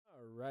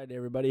Right,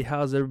 everybody,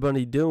 how's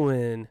everybody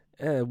doing?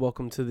 And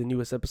welcome to the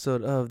newest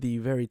episode of the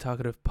Very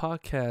Talkative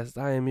Podcast.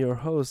 I am your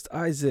host,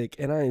 Isaac,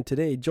 and I am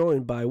today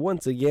joined by,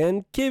 once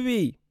again,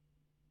 Kibby.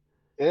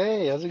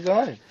 Hey, how's it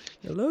going?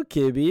 Hello,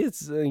 Kibby.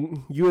 It's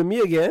you and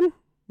me again.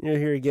 You're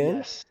here again.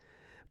 Yes.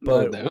 No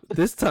But doubt.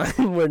 this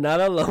time, we're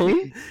not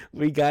alone.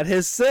 We got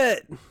his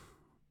set.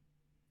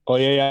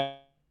 Oye, ya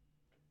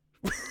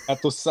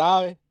tú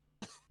sabes.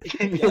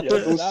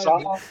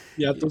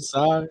 Ya tú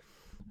sabes.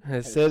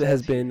 Hesed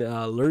has been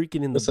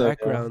lurking in the What's up,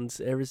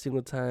 backgrounds every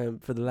single time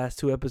for the last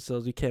two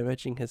episodes. We kept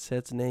mentioning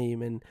Hesed's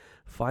name, and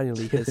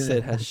finally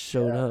Hesed has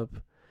showed up.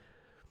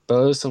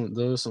 Those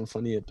were some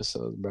funny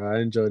episodes, bro. I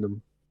enjoyed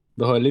them.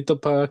 The Joelito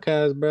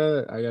podcast,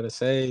 bro. I gotta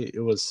say, it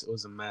was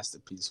a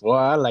masterpiece. Well,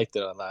 I liked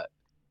it a lot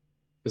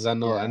because I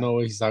know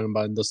what he's talking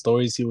about. The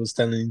stories he was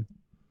telling,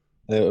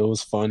 it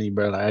was funny,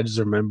 bro. Like, I just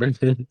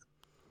remembered it.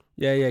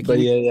 Yeah.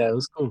 It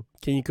was cool.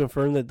 Can you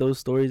confirm that those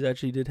stories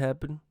actually did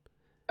happen?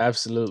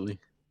 Absolutely.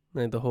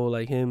 Like the whole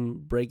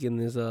him breaking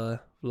his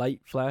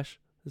flash.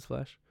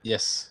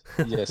 Yes,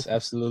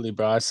 absolutely,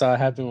 bro. I saw it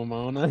happen with my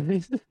own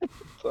eyes.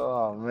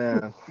 Oh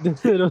man.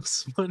 It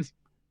was funny.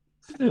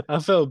 I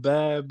felt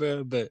bad,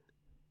 bro, but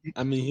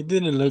I mean, he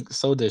didn't look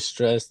so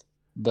distressed.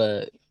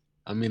 But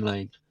I mean,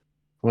 like,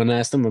 when I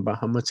asked him about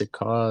how much it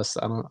cost,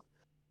 it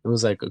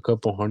was like a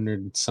couple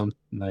hundred something.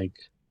 Like,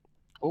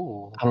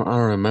 Oh. I don't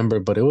remember,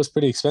 but it was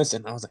pretty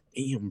expensive. And I was like,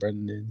 damn,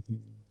 Brendan, you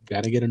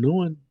gotta get a new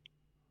one.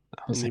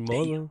 I was like,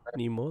 damn,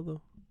 Ni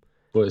modo.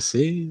 but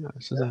see, I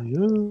was just like, yeah,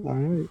 all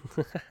right.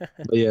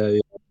 But yeah,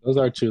 those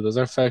are true. Those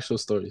are factual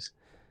stories.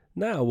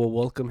 Now we'll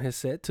welcome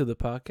Hesed to the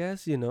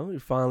podcast. You know, you're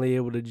finally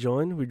able to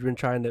join. We've been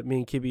trying to, me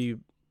and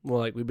Kibby,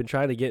 we've been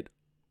trying to get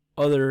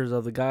others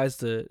of the guys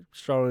to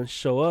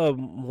show up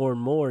more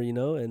and more, you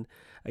know, and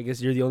I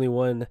guess you're the only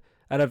one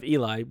out of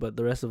Eli, but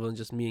the rest of them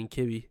just me and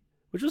Kibby,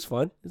 which was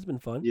fun. It's been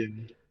fun. Yeah.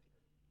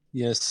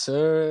 Yes,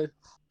 sir.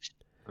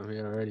 I'm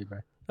here already, bro.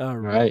 All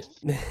right.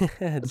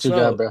 What you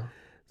got, bro?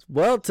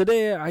 Well,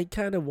 today I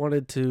kind of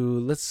wanted to,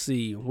 let's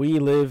see, we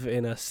live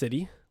in a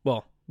city.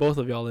 Well, both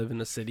of y'all live in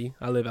a city.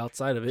 I live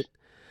outside of it,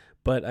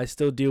 but I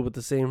still deal with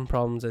the same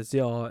problems as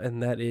y'all,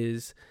 and that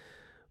is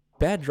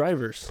bad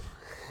drivers.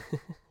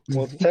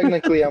 Well,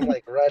 technically, I'm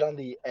like right on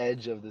the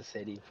edge of the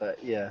city,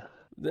 but yeah.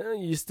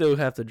 You still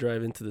have to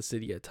drive into the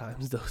city at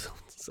times, though.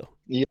 So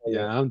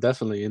Yeah, I'm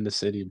definitely in the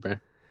city, bro.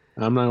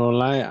 I'm not gonna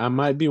lie. I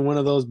might be one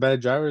of those bad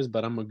drivers,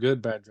 but I'm a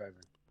good bad driver.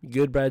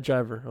 Good bad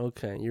driver.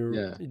 Okay, I've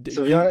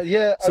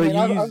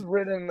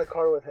ridden in the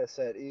car with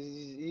Hesed.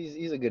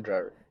 He's a good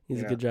driver.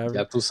 He's a good driver.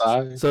 Yeah, tú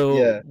sabes.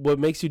 So what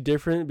makes you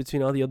different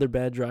between all the other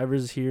bad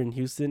drivers here in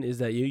Houston is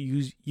that you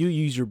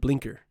use your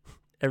blinker.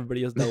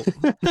 Everybody else don't.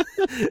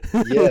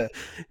 Yeah.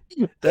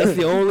 That's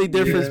the only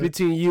difference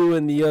between you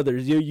and the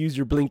others. You use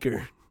your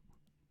blinker.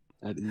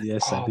 I do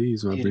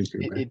use my blinker,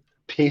 bro. It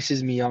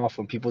pisses me off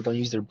when people don't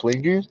use their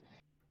blinkers,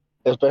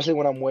 especially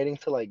when I'm waiting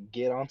to like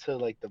get onto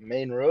like the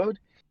main road,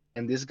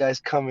 and this guy's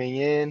coming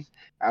in.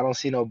 I don't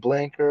see no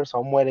blinker, so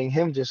I'm waiting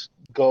him just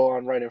go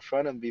on right in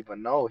front of me. But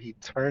no, he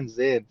turns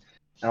in,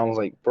 and I was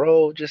like,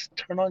 bro, just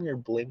turn on your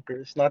blinker.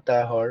 It's not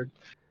that hard.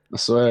 I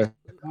swear.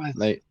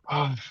 Like,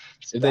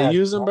 if they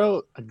use them,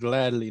 bro,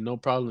 gladly, no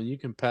problem. You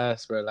can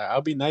pass, bro. Like,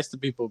 I'll be nice to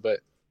people, but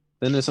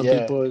then there's some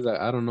people like,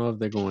 I don't know if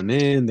they're going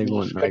in, they're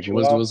going like,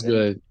 what's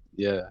good?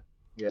 Yeah.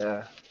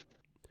 Yeah.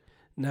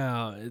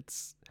 Now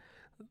it's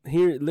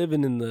here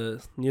living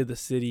near the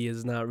city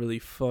is not really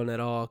fun at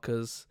all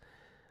because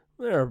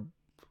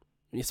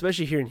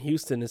especially here in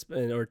Houston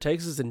or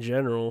Texas in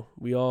general,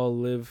 we all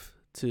live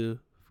to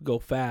go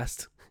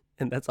fast,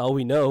 and that's all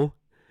we know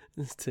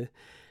is to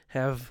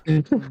have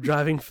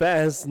driving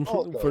fast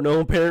for no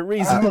apparent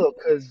reason. I don't know,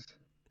 because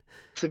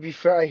to be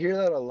fair, I hear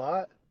that a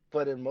lot,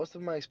 but in most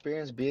of my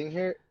experience being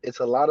here, it's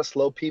a lot of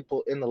slow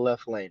people in the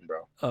left lane,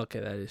 bro.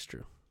 Okay, that is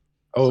true.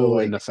 Oh, so,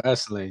 in the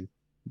fast lane.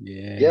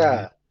 Yeah.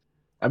 Yeah.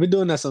 I be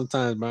doing that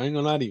sometimes, bro. I ain't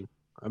gonna lie to you.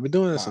 I be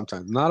doing that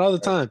sometimes. Not all the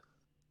time.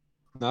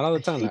 Not all the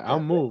time. Like, I'll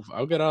move.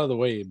 I'll get out of the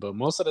way. But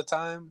most of the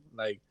time,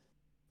 like,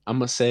 I'm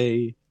gonna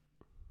say,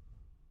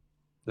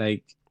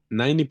 like,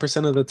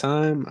 90% of the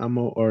time,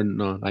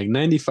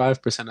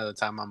 95% of the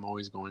time, I'm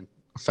always going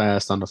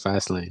fast on the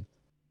fast lane.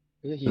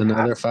 And the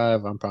other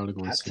 5, I'm probably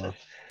going slow.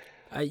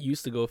 I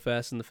used to go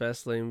fast in the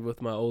fast lane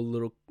with my old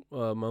little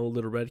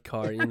red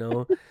car, you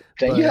know.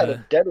 But, you had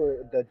a dead.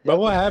 But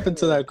what happened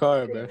to that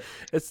car, bro?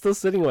 It's still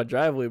sitting in my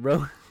driveway,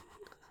 bro.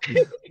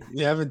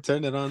 You haven't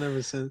turned it on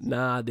ever since?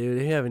 Nah,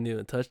 dude, he haven't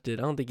even touched it.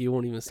 I don't think he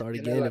won't even start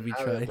again if he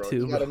tried to.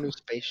 You got a new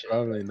spaceship.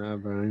 Probably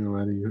not, bro. I ain't gonna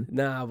lie to you.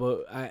 Nah,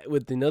 but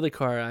with another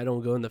car, I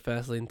don't go in the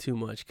fast lane too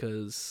much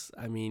because,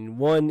 I mean,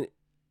 one,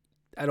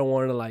 I don't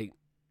want to, like,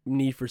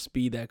 need for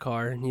speed that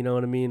car. You know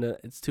what I mean?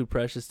 It's too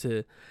precious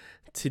to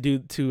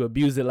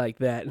abuse it like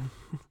that.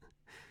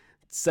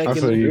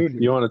 Secondly,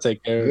 you want to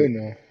take care of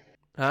it.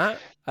 Huh?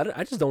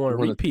 I just don't want a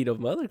repeat of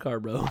my other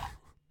car, bro.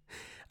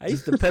 I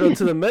used to pedal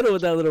to the metal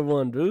with that little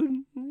one,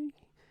 dude.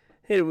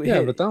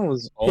 But that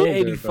was older,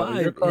 hit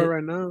 85. Your car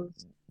right now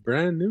is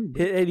brand new,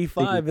 bro. Hit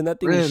 85 and that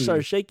thing just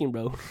started shaking,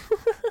 bro.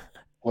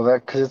 Well,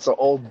 that because it's an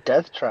old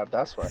death trap.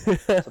 That's why.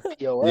 It's a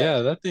POS. Yeah,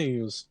 that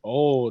thing was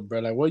old, bro.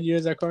 Like, what year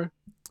is that car?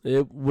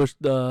 It was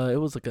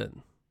like a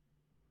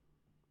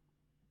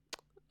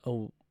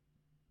oh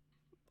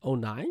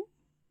 09,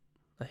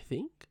 I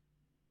think.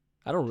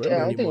 I don't remember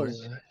Yeah, I think it anymore.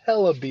 was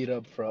hella beat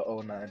up for a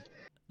 '09.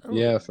 I don't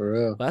Yeah, know. for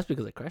real. Well, that's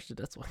because I crashed it.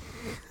 That's why.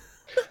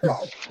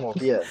 Oh, well,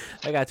 yeah.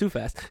 I got too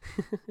fast.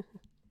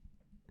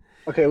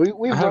 Okay, we've I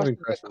rusted haven't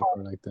that crashed my car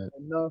car like that.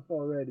 enough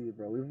already,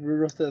 bro. We've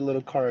rusted that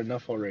little car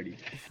enough already.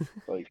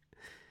 Like,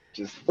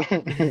 just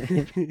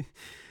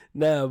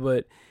Nah,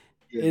 but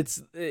yeah.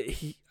 it's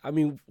I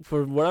mean,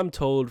 from what I'm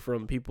told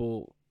from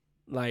people,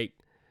 like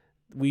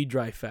we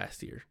drive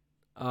fast here.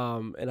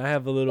 And I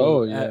have a little,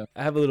 Oh, yeah.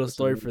 I have a little That's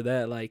story amazing. for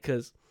that, like,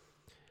 cause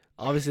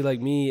obviously, like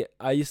me,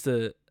 I used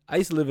to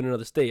live in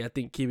another state. I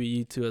think Kibi,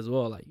 you too as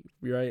well. Like,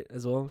 you right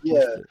as well.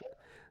 Yeah.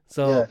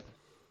 So,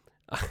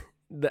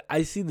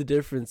 I see the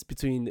difference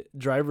between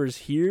drivers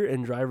here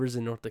and drivers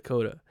in North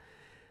Dakota.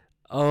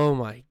 Oh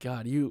my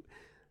God,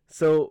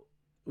 So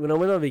when I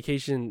went on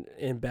vacation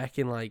and back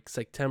in like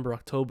September,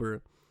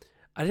 October,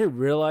 I didn't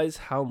realize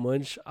how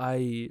much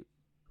I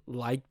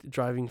liked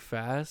driving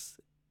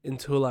fast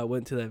until I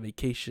went to that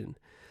vacation.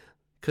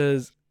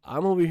 Cause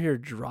I'm over here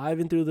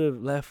driving through the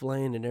left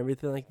lane and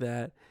everything like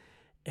that,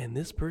 and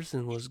this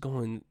person was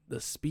going the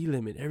speed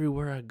limit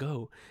everywhere I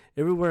go.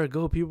 Everywhere I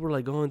go, people were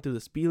like going through the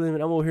speed limit.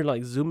 I'm over here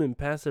like zooming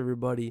past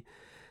everybody,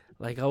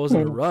 like I was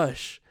in a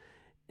rush.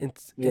 But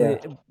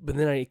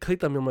then I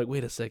clicked on me. I'm like,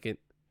 wait a second,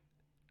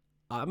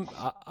 I'm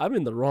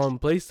in the wrong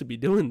place to be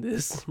doing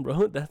this,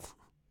 bro.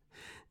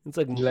 It's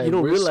like Like, you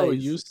don't we're realize. so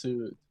used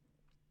to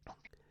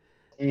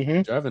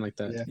driving like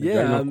that. Yeah. Like, Yeah,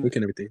 driving off quick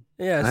and everything.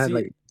 Yeah, I had see,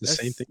 like the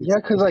same thing. Yeah,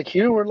 because like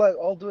here we're like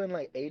all doing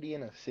like 80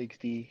 and a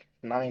 60,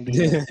 90.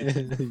 And a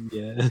 60.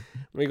 Yeah.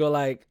 We go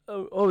like,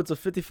 oh, it's a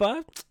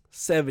 55,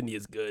 70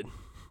 is good.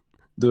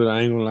 Dude, I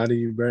ain't gonna lie to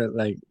you, bro.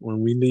 Like,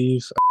 when we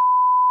leave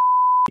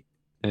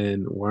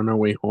and we're on our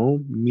way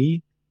home,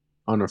 me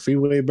on a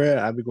freeway, bro,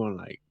 I be going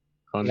like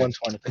 100.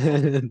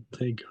 120.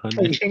 Like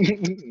 100.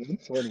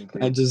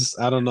 120.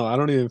 I don't know. I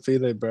don't even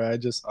feel it, bro. I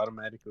just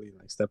automatically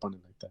like step on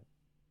it like that.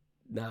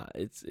 Nah,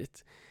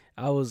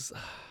 I was,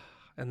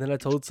 and then I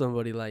told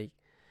somebody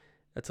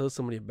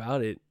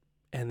about it,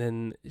 and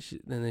then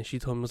she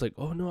told me, I was like,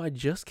 oh no, I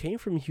just came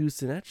from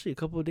Houston actually a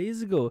couple of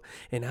days ago,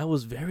 and I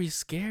was very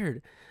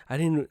scared.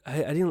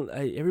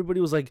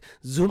 Everybody was like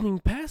zooming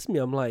past me.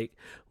 I'm like,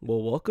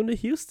 well, welcome to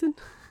Houston.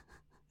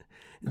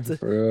 For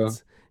real.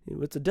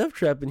 It's a death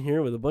trap in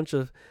here with a bunch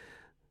of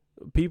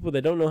people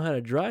that don't know how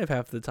to drive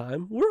half the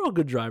time. We're all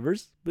good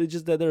drivers, but it's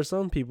just that there are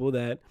some people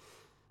that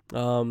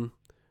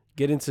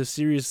get into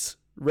serious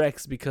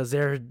wrecks because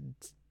they're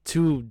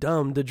too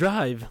dumb to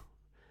drive.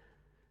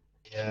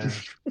 Yeah.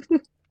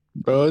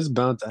 Bro, it's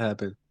bound to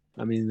happen.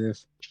 I mean,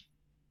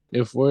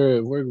 if we're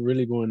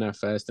really going that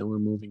fast and we're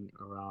moving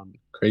around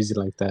crazy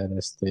like that,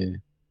 that's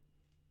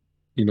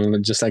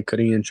just like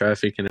cutting in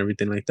traffic and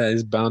everything like that,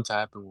 it's bound to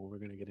happen when we're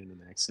gonna get in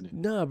an accident.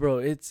 Nah, bro,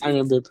 it's I'm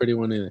gonna be a pretty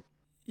one either.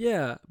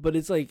 yeah, but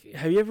it's like,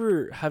 have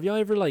y'all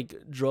ever like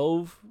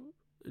drove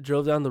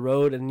down the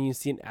road and you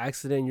see an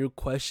accident and you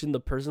question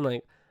the person,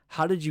 like,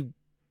 how did you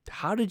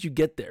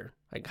get there?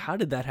 Like, how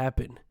did that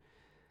happen?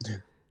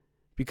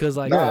 Because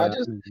like, Nah,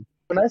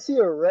 when I see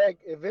a wreck,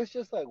 if it's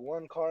just like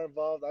one car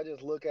involved, I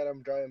just look at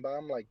them driving by.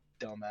 I'm like,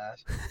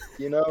 dumbass,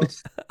 you know.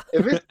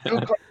 If it's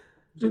two cars,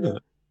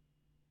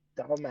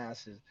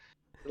 dumbasses.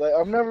 Like,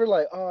 I'm never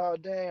like, oh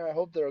dang, I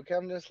hope they're okay.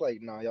 I'm just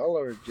like, nah, y'all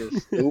are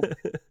just stupid.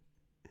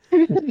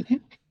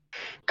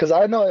 Because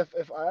I know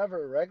if I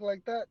ever wreck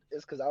like that,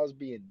 it's because I was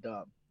being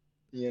dumb,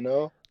 you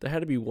know. there had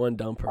to be one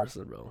dumb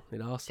person, bro.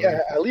 It also Yeah,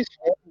 at least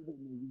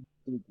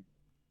one.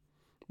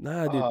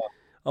 Nah, dude.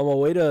 On my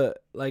way to,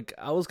 like,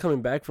 I was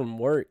coming back from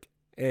work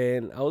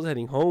and I was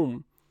heading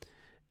home,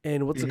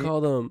 and what's it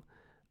called? I'm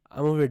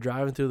over here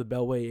driving through the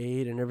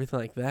Beltway 8 and everything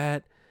like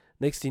that.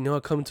 Next thing you know,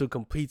 I come to a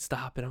complete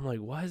stop, and I'm like,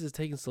 why is this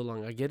taking so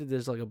long? I get it,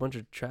 there's like a bunch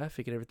of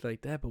traffic and everything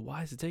like that, but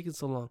why is it taking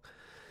so long?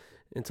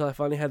 Until I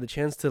finally had the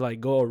chance to like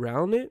go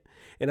around it,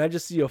 and I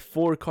just see a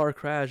 4-car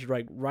crash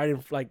right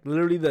in, like,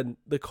 literally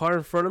the car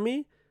in front of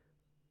me,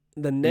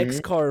 the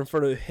next car in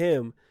front of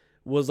him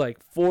was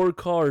like 4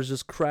 cars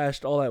just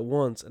crashed all at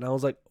once, and I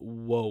was like,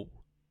 whoa.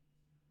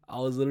 I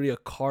was literally a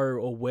car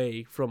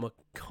away from a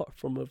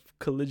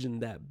collision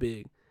that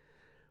big.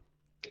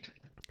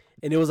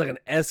 And it was like an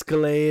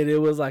Escalade, it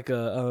was like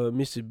a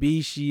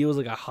Mitsubishi, it was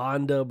like a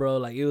Honda, bro.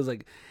 Like, it was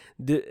like,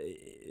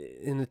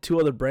 and the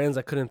 2 other brands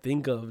I couldn't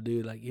think of,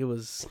 dude. Like, it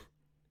was,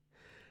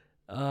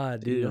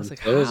 dude. I was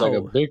like, it was like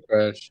a big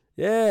crash.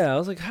 Yeah, I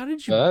was like, how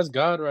did you? That's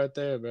God right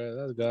there, bro.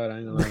 That's God. I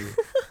ain't gonna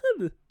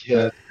lie. Yeah.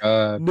 That's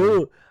God. No.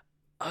 Bro.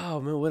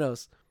 Oh man, what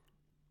else?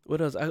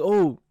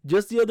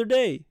 Just the other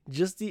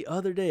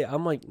day,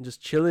 I'm like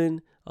just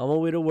chilling on my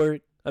way to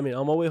work. On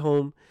my way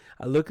home.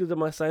 I looked at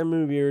my side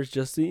mirrors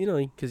just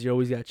to, because you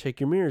always gotta check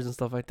your mirrors and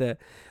stuff like that.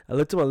 I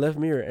looked at my left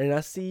mirror and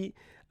I see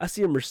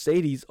a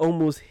Mercedes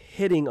almost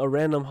hitting a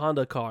random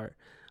Honda car.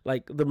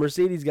 like the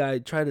Mercedes guy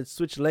tried to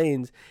switch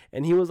lanes,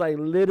 and he was like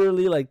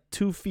literally like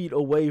 2 feet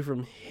away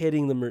from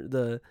hitting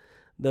the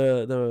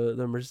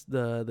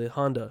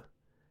Honda.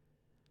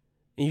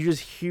 And you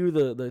just hear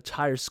the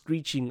tire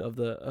screeching of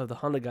the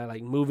Honda guy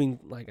like moving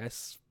like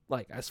as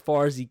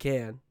far as he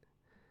can.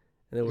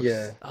 And it was,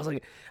 Yeah. I was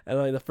like, and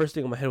like the first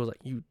thing in my head was like,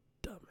 you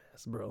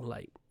dumbass, bro.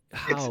 Like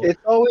how? It's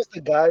always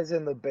the guys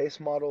in the base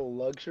model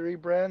luxury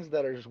brands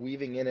that are just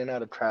weaving in and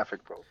out of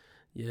traffic, bro.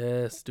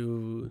 Yes,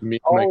 dude. Me,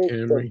 my Oh, the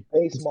Camry.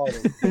 base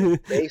model, the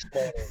base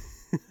model.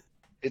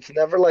 It's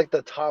never like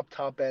the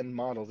top end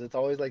models. It's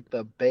always like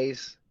the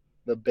base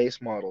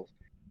models,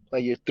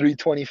 like your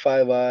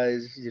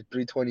 325i's, your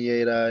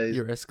 328i's.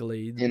 Your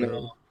Escalades, You bro.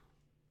 know,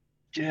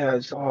 yeah.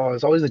 It's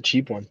always the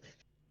cheap one.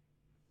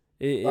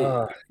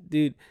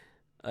 Dude,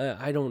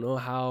 I don't know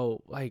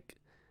how. Like,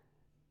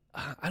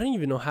 I don't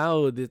even know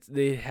how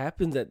it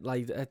happens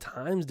at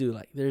times, dude.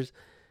 Like, there's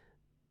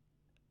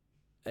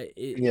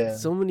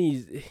so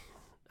many.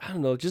 I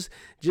don't know. Just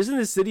in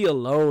the city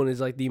alone is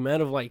like the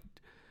amount of like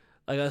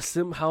a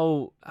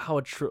how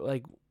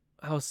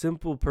a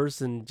simple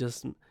person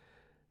just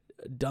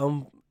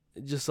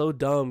so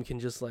dumb can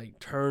just like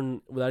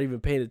turn without even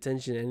paying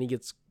attention, and he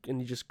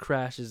just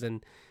crashes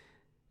and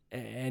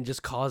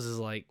just causes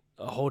like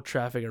a whole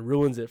traffic and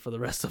ruins it for the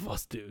rest of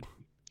us, dude.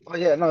 Oh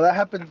yeah, no, that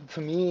happened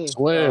to me.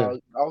 Swear.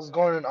 I was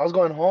going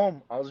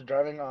home. I was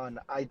driving on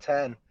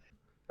I-10,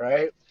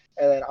 right?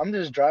 And then I'm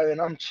just driving.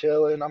 I'm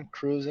chilling. I'm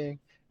cruising,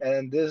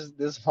 and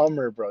this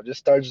Hummer, bro, just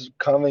starts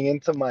coming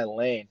into my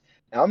lane.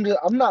 And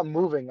I'm not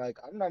moving. Like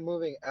I'm not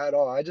moving at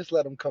all. I just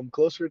let him come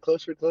closer,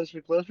 closer, closer,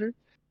 closer.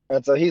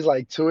 And so he's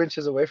like 2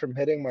 inches away from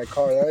hitting my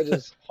car. And I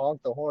just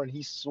honk the horn.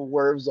 He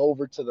swerves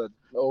over to the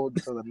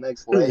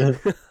next lane.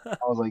 I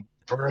was like,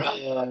 bro,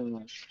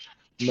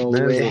 no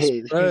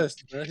way. Was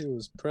pressed, bro. He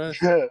was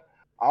pressed. I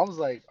was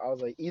like,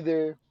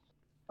 either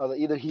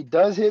he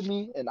does hit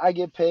me and I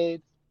get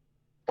paid,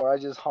 or I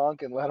just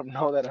honk and let him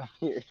know that I'm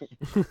here.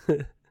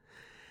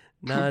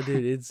 Nah,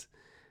 dude, it's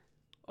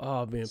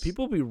oh man,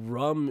 people be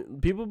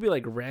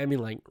like ramming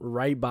like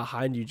right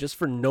behind you just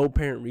for no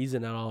apparent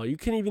reason at all. You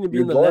can't even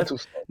be in the left,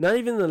 not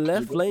even in the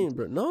left lane,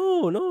 bro.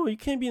 No, you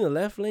can't be in the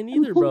left lane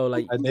either, bro.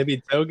 Like they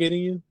be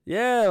tailgating you.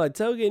 Yeah, like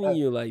tailgating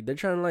you. Like they're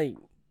trying to like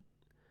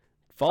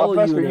follow you.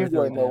 How fast are you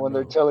going though when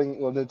they're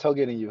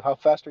tailgating you? How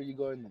fast are you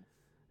going then?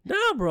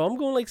 Nah, bro, I'm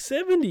going like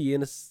 70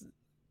 and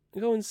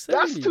I'm going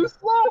 70. That's too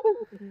slow.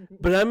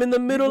 But I'm in the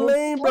middle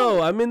lane,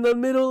 bro. I'm in the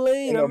middle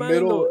lane. I'm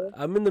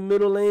in the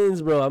middle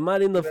lanes, bro. I'm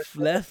not in the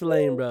left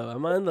lane, bro.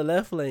 I'm not in the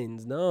left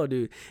lanes. No,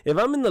 dude. If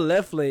I'm in the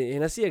left lane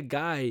and I see a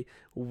guy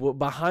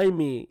behind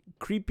me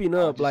creeping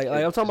up, like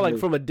I'm talking about like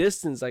from a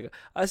distance, like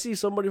I see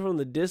somebody from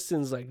the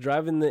distance like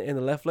driving in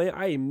the left lane,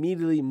 I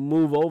immediately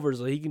move over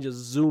so he can just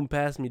zoom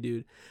past me,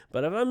 dude.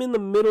 But if I'm in the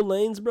middle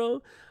lanes,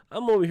 bro,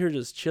 I'm over here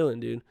just chilling,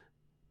 dude.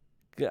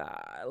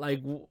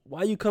 Like,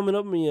 why you coming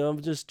up me?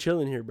 I'm just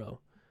chilling here, bro.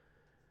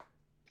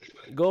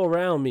 Go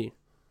around me.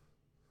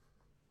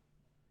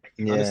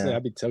 Yeah. Honestly,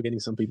 I'd be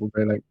tailgating some people,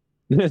 bro. Like,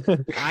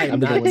 I can't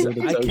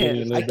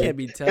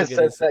be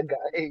tailgating that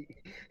guy.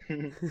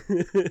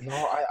 No,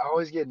 I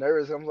always get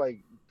nervous. I'm like,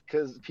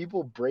 because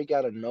people break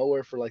out of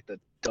nowhere for like the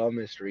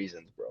dumbest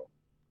reasons, bro.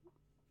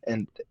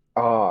 And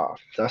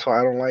that's why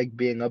I don't like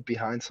being up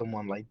behind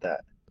someone like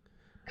that.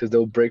 Because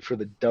they'll break for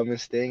the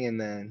dumbest thing, and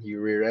then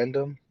you rear end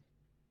them.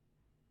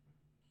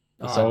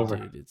 It's over.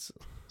 Dude, it's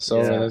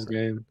over this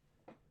game.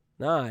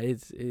 Nah,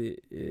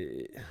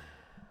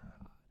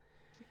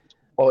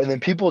 Oh, and then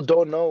people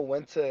don't know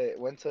when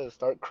to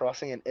start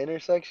crossing an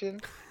intersection,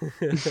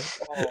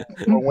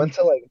 or when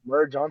to like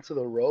merge onto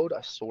the road.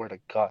 I swear to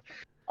God,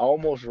 I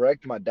almost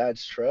wrecked my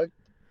dad's truck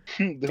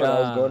when I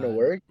was going to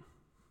work.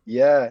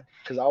 Yeah,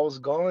 because I was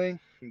going,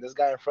 this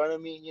guy in front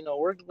of me,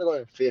 we're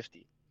going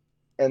 50,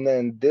 and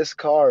then this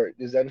car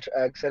is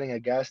exiting a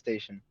gas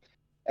station.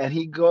 And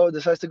he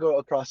decides to go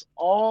across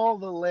all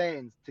the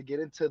lanes to get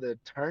into the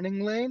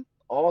turning lane,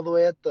 all the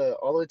way to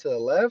the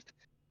left,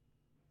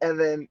 and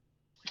then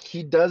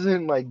he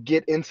doesn't like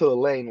get into the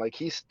lane. Like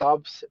he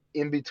stops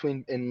in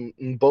between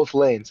in both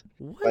lanes.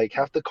 What? Like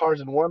half the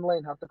cars in one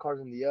lane, half the cars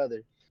in the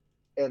other.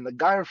 And the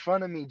guy in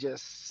front of me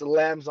just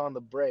slams on the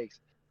brakes,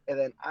 and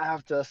then I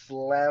have to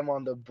slam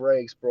on the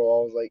brakes, bro.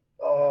 I was like,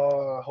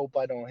 oh, I hope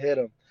I don't hit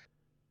him.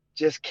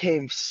 Just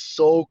came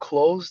so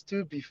close,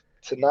 dude.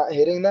 To not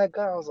hitting that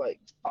guy, I was like,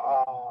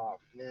 oh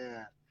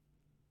man.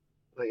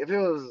 Like it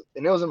was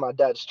in my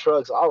dad's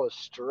truck, so I was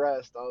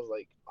stressed. I was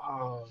like,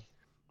 oh.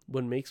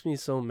 What makes me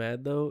so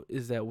mad though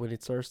is that when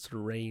it starts to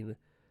rain,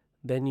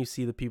 then you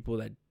see the people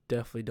that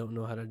definitely don't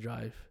know how to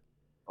drive.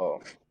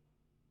 Oh.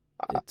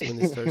 It's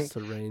when it starts to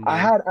rain. Dude. I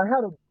had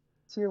a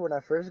here when I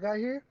first got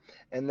here,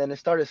 and then it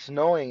started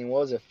snowing. What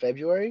was it,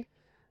 February?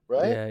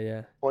 Right?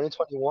 Yeah.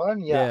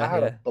 2021. Yeah, I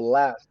had a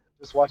blast.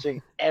 Just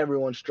watching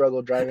everyone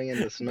struggle driving in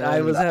the snow. I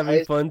was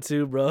having fun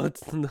too, bro.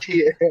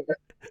 Yeah,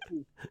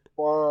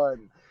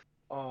 fun.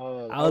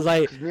 I was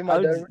like, me and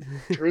my dad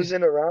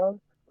cruising around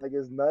like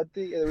it's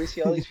nothing, and we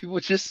see all these people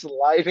just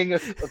sliding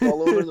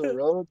all over the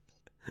road.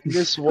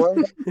 This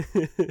one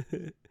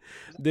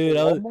Dude,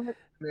 I was Walmart,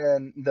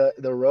 and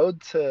the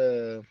road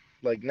to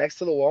like next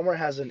to the Walmart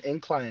has an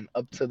incline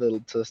up to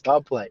the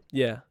stoplight.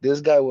 yeah.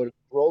 This guy would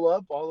roll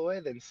up all the way,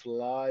 then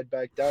slide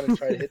back down and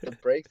try to hit the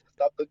brakes to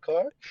stop the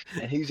car,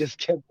 and he just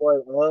kept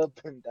going up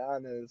and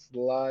down and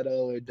slide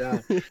all the way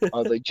down. I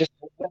was like, just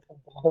get to the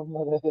bottom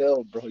of the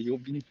hill, bro. You'll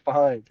be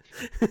fine.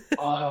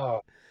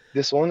 Oh,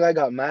 this one guy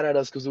got mad at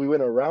us because we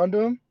went around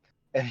him,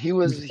 and he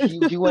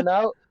went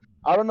out.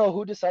 I don't know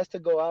who decides to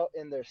go out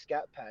in their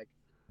scat pack,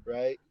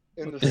 right?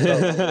 In the snow.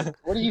 I was like,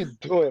 what are you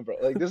doing, bro?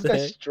 Like, this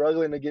guy's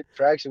struggling to get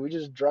traction. We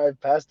just drive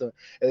past him,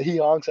 and he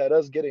honks at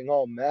us, getting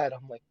all mad.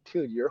 I'm like,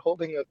 dude, you're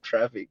holding up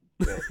traffic.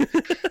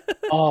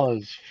 Oh,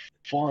 it's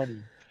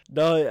funny.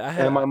 No, I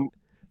had. And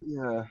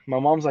my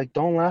mom's like,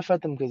 don't laugh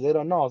at them because they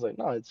don't know. I was like,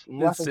 no, I'm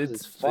laughing because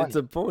it's funny. It's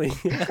a point.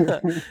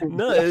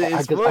 No,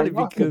 it's funny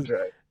because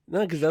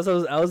no, because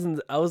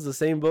I was the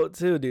same boat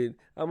too, dude.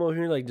 I'm over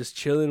here like just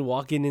chilling,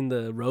 walking in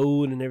the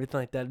road and everything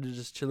like that,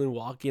 just chilling,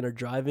 walking or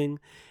driving,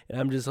 and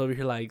I'm just over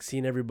here like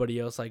seeing everybody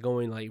else like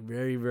going like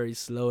very very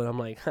slow, and I'm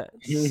like,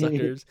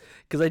 suckers,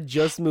 because I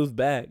just moved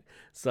back,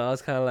 so I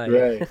was kind of like,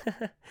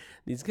 Right.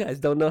 These guys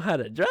don't know how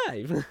to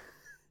drive.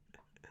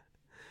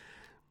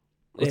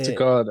 What's it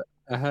called?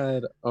 I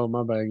had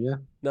my bad, yeah.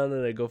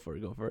 No, go for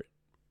it.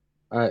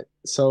 All right,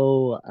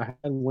 so I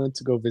went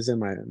to go visit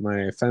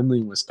my family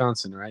in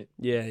Wisconsin, right?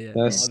 Yeah.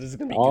 That's this is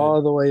gonna be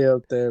all good. the way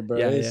up there, bro.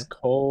 Yeah, It's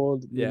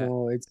cold, you Yeah.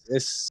 know.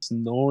 It's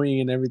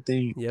snowing and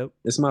everything. Yep.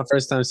 It's my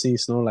first time seeing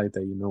snow like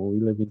that. You know, we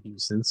live in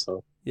Houston,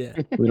 so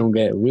Yeah. we don't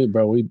get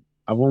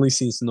I've only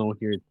seen snow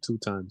here 2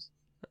 times.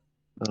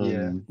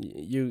 Yeah.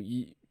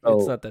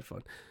 It's not that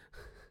fun.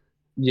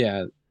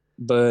 Yeah,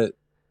 but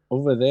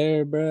over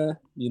there, bruh,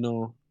 you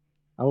know,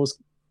 I was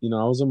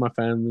with my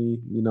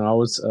family. You know, I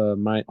was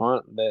my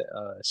aunt that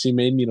she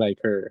made me like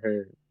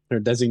her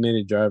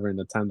designated driver in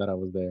the time that I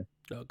was there.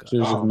 Oh god. She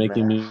was just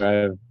making man. me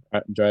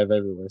drive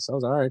everywhere. So I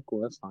was all right,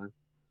 cool, that's fine.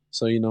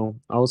 So you know,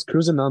 I was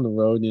cruising down the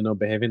road, you know,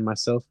 behaving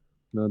myself,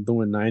 you know,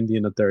 doing 90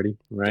 and a 30,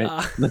 right?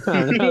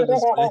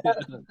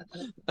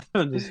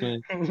 I'm just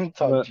saying.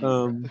 Talk But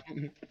to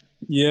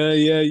yeah,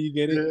 you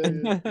get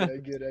it. yeah, I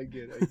get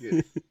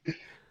it.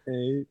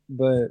 Hey,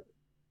 but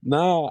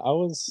nah,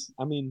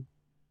 I mean,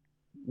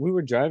 we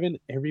were driving,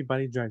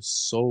 everybody drives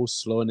so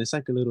slow, and it's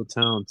like a little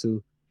town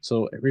too.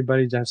 So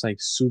everybody drives like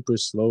super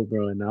slow,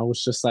 bro. And I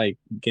was just like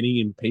getting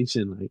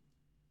impatient. Like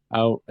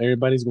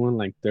everybody's going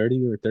like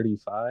 30 or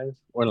 35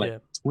 or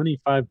like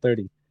 25,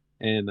 30.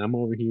 And I'm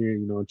over here,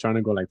 you know, trying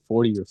to go like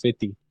 40 or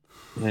 50.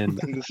 And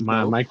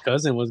my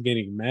cousin was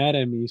getting mad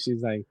at me.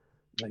 She's like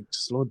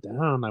slow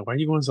down. Like, why are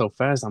you going so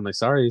fast? I'm like,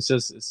 sorry,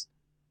 it's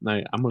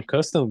like I'm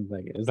accustomed.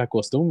 Like it's la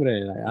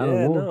costumbre. Like I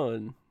don't know.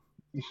 No.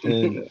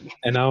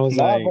 And I was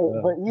like,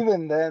 but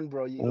even then,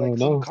 bro, like no.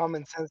 some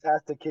common sense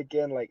has to kick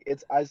in. Like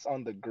it's ice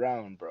on the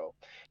ground, bro.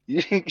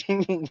 You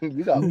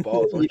got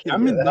balls. I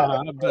mean,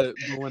 nah, but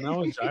when I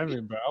was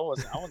driving, bro, I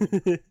was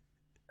you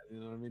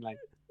know what I mean? Like,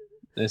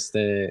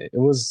 it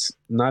was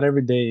not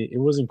every day. It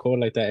wasn't cold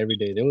like that every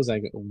day. There was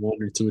like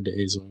 1 or 2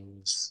 days where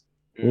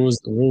it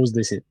was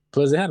decent.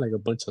 Plus, they had like a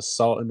bunch of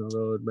salt in the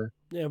road, man.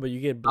 Yeah, but you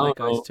get black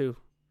ice too.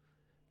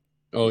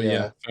 Oh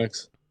yeah,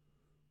 facts.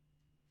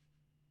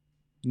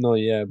 No,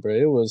 yeah, bro.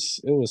 It was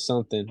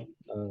something.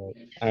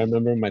 I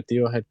remember my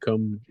tío had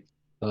come.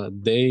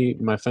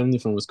 My family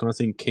from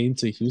Wisconsin came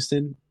to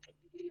Houston.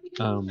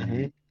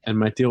 And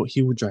my tío,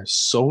 he would drive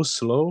so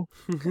slow.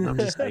 And I'm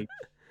just like,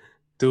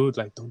 dude,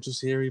 like, don't you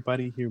see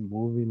everybody here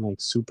moving like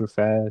super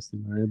fast,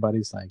 and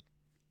everybody's like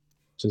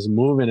just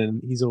moving,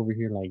 and he's over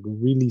here like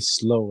really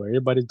slow.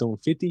 Everybody's doing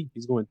 50,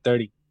 he's going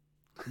 30.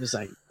 I'm just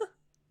like,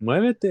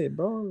 muévete,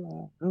 bro.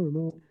 Like, I don't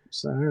know.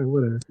 Sorry,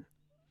 whatever.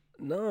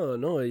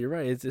 No, you're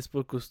right. It's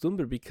por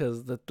costumbre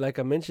because like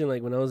I mentioned,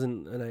 like when I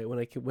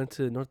went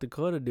to North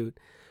Dakota, dude,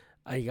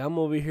 I'm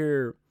over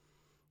here,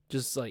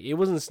 just like it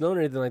wasn't snowing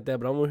or anything like that,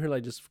 but I'm over here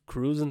like just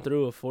cruising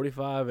through a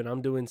 45 and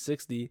I'm doing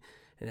 60,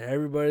 and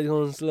everybody's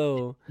going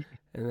slow,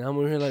 and I'm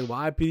over here like,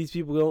 why these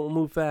people don't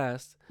move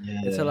fast?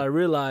 Yeah. Until I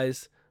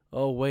realized,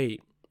 oh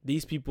wait,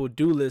 these people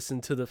do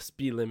listen to the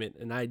speed limit,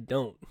 and I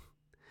don't.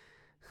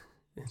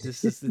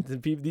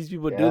 These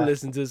people do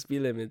listen to speed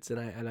limits,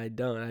 and I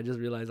don't. I just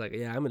realized like,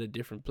 yeah, I'm in a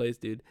different place,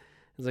 dude.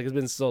 It's like it's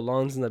been so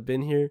long since I've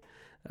been here.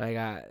 I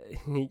got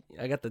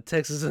the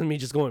Texas in me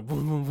just going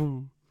boom boom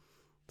boom.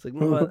 It's like,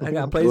 no, I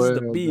got places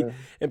to be,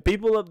 and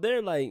people up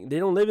there like they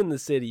don't live in the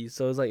city,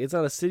 so it's like it's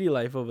not a city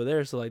life over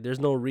there. So like there's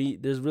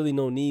really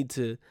no need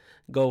to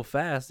go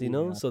fast, you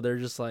know. So they're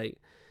just like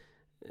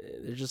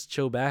they just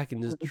chill back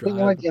and just drive.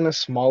 Like in a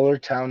smaller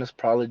town, it's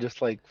probably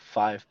just like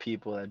 5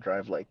 people that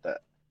drive like that.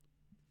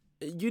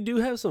 You do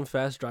have some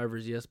fast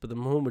drivers, yes, but the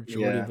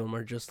majority of them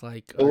are just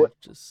like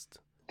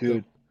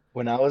dude.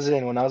 When I was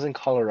in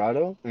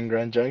Colorado in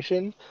Grand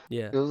Junction,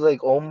 it was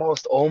like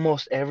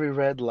almost every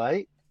red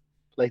light,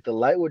 like the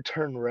light would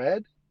turn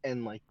red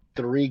and like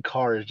 3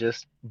 cars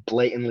just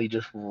blatantly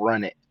just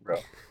run it, bro.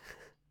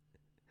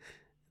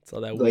 It's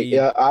all that like weed.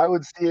 Yeah, I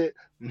would see it.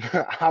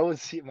 I would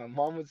see it. My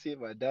mom would see it.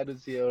 My dad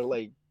would see it. Or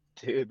like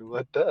dude,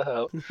 what the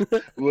hell?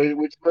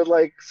 Which but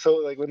like so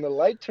like when the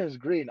light turns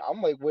green,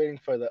 I'm like waiting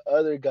for the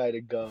other guy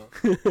to go.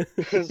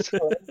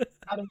 So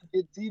I don't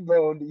get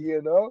T-boned,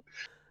 you know?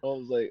 I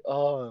was like,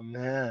 oh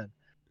man.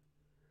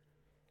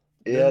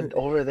 Yeah,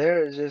 over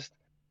there it's just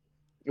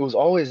it was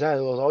always that.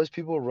 It was always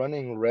people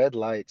running red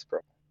lights, bro.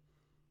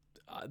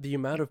 The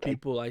amount of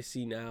people I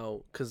see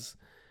now, because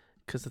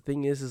the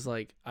thing is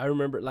like I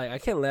remember, like I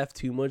can't laugh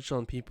too much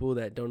on people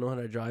that don't know how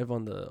to drive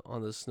on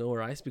the snow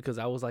or ice, because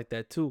I was like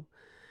that too.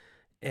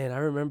 And I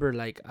remember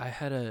like I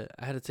had to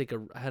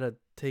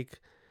take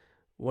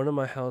one of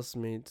my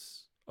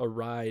housemates a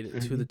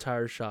ride to the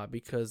tire shop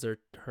because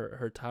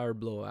her tire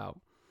blew out,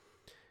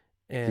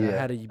 and I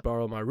had to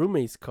borrow my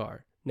roommate's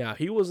car. Now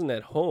he wasn't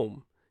at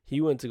home;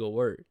 he went to go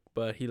work,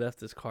 but he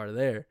left his car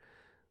there.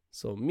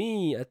 So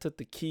I took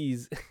the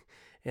keys,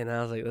 and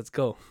I was like, "Let's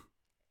go."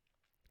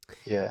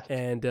 Yeah.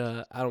 And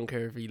I don't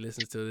care if he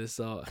listens to this,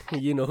 so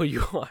you know who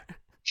you are.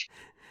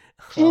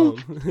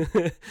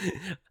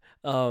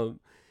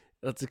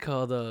 What's it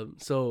called?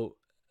 So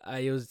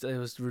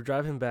we're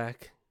driving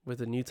back with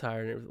a new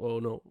tire, and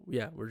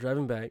we're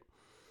driving back,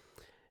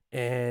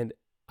 and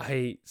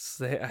I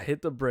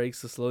hit the brakes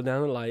to slow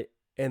down the light,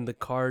 and the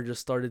car just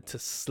started to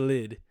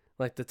slid.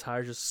 Like the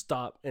tire just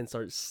stopped and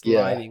started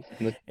sliding.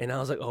 Yeah. And I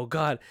was like, oh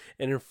God.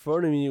 And in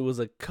front of me was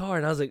a car.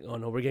 And I was like, oh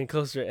no, we're getting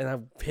closer. And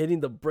I'm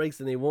hitting the brakes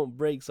and they won't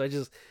brake. So I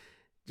just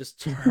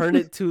turn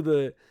it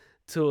to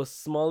a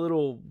small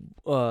little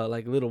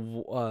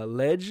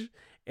ledge.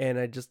 And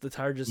the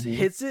tire just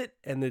hits it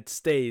and it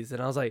stays.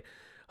 And I was like,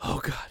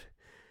 oh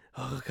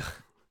God.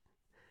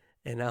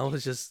 And I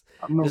was just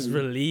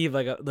relieved.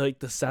 Like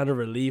the sound of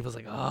relief. I was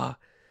like,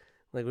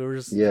 like we were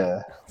just,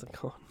 yeah. I was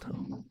like, oh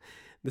no.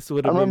 This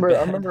would have been bad.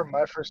 I remember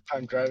my first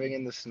time driving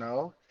in the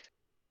snow.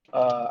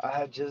 I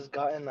had just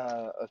gotten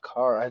a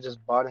car. I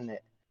just bought in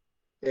it,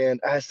 and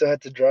I still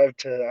had to drive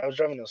I was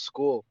driving to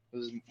school. It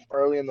was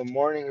early in the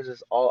morning. It was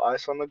just all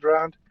ice on the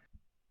ground,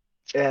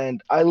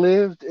 and I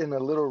lived in a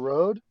little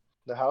road.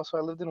 The house I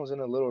lived in was in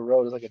a little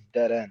road. It was like a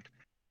dead end,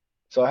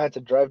 so I had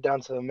to drive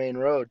down to the main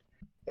road.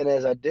 And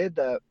as I did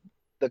that,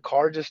 the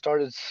car just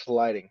started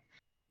sliding.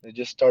 It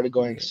just started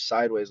going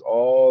sideways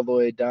all the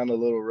way down the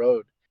little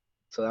road.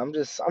 So I'm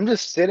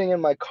just sitting in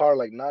my car,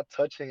 like not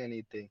touching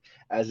anything,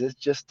 as it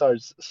just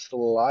starts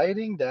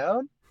sliding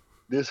down.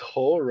 This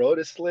whole road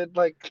is slid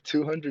like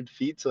 200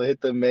 feet, so it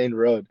hit the main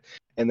road,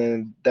 and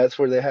then that's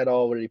where they had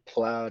already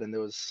plowed, and there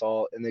was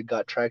salt, and they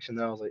got traction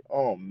there. I was like,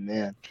 oh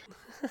man,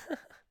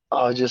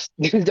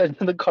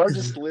 the car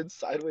just slid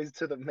sideways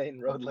to the main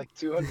road like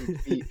 200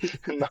 feet,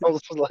 and I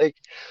was like,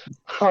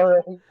 all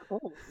right,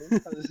 cool, this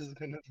is how this is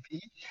gonna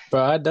be.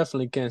 Bro, I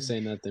definitely can't say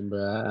nothing,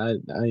 bro.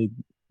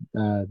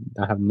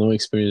 I have no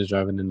experience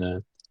driving in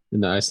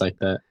the ice like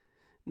that.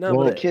 No,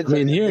 Well, but kids, I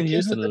mean, here the in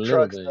kids Houston with a the little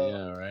trucks, bit, though.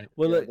 yeah, right.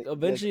 well, Yeah, like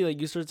eventually, like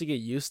you start to get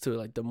used to it.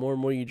 Like the more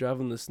and more you drive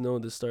in the snow,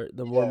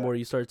 the more and more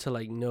you start to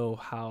like know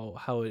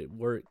how it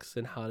works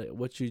and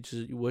what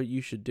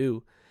you should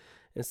do,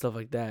 and stuff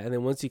like that. And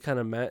then once you kind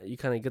of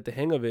get the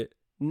hang of it,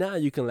 now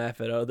you can laugh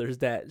at others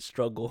that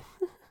struggle.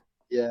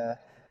 Yeah.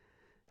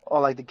 Oh,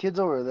 like the kids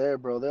over there,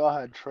 bro. They all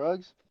had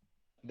trucks.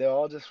 They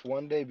all just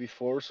one day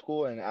before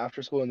school and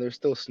after school, and there's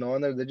still snow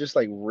in there. They're just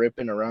like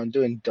ripping around,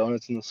 doing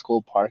donuts in the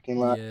school parking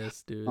lot.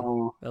 Yes, dude.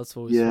 Oh, That's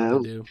always yeah, fun it to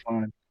was do.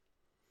 fun.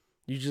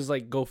 You just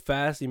like go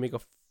fast. You make a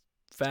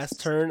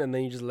fast turn, and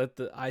then you just let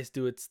the ice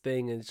do its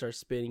thing and start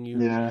spinning you.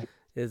 Yeah.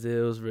 It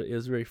was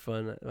very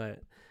fun.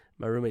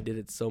 My roommate did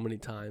it so many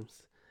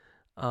times.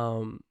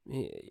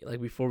 Like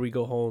before we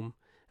go home,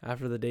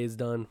 after the day's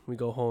done, we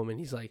go home, and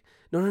he's like,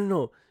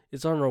 no,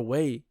 it's on our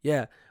way.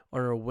 Yeah,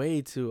 on our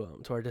way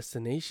to our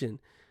destination.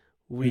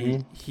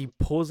 He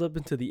pulls up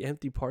into the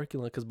empty parking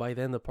lot, because by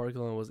then the parking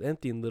lot was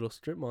empty in the little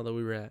strip mall that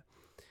we were at,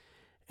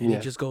 and he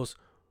just goes,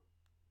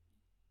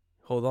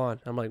 hold on.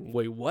 I'm like,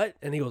 wait, what?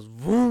 And he goes,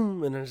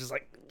 boom, and I'm just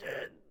like,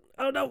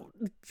 oh no.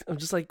 I'm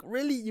just like,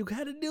 really? You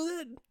had to do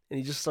that? And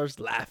he just starts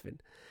laughing,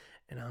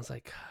 and I was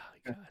like, oh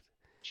my God.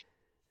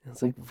 And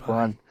it's like,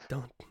 fun.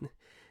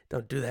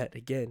 Don't do that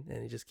again.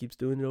 And he just keeps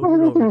doing it over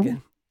and over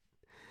again.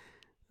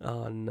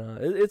 Oh no,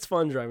 it's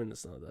fun driving the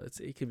snow though.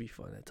 It can be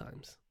fun at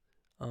times.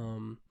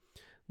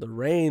 The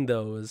rain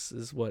though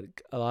is what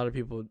a lot of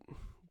people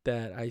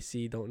that I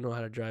see don't know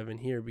how to drive in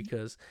here,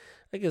 because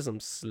I guess some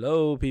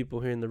slow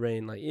people here in the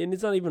rain. Like, and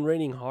it's not even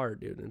raining hard,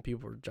 dude, and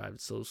people are driving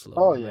so slow.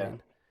 Oh in the yeah.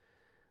 rain.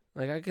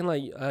 Like I can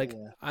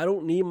I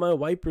don't need my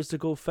wipers to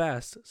go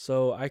fast,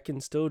 so I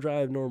can still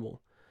drive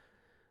normal.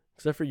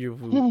 Except for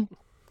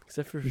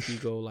if you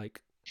go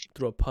like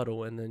through a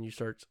puddle and then you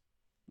start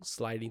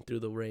sliding through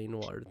the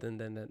rainwater,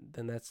 then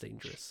that's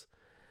dangerous.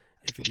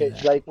 If you do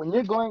that. Like when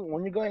you're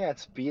going at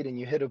speed and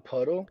you hit a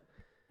puddle,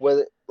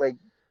 whether like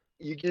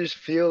you can just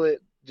feel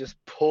it just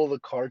pull the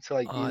car to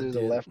like either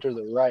the left or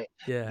the right.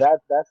 Yeah.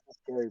 That's the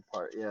scary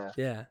part. Yeah.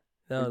 Yeah.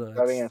 No.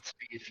 Driving at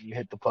speed and you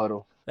hit the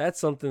puddle. That's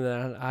something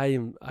that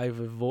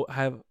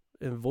I've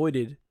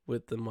avoided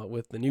with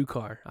the new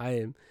car.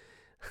 I'm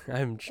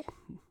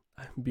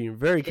being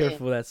very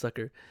careful with that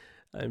sucker.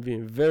 I'm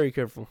being very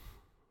careful.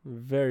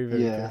 Very,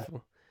 very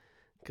careful.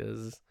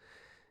 Cause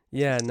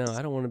yeah, no,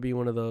 I don't want to be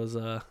one of those.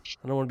 I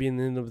don't want to be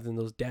within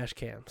those dash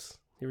cams.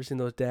 You ever seen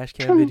those dash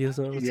cam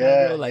videos on the side, bro?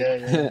 Yeah, Like, yeah,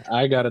 yeah,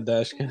 I got a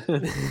dash cam.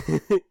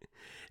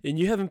 and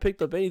you haven't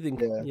picked up anything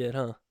yeah. yet,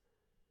 huh?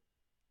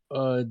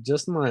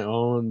 Just my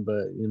own,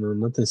 but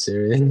nothing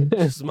serious.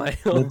 Just my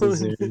Nothing own.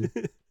 serious.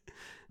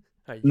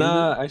 Are you?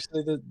 Nah,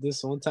 actually,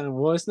 this one time,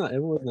 well, it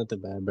was nothing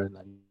bad, but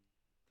like,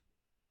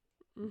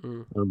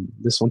 Mhm.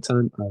 this one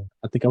time,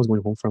 I think I was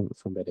going home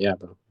from bed. Yeah,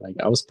 bro. Like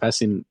I was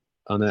passing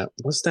on that.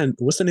 What's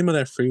the name of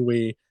that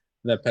freeway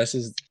that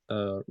passes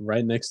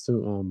right next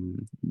to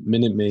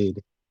Minute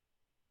Maid,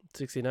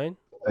 69.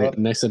 right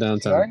next to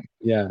downtown? 69?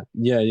 Yeah,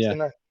 yeah, yeah.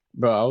 69.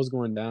 Bro, I was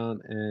going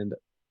down and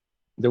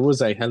there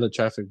was like hella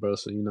traffic, bro.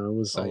 So it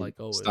was Oh, like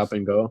like stop always.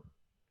 and go.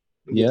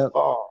 Yeah. Yep.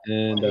 Oh,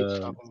 And I hate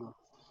stop and go.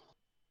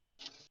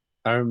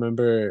 I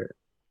remember,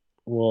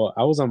 well,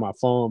 I was on my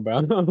phone, bro.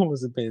 I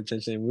wasn't paying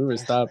attention. We were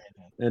stopped,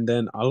 and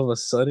then all of a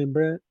sudden,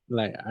 bro,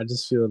 like I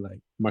just feel like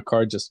my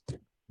car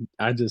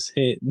I just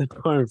hit the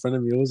car in front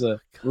of me. It was a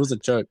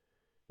truck.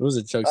 It was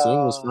a truck,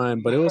 so it was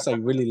fine, but it was like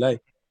really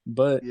light.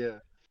 But Yeah.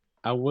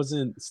 I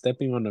wasn't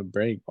stepping on the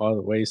brake all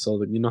the way, so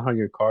that you know how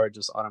your car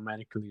just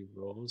automatically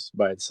rolls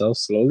by itself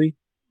slowly.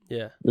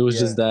 Yeah. It was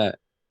Yeah. just that.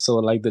 So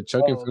like the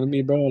truck in Oh, front of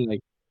me, bro,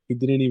 like he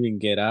didn't even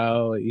get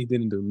out. He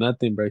didn't do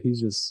nothing, bro. He's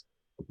just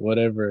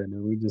whatever, and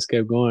then we just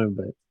kept going.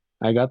 But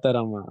I got that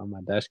on my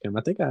dash cam.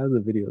 I think I have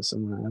the video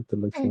somewhere. I have to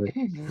look for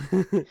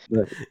it.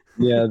 But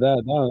yeah,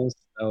 that was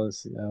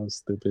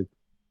stupid.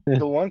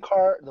 the one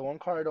car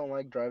I don't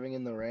like driving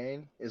in the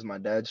rain is my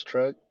dad's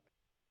truck.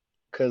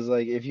 Cause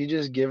like if you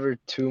just give her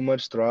too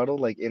much throttle,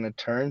 like in a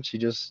turn,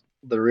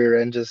 the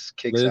rear end just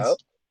kicks Lids. out.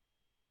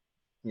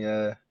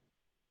 Yeah.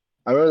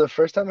 I remember the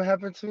first time it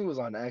happened to me was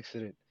on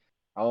accident.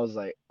 I was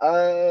like,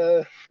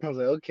 I was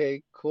like,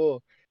 okay,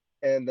 cool.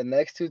 And the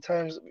next two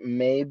times,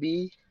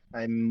 maybe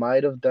I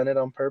might have done it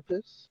on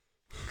purpose.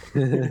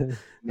 I'd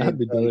Maybe,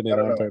 be like, doing I it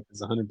on don't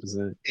purpose,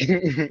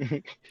 100%. know.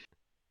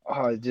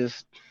 Oh, I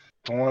just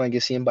don't want to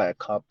get seen by a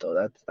cop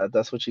though.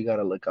 That's what you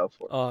gotta look out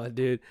for. Oh,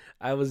 dude,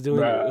 I was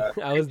doing Bruh.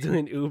 I was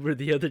doing Uber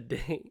the other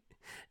day,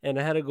 and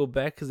I had to go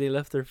back because they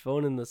left their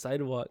phone in the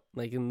sidewalk,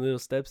 like in the little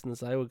steps in the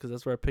sidewalk, because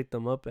that's where I picked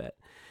them up at.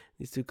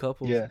 These two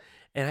couples, Yeah.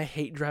 and I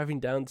hate driving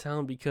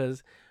downtown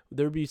because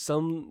there'd be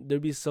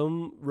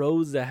some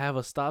roads that have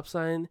a stop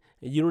sign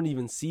and you don't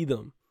even see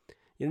them.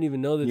 You don't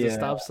even know there's a Yeah.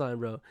 stop sign,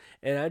 bro.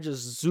 And I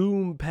just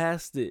zoomed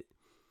past it,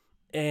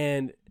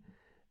 and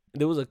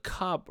there was a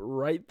cop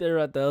right there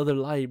at the other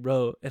light,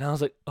 bro. And I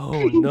was like,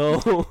 oh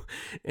no.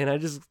 And I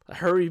just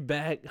hurry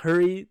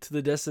to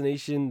the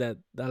destination that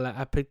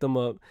I picked them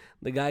up.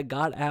 The guy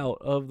got out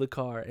of the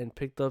car and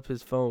picked up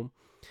his phone.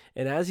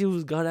 And as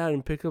he got out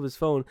and picked up his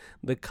phone,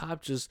 the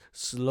cop just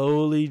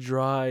slowly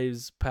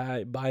drives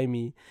by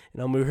me.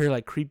 And I'm over here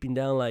like creeping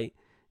down, like,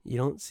 you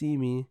don't see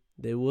me.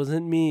 That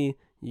wasn't me.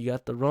 You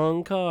got the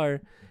wrong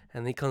car.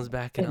 And he comes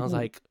back and I was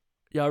like,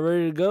 y'all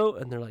ready to go?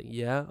 And they're like,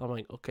 yeah. I'm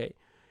like, okay.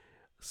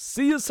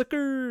 See you,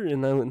 sucker.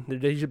 And then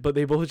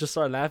they both just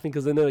start laughing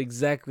because they know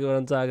exactly what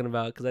I'm talking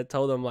about. Because I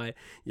told them, like,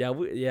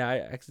 I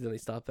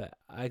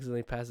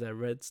accidentally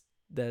passed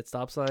that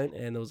stop sign,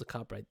 and there was a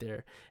cop right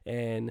there.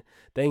 And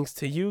thanks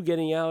to you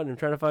getting out and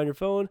trying to find your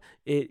phone,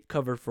 it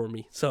covered for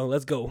me. So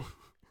let's go.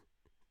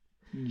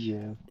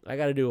 Yeah. I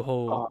gotta do a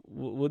whole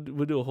we'll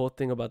do a whole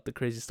thing about the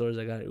crazy stories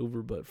I got at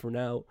Uber, but for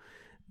now,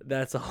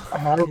 that's all.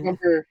 I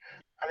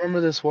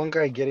remember this one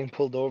guy getting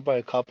pulled over by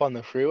a cop on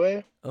the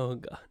freeway. Oh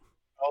god.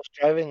 I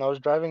was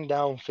driving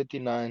down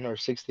 59 or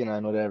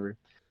 69, whatever.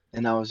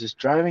 And I was just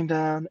driving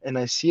down and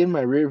I see in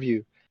my rear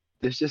view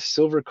there's just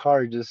silver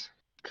car just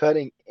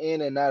cutting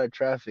in and out of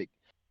traffic.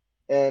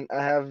 And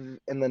I have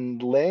in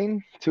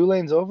the two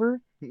lanes over,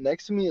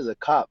 next to me is a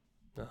cop.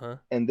 Uh-huh.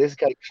 And this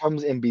guy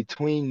comes in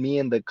between me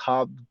and the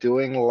cop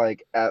doing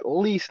like at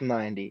least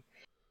 90.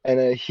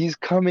 And he's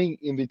coming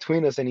in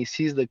between us and he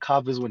sees the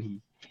cop is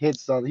when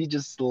he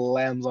just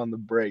slams on the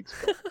brakes,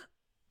 bro.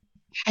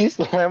 He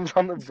slams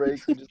on the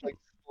brakes and just like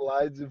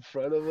slides in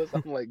front of us.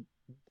 I'm like,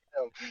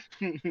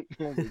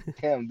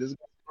 damn, this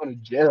guy's going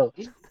to jail.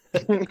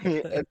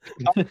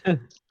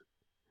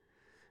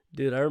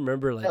 Dude, I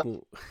remember like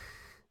dude,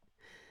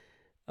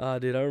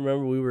 I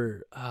remember we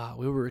were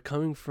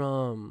coming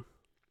from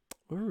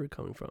where were we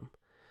coming from?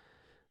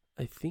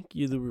 I think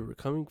either we were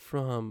coming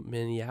from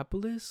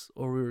Minneapolis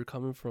or we were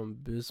coming from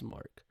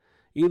Bismarck.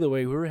 Either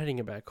way, we were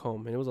heading back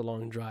home and it was a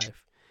long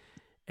drive.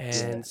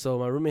 And so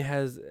my roommate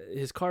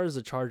his car is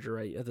a Charger,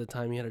 right? At the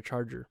time he had a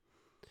Charger.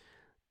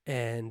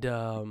 And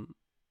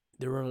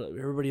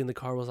everybody in the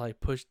car was like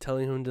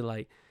telling him to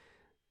like,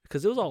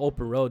 because it was all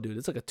open road, dude.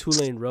 It's like a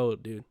 2-lane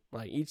road, dude.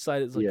 Like each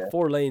side is like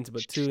 4 lanes,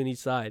 but 2 in each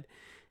side.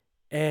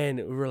 And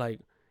we were like,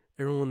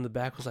 everyone in the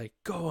back was like,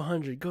 go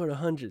 100, go to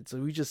 100. So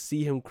we just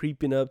see him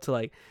creeping up to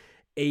like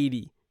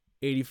 80,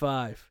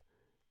 85,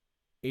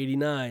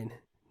 89,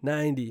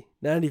 90,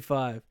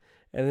 95.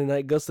 And then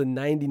that goes to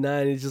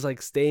 99. It's just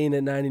like staying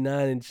at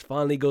 99 and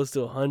finally goes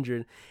to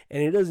 100.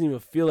 And it doesn't even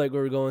feel like we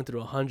were going through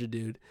 100,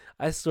 dude.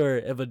 I swear,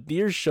 if a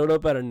deer showed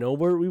up out of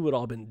nowhere, we would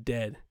all been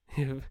dead.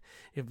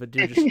 if a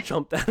deer just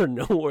jumped out of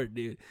nowhere,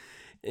 dude,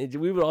 and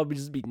we would all be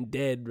just being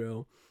dead,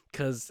 bro,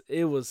 because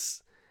it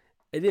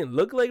didn't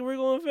look like we were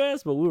going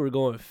fast, but we were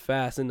going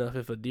fast enough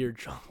if a deer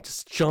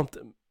just jumped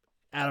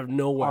out of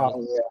nowhere.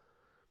 Oh yeah.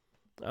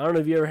 I don't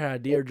know if you ever had a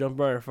deer jump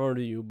right in front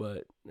of you,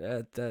 but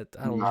that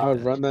I don't like I'll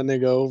that. run that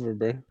nigga over,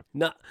 bro.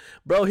 Nah,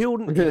 bro, he'll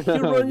run Run it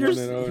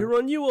over. he'll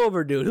run you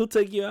over, dude. He'll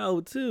take you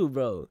out too,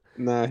 bro.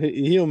 Nah,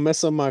 he'll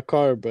mess up my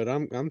car, but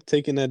I'm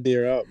taking that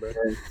deer out, bro.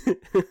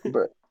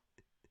 But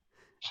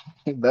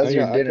that's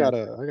your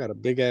dinner. I got a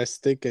big ass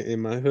stick in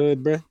my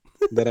hood, bro,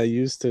 that I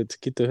use to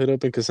keep the hood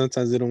open because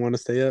sometimes they don't want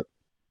to stay up.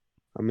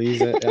 I'm gonna use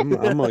that. I'm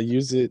gonna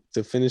use it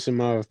to finish him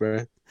off,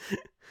 bro.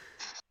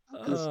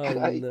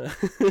 Oh, no.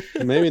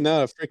 Maybe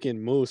not a freaking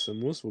moose. A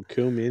moose will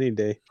kill me any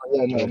day.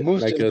 Yeah, no, But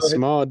moose like just a go hit,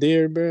 small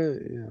deer, bro.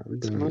 Yeah, we're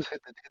doing moose it.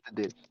 hit the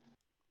ditch.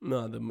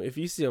 No, if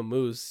you see a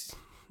moose,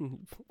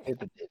 Hit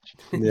the ditch.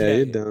 Yeah,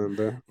 you're done,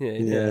 bro.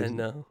 yeah,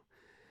 no,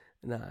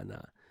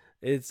 nah.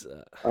 It's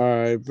All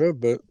right, bro.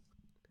 But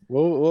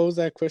what was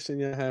that question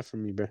you had for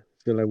me, bro? I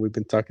feel like we've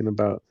been talking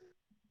about,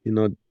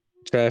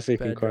 traffic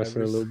bad and cars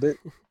for a drivers. little bit.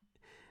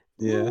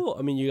 Yeah. Well,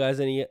 I mean, you guys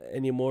any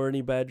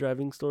bad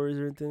driving stories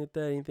or anything like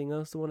that? Anything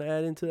else to want to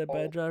add into that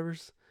bad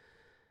drivers?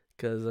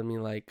 Because I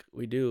mean, like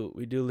we do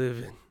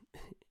live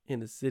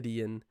in a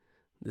city, and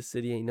the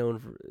city ain't known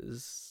for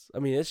I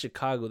mean, it's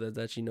Chicago that's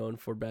actually known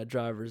for bad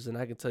drivers, and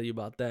I can tell you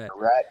about that.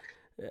 Right.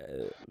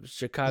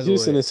 Chicago,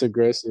 Houston is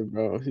aggressive,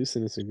 bro.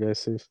 Houston is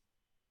aggressive.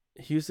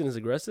 Houston is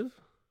aggressive.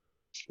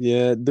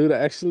 Yeah, dude.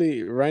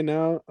 Actually, right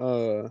now,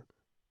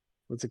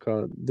 what's it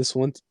called? This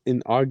one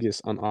in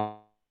August, on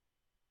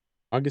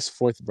August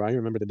 4th, bro. I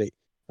remember the date.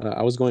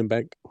 I was going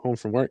back home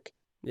from work,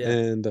 Yeah.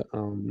 and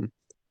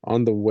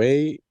on the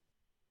way,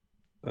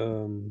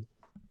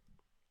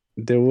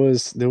 there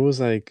was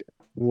like,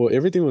 well,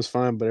 everything was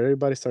fine, but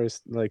everybody started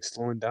like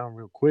slowing down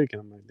real quick,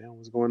 and I'm like, damn,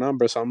 what's going on,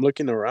 bro? So I'm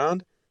looking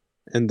around,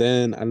 and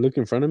then I look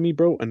in front of me,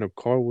 bro, and the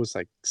car was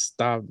like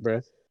stopped,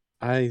 bro.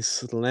 I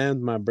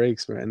slammed my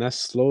brakes, bro, and I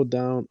slowed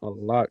down a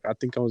lot. I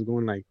think I was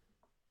going like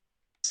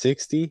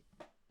 60.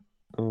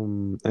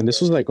 And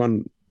this was like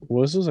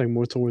this was like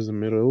more towards the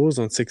middle. It was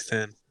on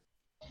 610.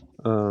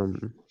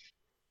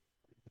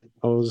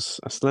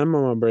 I slammed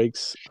on my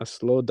brakes. I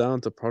slowed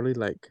down to probably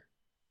like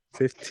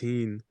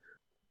 15,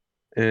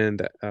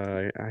 and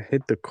I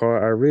hit the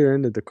car. I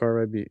rear-ended the car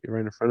right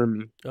in front of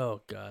me.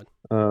 Oh God.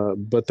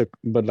 But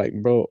like,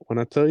 bro, when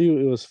I tell you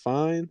it was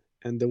fine,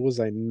 and there was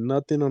like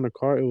nothing on the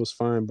car, it was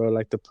fine, bro.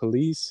 Like the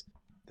police,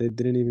 they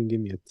didn't even give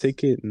me a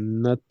ticket,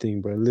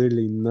 nothing, bro.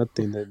 Literally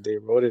nothing. That they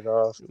wrote it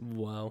off.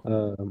 Wow.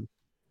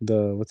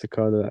 The what's it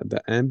called?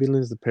 The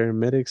ambulance, the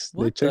paramedics,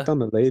 they checked on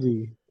the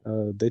lady.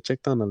 They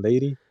checked on the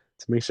lady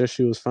to make sure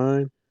she was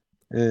fine,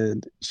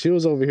 and she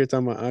was over here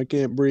talking about I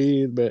can't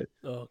breathe, but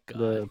Oh God.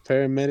 the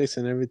paramedics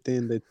and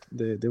everything,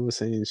 they were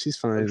saying she's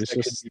fine. It's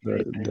just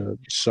the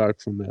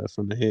shock from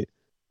the hit.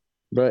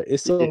 But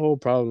it's a whole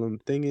problem.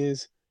 Thing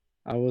is,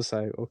 I was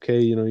like, okay,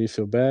 you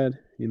feel bad.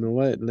 You know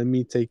what? Let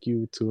me take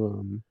you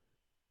to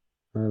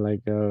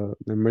the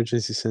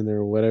emergency center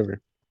or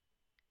whatever.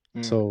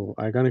 So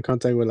I got in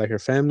contact with like her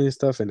family and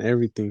stuff and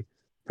everything.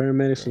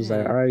 Paramedics was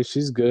like, all right,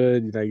 she's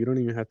good. Like you don't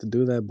even have to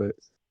do that, but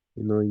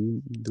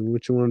you do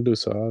what you want to do.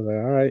 So I was like,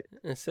 all right.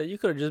 And so you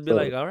could have just been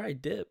like, all right,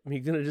 dip.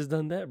 You could have just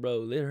done that,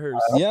 bro. It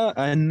hurts. Yeah,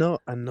 I know,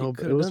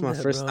 but it was my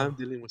first time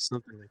dealing with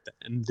something like that,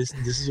 and this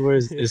is where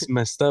it's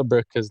messed up,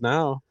 bro. Because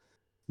now,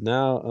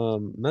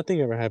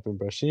 nothing ever happened,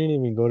 bro. She didn't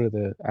even go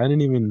to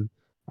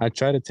I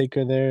tried to take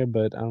her there,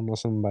 but I don't know,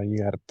 something about you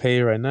gotta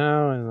pay right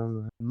now, and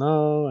I'm like,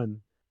 no,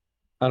 and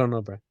I don't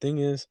know, bro. Thing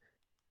is,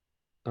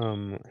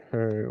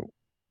 her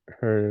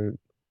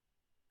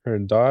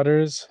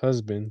daughter's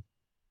husband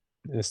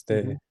came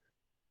to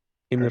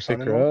pick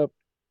her up.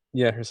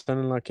 Yeah, her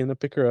son-in-law came to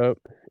pick her up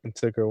and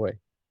took her away.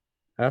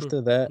 After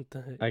that,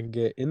 I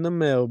get in the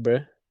mail,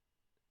 bruh.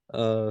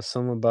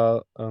 Some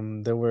about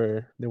they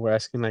were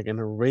asking like an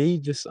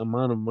outrageous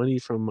amount of money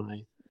from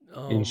my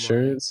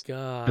insurance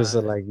because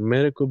of like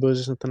medical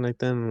bills or something like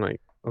that. And I'm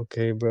like,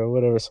 okay, bro,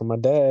 whatever. So my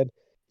dad,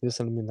 he was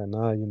telling me that,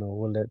 nah,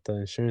 we'll let the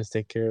insurance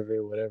take care of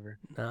it, whatever.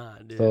 Nah,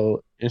 dude.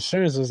 So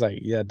insurance was like,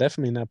 yeah,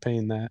 definitely not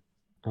paying that.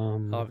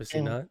 Obviously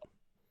not.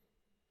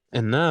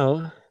 And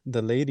now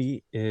the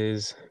lady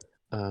is,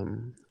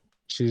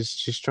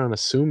 she's trying to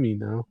sue me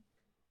now.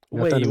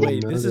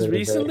 Wait, this is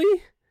recently?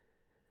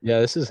 Yeah,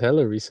 this is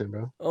hella recent,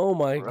 bro. Oh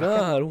my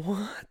God,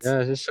 what?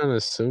 Yeah, she's trying to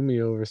sue me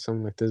over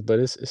something like this, but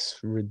it's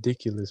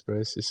ridiculous,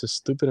 bro. It's a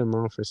stupid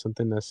amount for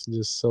something that's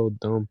just so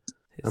dumb.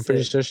 I'm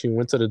pretty sure she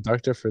went to the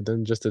doctor for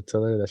them just to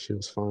tell her that she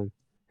was fine.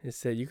 It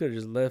said you could have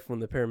just left when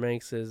the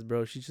paramedic says,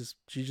 bro, she's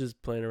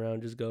just playing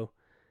around, just go.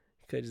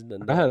 You could have just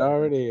done that. I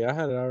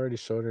had already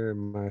showed her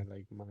my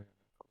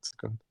what's it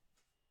called?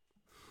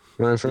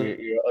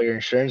 Your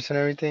insurance and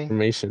everything.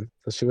 Information,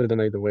 so she would have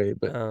done either way,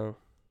 but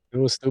it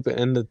was stupid.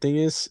 And the thing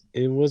is,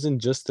 it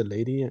wasn't just the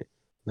lady.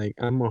 Like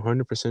I'm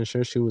 100%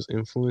 sure she was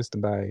influenced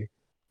by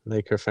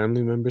like her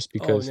family members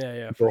because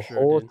the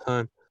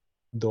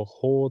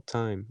whole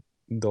time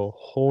the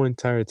whole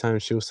entire time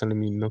she was telling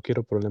me, no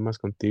quiero problemas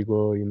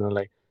contigo, you know,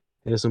 like,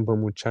 eres un buen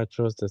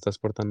muchacho, te estás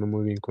portando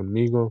muy bien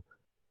conmigo.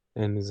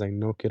 And it's like,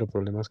 no quiero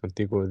problemas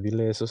contigo,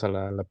 dile eso a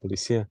la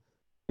policía.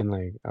 And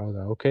like, I was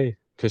like, okay,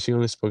 because she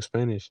only spoke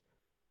Spanish.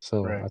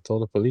 So Right. I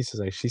told the police, it's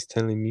like, she's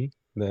telling me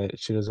that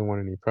she doesn't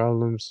want any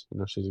problems, you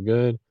know, she's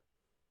good.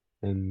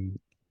 And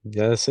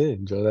yeah, that's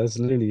it, Joe. That's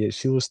literally it.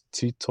 She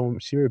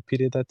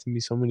repeated that to me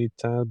so many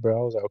times, bro.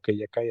 I was like, okay,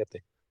 ya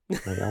cállate.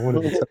 Like, I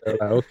wanted to tell her,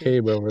 like, okay,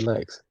 bro,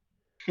 relax.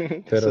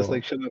 It's just Pero,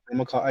 like, shut up, I'm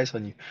gonna call ice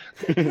on you.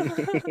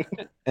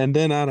 and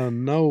then out of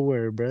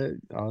nowhere, bro,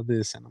 all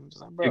this, and I'm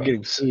just like, You're bro,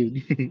 getting sued.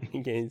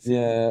 He can't see.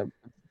 yeah,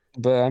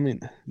 but I mean,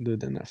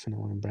 dude, they're not finna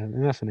win, bro. They're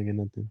not finna get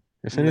nothing.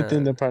 If anything,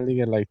 Nah. they'll probably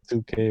get like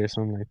 2K or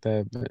something like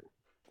that. But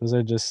those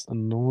are just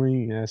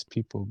annoying ass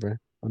people, bro.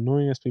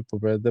 Annoying ass people,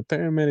 bro. The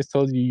paramedics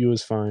told you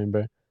was fine,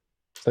 bro.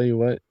 Tell you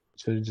what,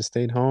 should have just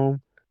stayed home.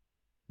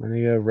 My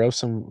nigga, rub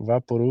some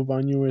Vaporub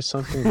on you or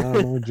something. I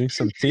don't know, drink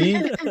some tea,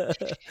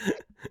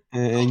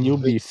 and you'll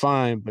be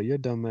fine. But your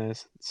dumb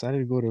ass decided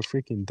to go to a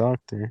freaking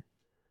doctor.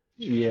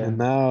 Yeah. And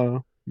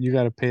now you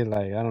gotta pay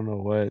like, I don't know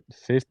what,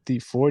 50,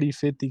 40,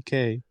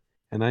 50K.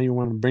 And now you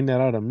wanna bring that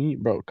out of me,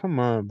 bro. Come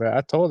on, bro.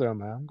 I told her,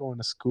 I'm going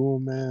to school,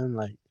 man.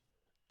 Like,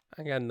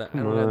 I come don't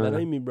got that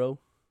on. in me, bro.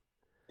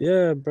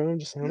 Yeah, bro.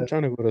 I'm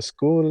trying to go to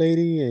school,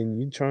 lady,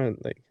 and you trying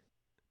to like,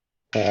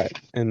 alright.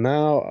 And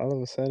now all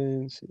of a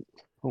sudden,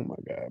 oh my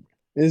god,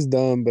 it's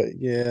dumb, but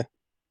yeah,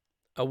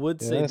 I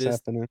would yeah, say that's this.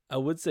 happening. I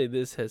would say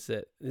this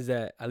headset is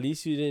that at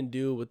least you didn't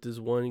do what this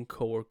one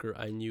coworker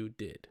I knew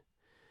did.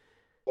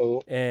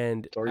 Oh,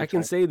 And story I can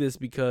time. say this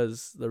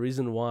because the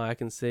reason why I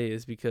can say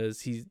is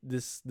because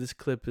this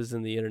clip is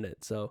in the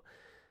internet, so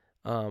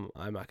I'm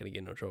not gonna get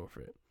in no trouble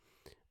for it.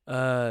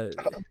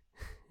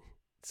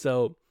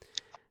 So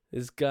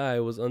this guy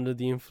was under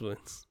the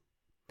influence.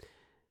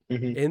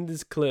 Mhm. In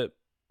this clip,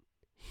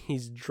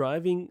 he's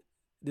driving.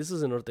 This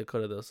is in North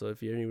Dakota though, so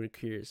if you're even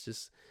curious,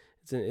 just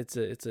it's in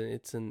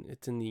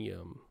the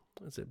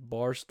what's it,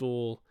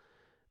 Barstool,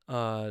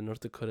 North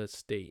Dakota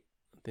State.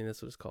 I think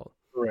that's what it's called.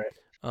 Right.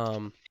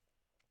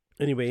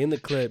 Anyway, in the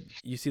clip,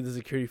 you see the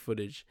security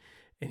footage,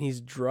 and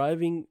he's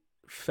driving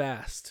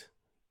fast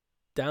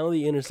down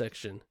the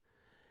intersection,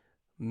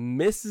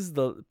 passes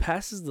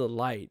the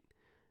light,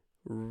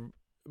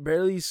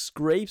 barely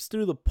scrapes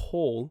through the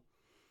pole,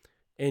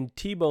 and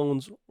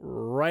T-bones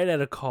right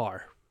at a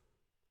car.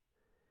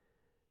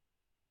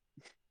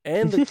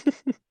 And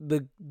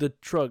the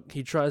truck,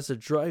 he tries to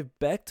drive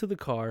back to the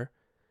car,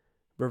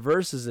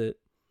 reverses it,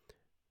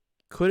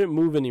 couldn't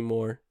move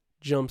anymore,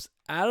 jumps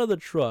out of the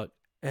truck,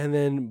 and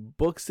then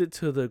books it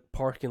to the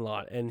parking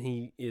lot, and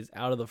he is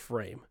out of the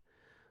frame.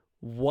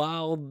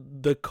 While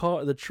the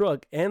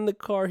truck, and the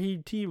car he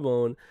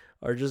T-boned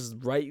are just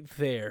right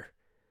there,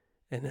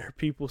 and there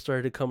people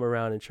started to come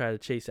around and try to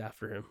chase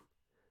after him.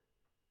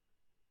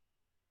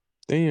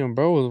 Damn,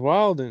 bro was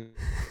wilding.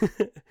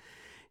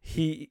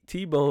 He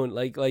T-boned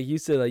like you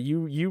said, like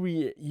you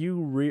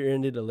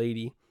rear-ended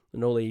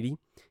an old lady.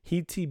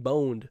 He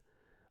T-boned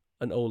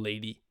an old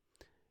lady.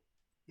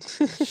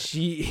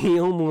 He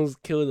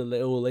almost killed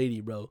the old lady,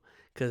 bro,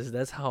 because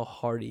that's how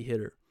hard he hit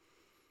her.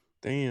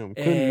 Damn,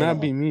 could not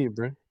be me,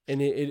 bro.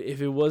 And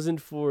if it wasn't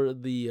for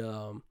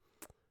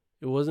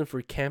it wasn't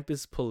for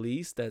campus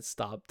police that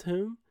stopped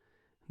him,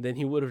 then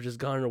he would have just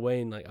gone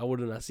away and like I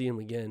would have not seen him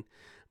again.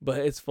 But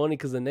it's funny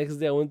because the next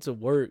day I went to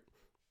work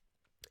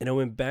and I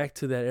went back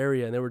to that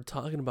area and they were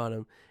talking about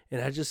him,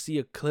 and I just see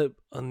a clip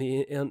on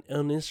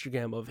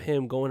Instagram of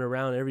him going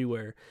around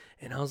everywhere,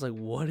 and I was like,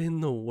 what in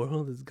the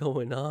world is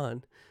going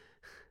on?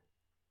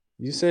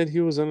 You said he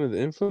was under the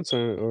influence,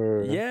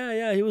 or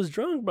Yeah, he was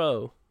drunk,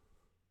 bro.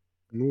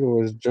 nigga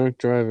was drunk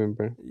driving,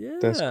 bro. Yeah,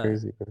 That's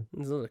crazy, bro.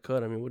 it's not a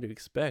cut. I mean, what do you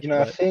expect? You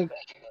know, I But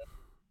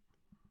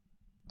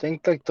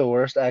think like the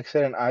worst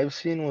accident I've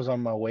seen was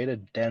on my way to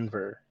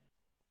Denver,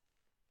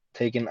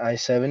 taking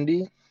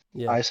I-70.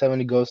 yeah,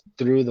 I-70 goes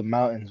through the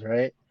mountains,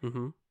 right?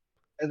 mm-hmm.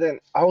 And then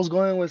I was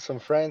going with some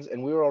friends,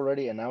 and we were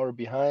already an hour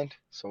behind,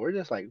 so we're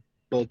just like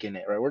booking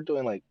it, right? We're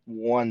doing like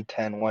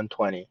 110,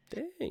 120,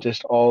 Dang.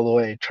 just all the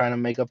way, trying to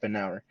make up an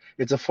hour.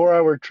 It's a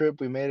 4-hour trip.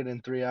 We made it in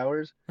 3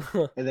 hours,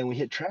 and then we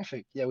hit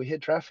traffic. Yeah, we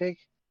hit traffic,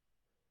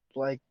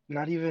 like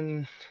not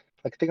even,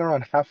 like I think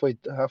around halfway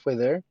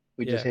there,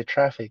 we just Yeah. hit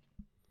traffic.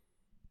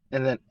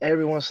 And then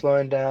everyone's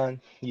slowing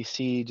down. You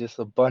see just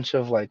a bunch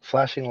of like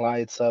flashing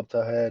lights up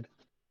ahead.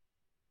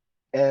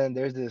 And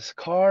there's this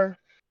car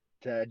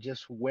that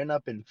just went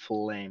up in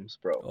flames,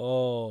 bro.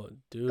 Oh,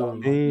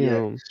 dude. Yeah,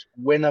 Damn. just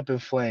went up in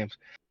flames.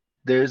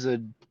 There's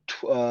an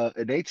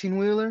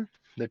 18-wheeler,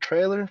 the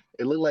trailer.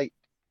 It looked like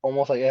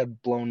almost like it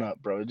had blown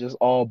up, bro. Just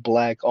all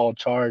black, all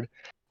charred.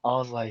 I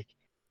was like,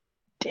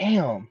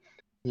 damn.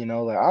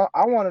 Like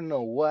I want to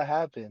know what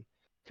happened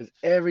because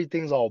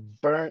everything's all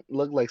burnt.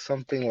 Looked like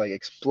something like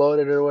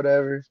exploded or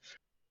whatever,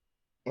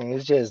 and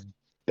it's just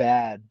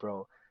bad,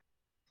 bro.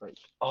 Like,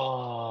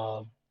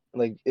 oh,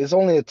 like it's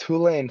only a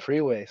 2-lane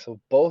freeway, so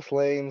both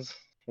lanes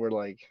were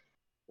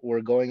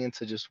going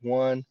into just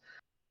one.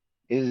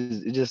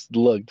 It just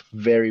looked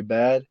very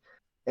bad.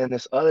 And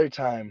this other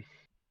time,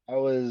 I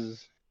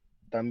was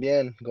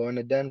también going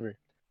to Denver,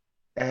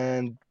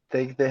 and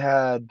they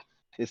had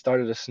it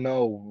started to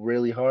snow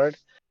really hard,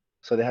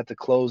 so they had to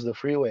close the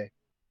freeway.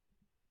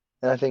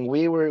 And I think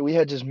we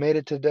had just made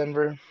it to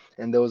Denver,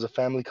 and there was a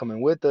family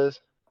coming with us.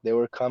 They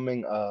were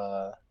coming,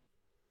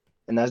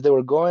 and as they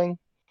were going,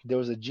 there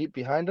was a Jeep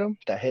behind them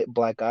that hit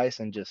black ice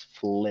and just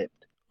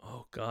flipped.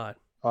 Oh God.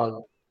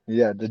 Oh,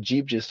 yeah, the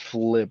Jeep just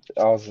flipped.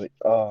 I was like,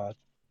 oh,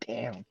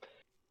 damn.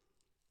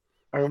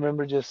 I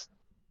remember just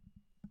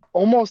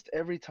almost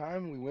every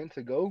time we went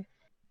to go,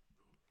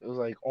 it was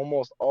like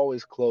almost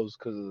always closed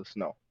because of the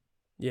snow.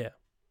 Yeah.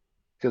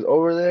 Because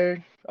over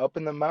there, up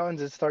in the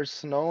mountains, it starts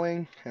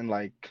snowing in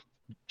like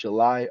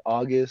July,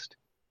 August,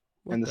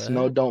 What and the the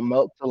snow heck? don't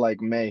melt till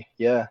like May.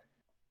 Yeah,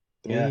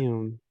 yeah.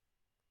 Damn.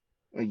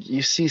 Like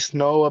you see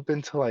snow up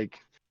until like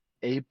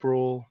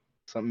April,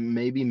 some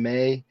maybe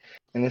May,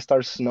 and it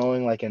starts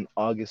snowing like in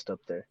August up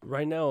there.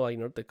 Right now, like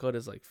North Dakota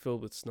is like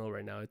filled with snow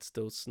right now. It's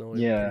still snowing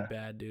pretty Yeah,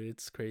 bad, dude.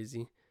 It's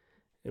crazy.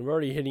 And we're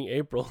already hitting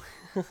April.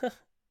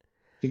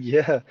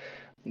 yeah.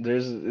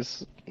 There's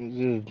this.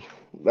 Dude,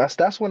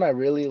 that's when I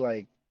really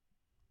like.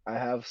 I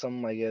have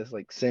some, I guess,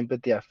 like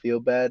sympathy. I feel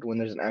bad when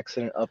there's an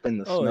accident up in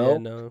the Oh yeah, snow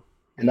no.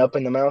 and Yeah. up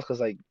in the mountains, cause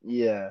like,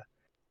 yeah,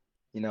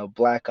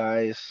 black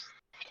ice,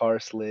 car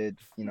slid.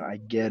 I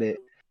get it.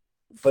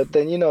 But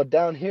then,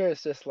 down here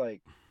it's just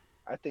like,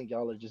 I think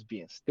y'all are just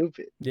being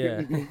stupid.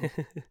 Yeah.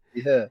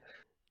 Yeah.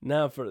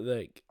 Now for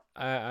like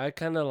I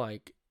kind of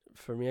like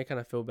for me I kind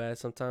of feel bad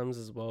sometimes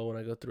as well when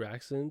I go through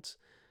accidents.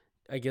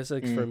 I guess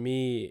like for Mm,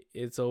 me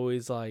it's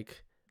always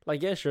like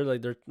yeah, sure,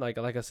 like they're like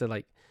I said,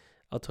 like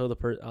I'll tell the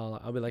person,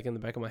 I'll be like in the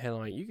back of my head, I'm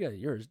like, you guys,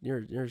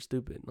 you're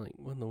stupid, like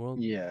what in the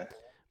world? yeah.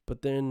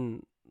 But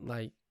then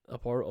like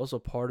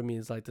part of me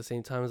is like at the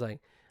same time is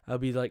like I'll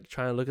be like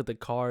trying to look at the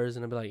cars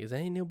and I'll be like, is that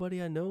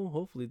anybody I know?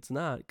 Hopefully it's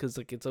not, because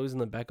like it's always in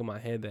the back of my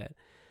head that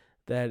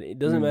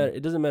Mm,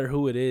 it doesn't matter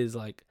who it is,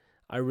 like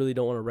I really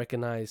don't want to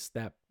recognize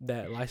that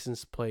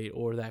license plate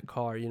or that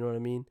car, you know what I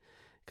mean?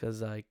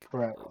 Because like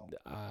right.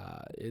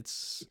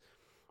 it's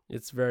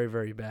very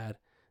very bad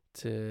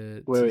Wait,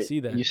 to wait. see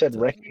that. You said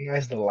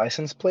recognize the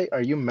license plate?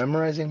 Are you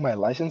memorizing my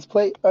license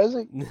plate,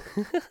 Isaac?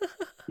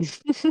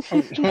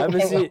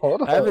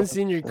 Hold I haven't on.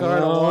 seen your car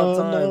in a long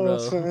Oh time, no, bro.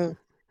 fam.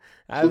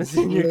 I haven't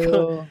seen your car.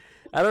 Lil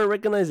I don't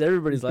recognize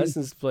everybody's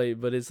license plate,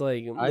 but it's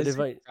like, but if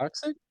Isaac I,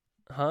 toxic?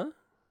 huh?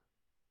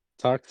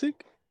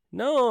 Toxic?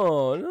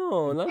 No,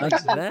 no, not like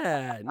Toxic.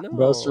 that.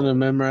 Bro's trying to No.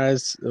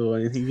 memorize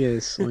when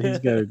he's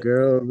got a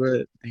girl,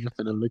 but he's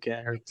gonna look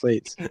at her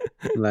plates.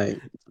 Like,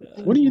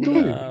 what are you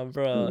doing? Nah,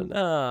 bro.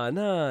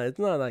 Nah. It's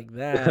not like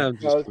that. I'm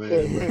just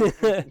playing, bro.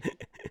 Okay.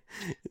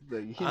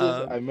 Like, he just,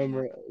 I um,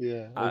 remember,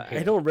 yeah, I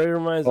okay. don't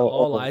recognize Oh,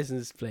 all oh.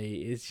 license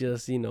plate. It's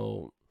just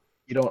You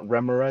don't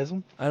memorize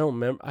them? I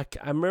don't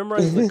I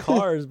memorize the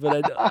cars,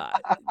 but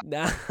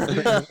nah.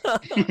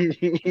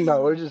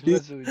 No, we're just Dude,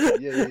 messing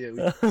with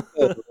you.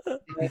 Yeah.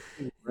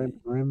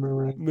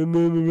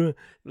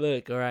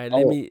 Look, all right.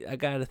 oh. I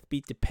gotta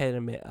speak the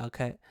pediment,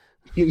 okay?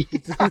 Yeah.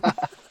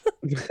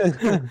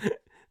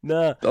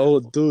 Nah. Oh,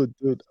 dude.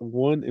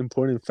 One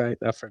important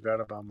fact I forgot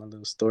about my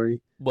little story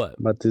What?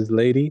 about this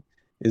lady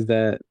is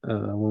that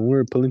when we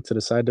were pulling to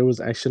the side, there was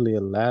actually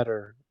a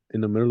ladder in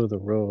the middle of the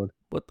road,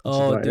 What? which is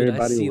Oh, why dude, I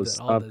everybody see was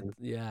that all the stopping.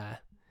 yeah,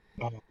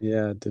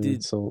 Yeah, dude.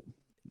 dude. So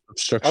I've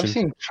obstruction.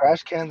 seen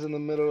trash cans in the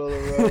middle of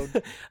the road.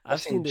 I've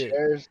I've seen seen it.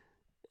 chairs.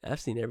 I've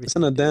seen It's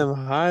on a everything, dude. damn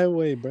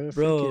highway, bro. Freaking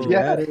Bro, Yeah.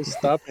 ladders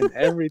stopping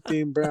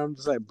everything, bro. I'm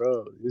just like,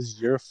 bro, it's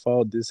your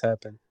fault this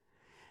happened.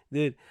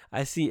 dude,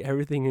 I see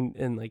everything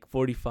in like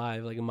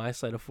 45, like in my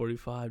side of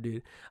 45,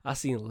 dude. I've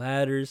seen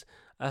ladders.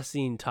 I've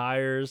seen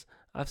tires.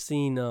 I've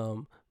seen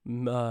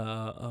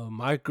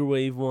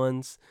microwave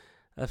ones.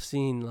 I've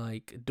seen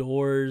like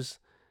doors.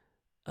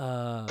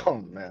 Uh,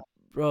 Oh, man.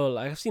 bro,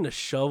 like I've seen a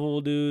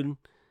shovel, dude.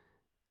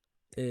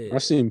 I've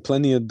It, seen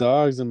plenty of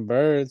dogs and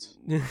birds.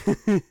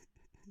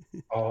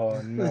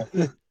 Oh, no.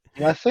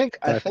 And I think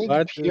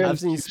here in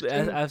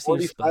Houston, I've seen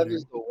 45 spider.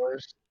 is the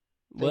worst.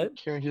 I think What?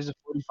 here in Houston,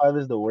 45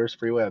 is the worst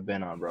freeway I've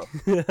been on, bro.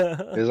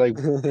 It's like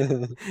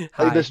the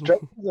Hi.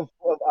 stretches of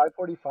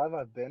I-45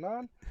 I've been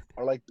on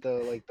are like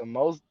the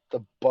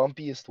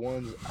bumpiest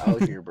ones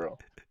out here, bro.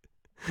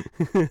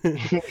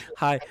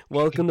 Hi.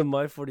 Welcome to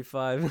my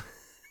 45.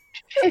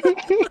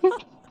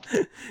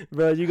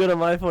 Bro, you go to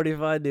my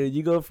 45, dude.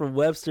 You go from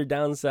Webster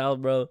down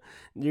south, bro.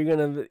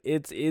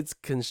 It's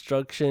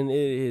construction. It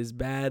is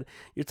bad.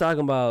 You're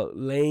talking about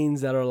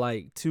lanes that are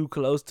like too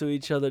close to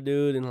each other,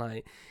 dude, and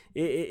like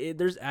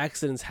there's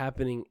accidents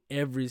happening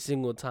every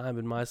single time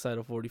in my side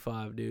of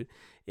 45, dude.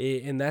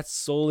 And that's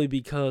solely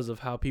because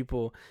of how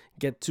people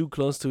get too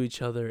close to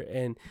each other.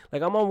 And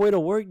like I'm on my way to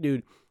work,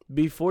 dude.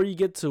 Before you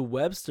get to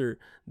Webster,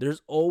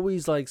 there's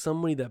always like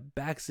somebody that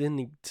backs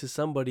into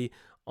somebody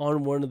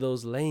on one of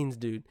those lanes,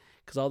 dude.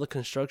 Because all the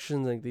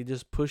constructions, like they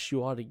just push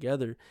you all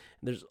together.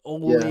 There's Yeah,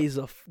 always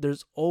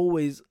there's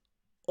always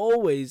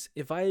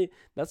if I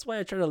that's why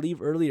I try to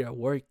leave earlier at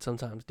work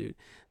sometimes, dude.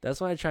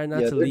 That's why I try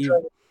not yeah, to they're leave.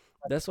 trying.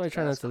 That's why I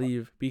try not to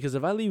leave, because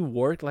if I leave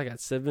work like at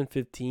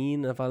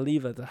 7:15, if I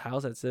leave at the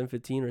house at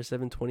 7:15 or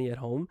 7:20 at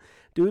home,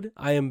 dude,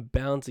 I am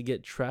bound to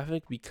get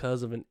traffic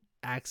because of an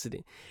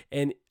accident.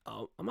 And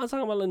I'm not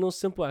talking about like no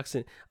simple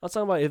accident. I'm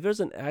talking about if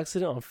there's an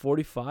accident on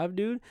 45,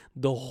 dude,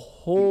 the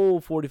whole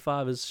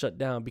 45 is shut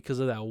down because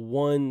of that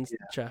one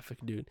traffic,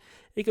 dude.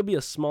 It could be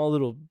a small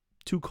little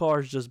two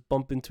cars just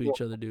bump into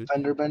each other, dude.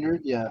 Fender bender,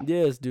 yeah.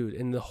 Yes, dude,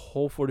 and the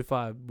whole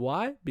 45.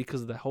 Why?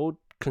 Because of the whole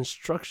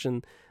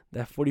construction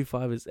that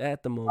 45 is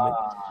at the moment,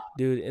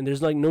 dude. And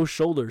there's like no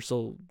shoulder,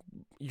 so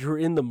you're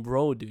in the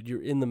road, dude.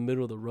 You're in the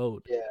middle of the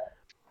road. Yeah.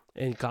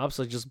 And cops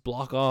like just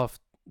block off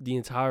the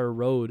entire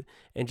road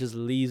and just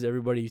leaves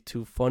everybody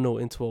to funnel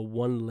into a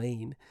one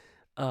lane.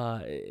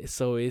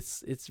 So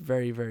it's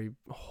very, very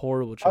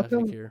horrible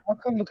traffic here. How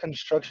come the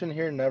construction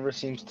here never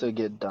seems to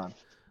get done?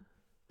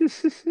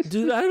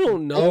 Dude, I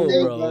don't know,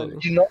 bro.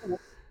 You know,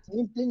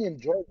 same thing in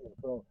Georgia,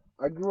 bro.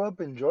 I grew up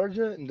in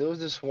Georgia, and there was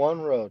this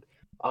one road.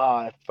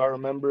 If I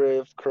remember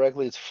it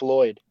correctly, it's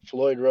Floyd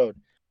Road.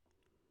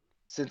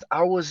 Since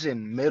I was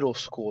in middle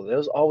school, there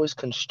was always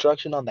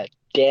construction on that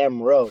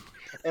damn road.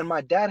 And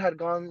my dad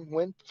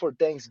went for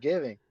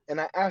Thanksgiving, and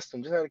I asked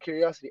him just out of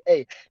curiosity,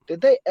 "Hey,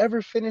 did they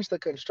ever finish the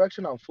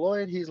construction on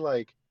Floyd?" He's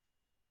like,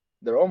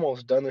 "They're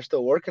almost done. They're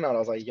still working on it." I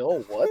was like, "Yo,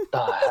 what the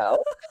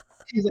hell?"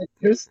 He's like,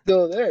 "They're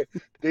still there.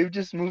 They've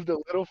just moved a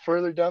little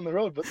further down the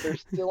road, but they're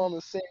still on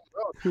the same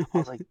road." I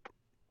was like,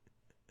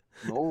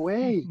 "No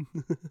way."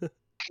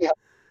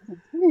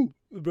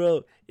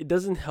 Bro, it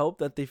doesn't help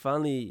that they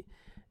finally,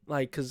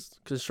 like, because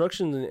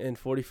construction in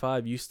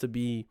 45 used to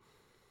be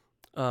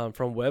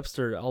from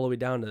Webster all the way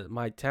down to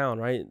my town,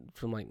 right?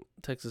 From like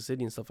Texas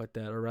City and stuff like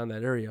that, around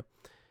that area.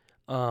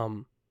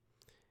 And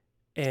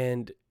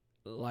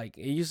like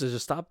it used to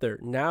just stop there.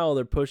 Now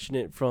they're pushing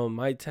it from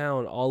my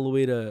town all the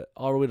way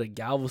to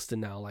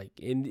Galveston now. Like,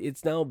 and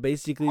it's now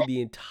basically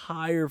the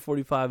entire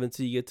 45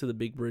 until you get to the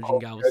big bridge in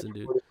Galveston,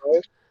 dude.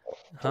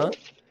 Huh?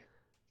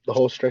 The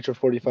whole stretch of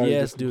 45.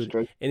 Yes, dude.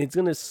 And it's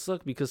gonna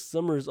suck because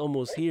summer is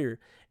almost here,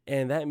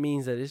 and that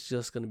means that it's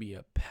just gonna be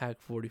a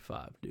packed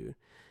 45, dude.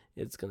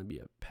 It's gonna be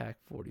a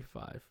packed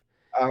 45.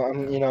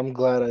 I'm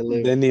glad I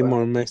lived. They need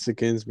more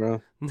Mexicans,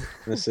 bro.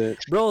 That's it.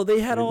 Bro,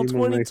 they had all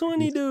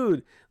 2020,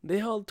 dude. They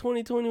had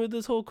 2020 with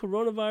this whole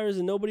coronavirus,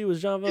 and nobody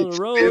was driving on the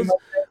roads.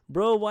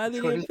 Bro, why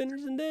they didn't finish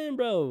it then,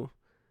 bro?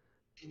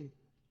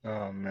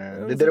 Oh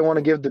man, they didn't want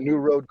to give the new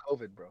road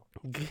COVID, bro.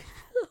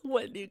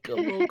 What new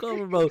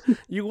COVID, bro?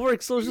 You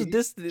work social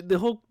distancing. The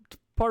whole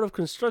part of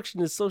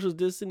construction is social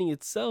distancing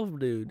itself,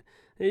 dude.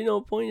 There's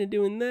no point in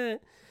doing that.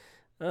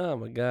 Oh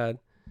my god,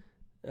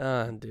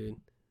 dude.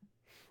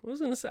 What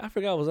was I gonna say? I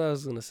forgot what I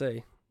was gonna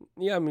say.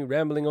 You got me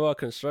rambling about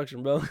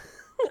construction, bro.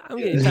 I'm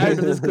getting tired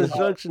of this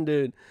construction,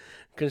 dude.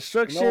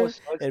 Construction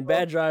and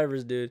bad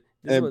drivers, dude.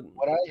 This is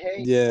what I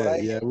hate.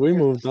 Yeah, we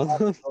moved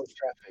on.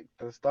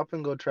 The stop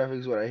and go traffic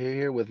is what I hear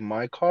here with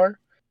my car,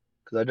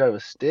 because I drive a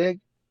stick.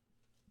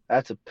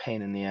 That's a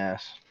pain in the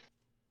ass.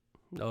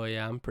 Oh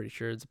yeah, I'm pretty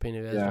sure it's a pain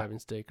in the ass driving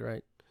stick,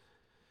 right?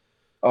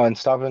 Oh, and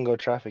stop and go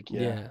traffic,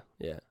 yeah.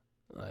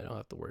 I don't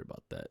have to worry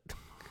about that.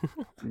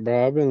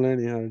 Bro, I've been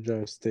learning how to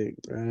drive stick.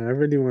 I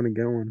really want to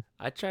get one.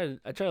 I tried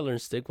to learn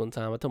stick one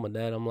time. I told my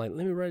dad, I'm like,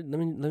 let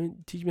me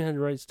teach me how to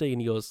ride stick, and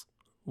he goes,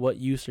 "What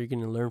use are you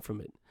gonna learn from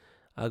it?"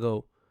 I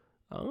go,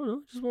 "I don't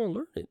know, I just want to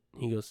learn it."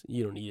 He goes,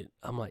 "You don't need it."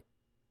 I'm like,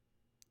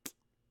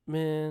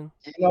 man.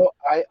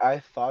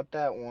 I thought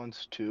that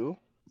once too,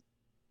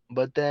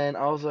 but then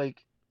I was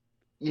like,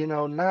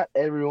 not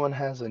everyone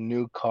has a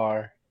new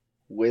car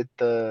with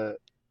the,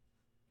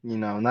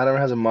 not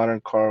everyone has a modern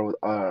car with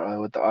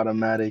the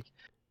automatic.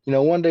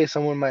 One day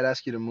someone might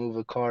ask you to move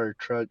a car or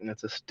truck, and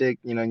it's a stick,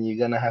 and you're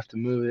gonna have to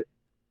move it.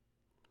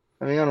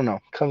 I mean, I don't know.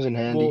 It comes in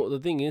handy. Well, the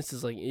thing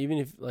is like, even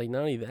if, like,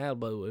 not only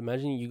that, but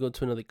imagine you go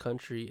to another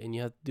country and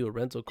you have to do a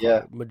rental car.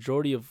 Yeah.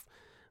 Majority of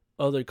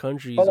other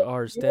countries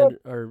are standard.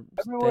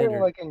 Everywhere,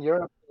 like in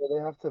Europe,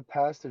 they have to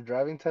pass their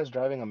driving test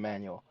driving a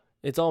manual.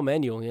 It's all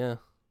manual, yeah.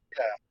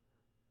 Yeah.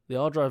 They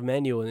all drive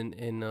manual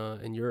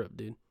in Europe,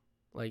 dude.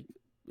 Like,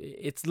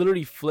 it's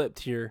literally flipped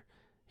here.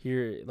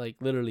 Here, like,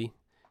 literally.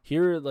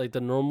 Here, like,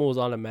 the normal is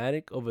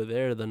automatic. Over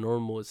there, the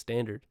normal is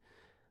standard.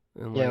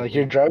 And like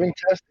your driving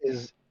test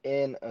is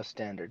in a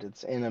standard.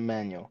 It's in a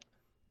manual.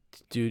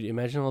 Dude,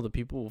 imagine all the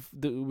people.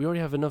 We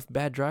already have enough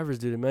bad drivers,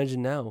 dude.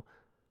 Imagine now.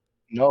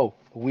 No,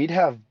 we'd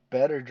have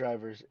better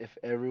drivers if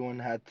everyone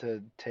had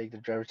to take the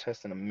driver's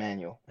test in a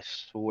manual. I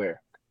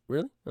swear.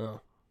 Really? Oh.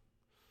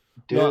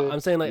 Dude, no, I'm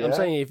saying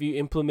if you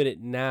implement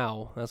it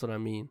now, that's what I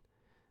mean.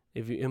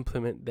 If you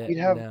implement that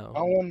now,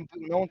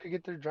 no one could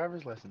get their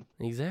driver's license.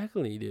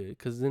 Exactly, dude.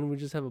 Because then we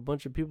just have a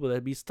bunch of people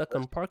that'd be stuck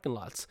on parking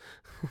lots.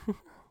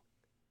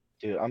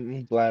 Dude,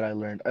 I'm glad I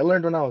learned. I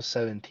learned when I was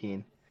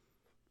 17.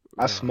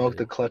 I smoked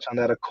the clutch on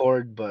that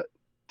Accord, but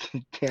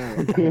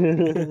damn,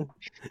 it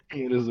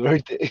was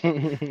worth it.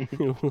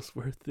 It was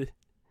worth it.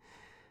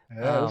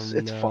 Yeah,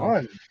 it's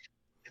fun.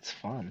 It's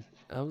fun.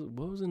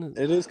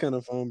 It is kind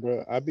of fun,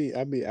 bro. I be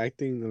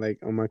acting like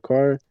on my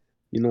car.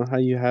 You know how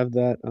you have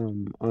that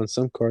on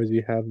some cars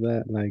you have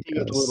that like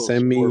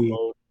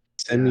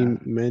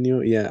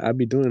semi-manual. Yeah, I'll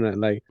be doing that.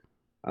 Like,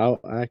 I'll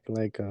act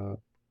like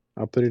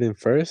I'll put it in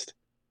first,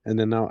 and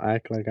then I'll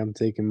act like I'm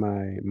taking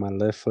my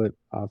left foot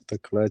off the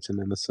clutch and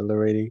then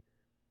accelerating,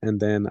 and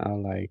then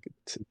I'll like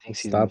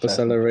Thinks he's going stop fast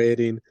enough.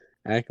 accelerating,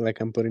 act like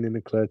I'm putting in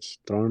the clutch,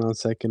 throwing on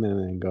second, and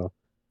then go.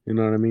 You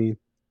know what I mean?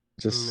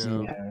 Just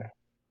No. Yeah.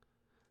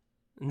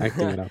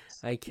 acting it out.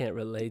 I can't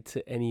relate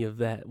to any of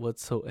that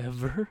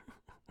whatsoever.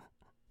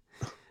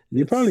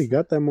 You probably It's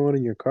got that mode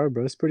in your car,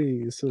 bro. It's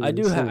pretty. I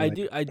do It's ha-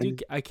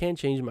 like I can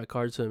change my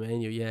car to a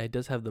manual. Yeah, it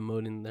does have the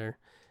mode in there.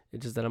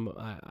 It's just that I don't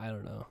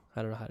know.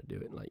 I don't know how to do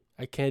it. Like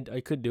I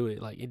could do it.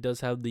 Like it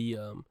does have the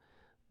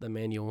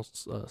manual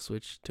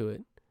switch to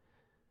it.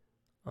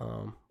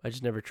 I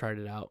just never tried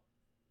it out.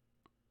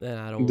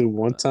 And the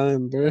one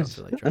time, I bro. don't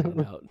feel like trying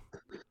it out.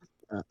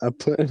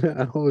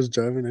 I was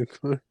driving a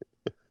car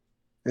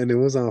and it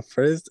was on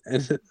first,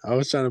 and I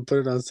was trying to put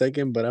it on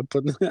second, but I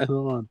put it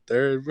on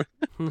third,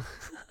 bro.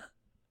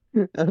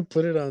 I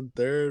put it on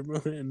third,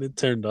 bro, and it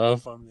turned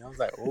off on me. I was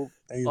like, oh,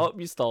 damn. Oh,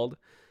 you stalled.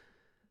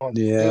 Oh,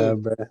 Yeah,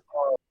 dude. bro.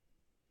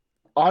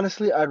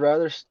 Honestly, I'd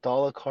rather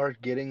stall a car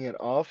getting it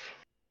off,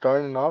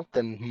 starting it off,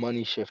 than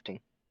money shifting.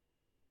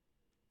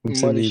 What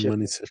you Money mean shift.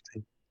 money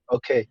shifting?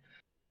 Okay.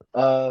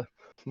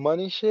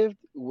 Money shift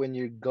when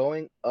you're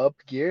going up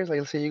gears. Like,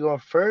 let's say you're going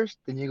first,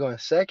 then you're going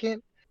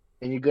second,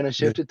 and you're gonna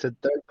shift it to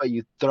third, but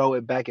you throw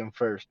it back in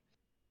first.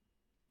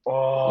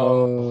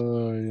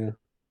 Oh, Oh,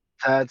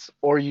 yeah.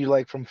 or you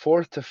like from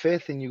fourth to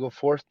fifth, and you go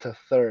fourth to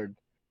third.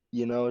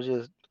 You know,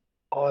 just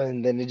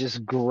and then it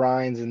just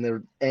grinds, and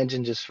the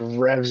engine just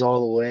revs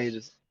all the way.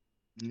 Just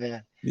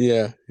man.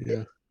 Yeah,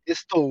 yeah.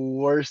 It's the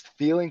worst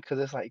feeling because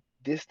it's like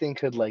this thing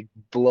could like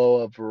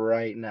blow up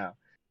right now.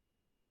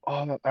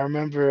 Oh, I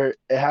remember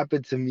it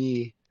happened to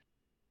me.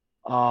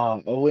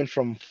 I went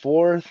from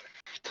fourth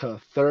to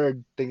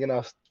third, thinking I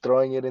was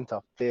throwing it into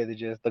fifth.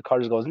 The car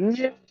just goes.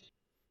 "Nyeh."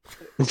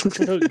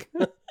 Bro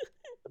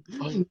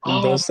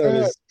Oh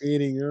started man,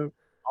 speeding up.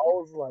 I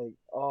was like,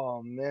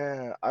 oh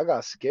man, I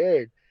got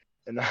scared,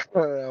 and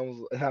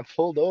I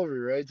pulled over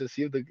right to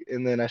see if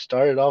and then I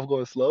started off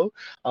going slow.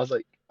 I was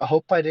like, I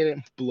hope I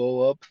didn't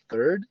blow up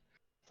third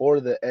for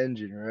the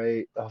engine,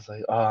 right? I was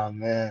like, oh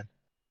man,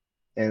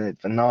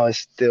 but no, it's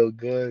still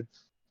good.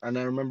 And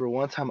I remember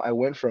one time I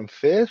went from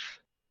fifth,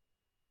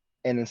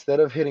 and instead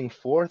of hitting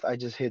fourth, I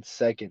just hit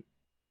second.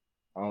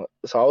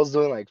 So I was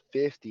doing like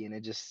 50, and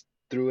it just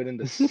threw it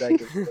into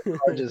second. The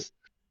car just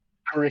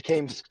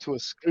came to a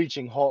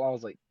screeching halt. I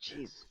was like,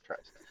 Jesus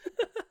Christ.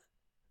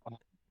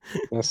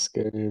 That's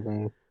scary,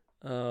 bro.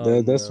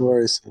 Oh That's no.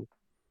 worrisome.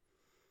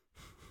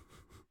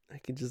 I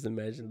can just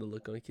imagine the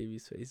look on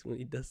KB's face when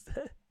he does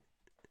that.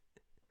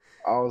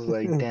 I was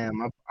like,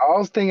 damn. I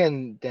was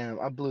thinking, damn,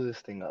 I blew this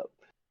thing up.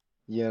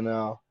 You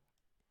know,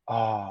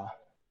 ah,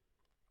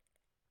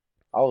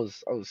 I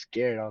was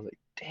scared. I was like,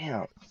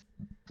 damn.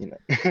 You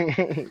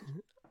know.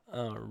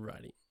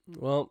 Alrighty.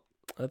 Well,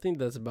 I think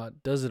that's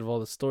about does it of all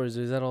the stories.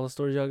 Is that all the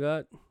stories y'all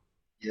got?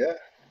 Yeah,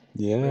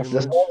 Yeah, Pretty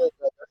that's much.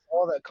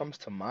 all that comes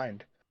to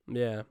mind.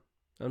 Yeah.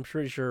 I'm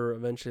pretty sure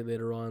eventually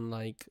later on,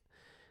 like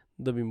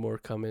there'll be more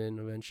coming in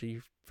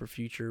eventually for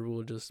future.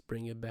 We'll just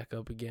bring it back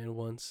up again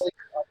once. I'll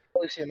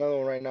probably see another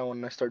one right now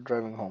when I start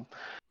driving home.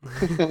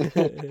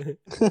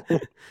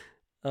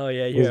 Oh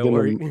yeah, He's you're at gonna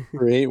work.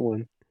 create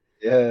one.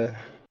 Yeah.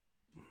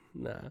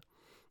 Nah.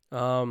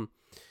 Um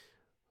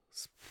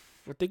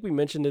I think we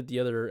mentioned it the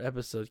other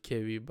episode,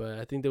 KB, but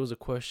I think there was a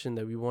question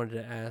that we wanted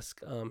to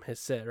ask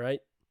Heset,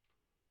 right?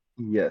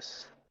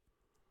 Yes.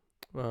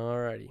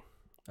 Alrighty.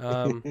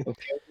 Okay.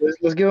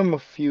 Let's give him a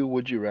few.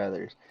 Would you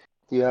rather?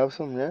 Do you have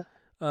some? Yeah.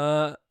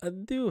 I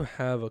do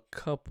have a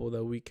couple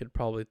that we could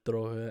probably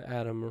throw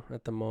at him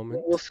at the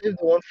moment. We'll save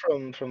the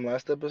one from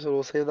last episode.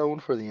 We'll save that one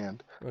for the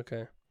end.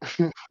 Okay.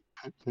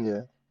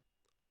 Yeah.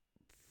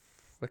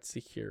 Let's see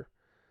here.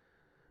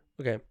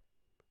 Okay.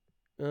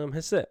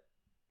 Heset.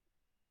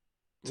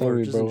 Tell Or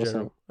me, just bro, in what's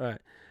general. up?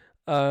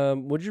 All right.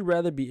 Would you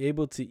rather be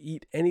able to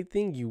eat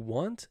anything you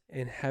want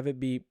and have it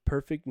be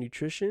perfect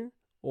nutrition,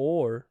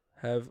 or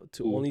have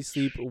to Ooh. only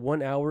sleep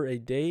 1 hour a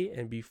day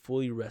and be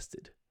fully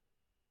rested?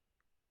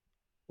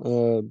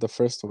 The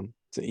first one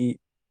to eat.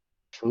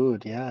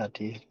 Food. Yeah,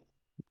 dude.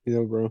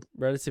 Yeah, bro.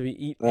 Rather to be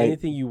eat Like,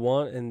 anything you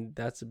want and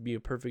that's to be a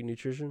perfect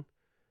nutrition?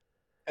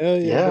 hell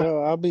yeah, Yeah.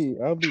 bro. I'll be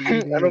I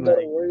eating don't gotta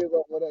like, worry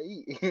about what I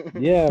eat.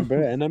 yeah,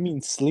 bro. And I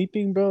mean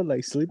sleeping, bro.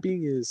 Like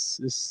sleeping is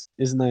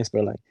nice,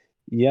 bro. Like,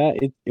 yeah,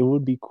 it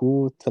would be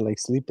cool to like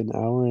sleep an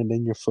hour and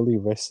then you're fully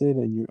rested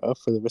and you're up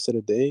for the rest of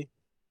the day.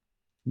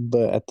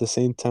 But at the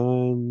same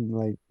time,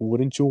 like,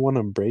 wouldn't you want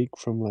to break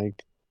from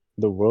like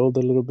the world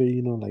a little bit?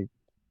 You know, like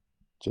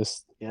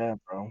just Yeah,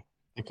 bro.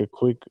 like a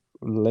quick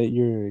let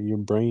your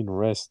brain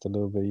rest a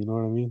little bit. You know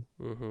what I mean?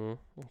 Mm-hmm.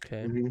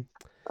 Okay. Mhm.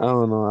 I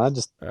don't know. All I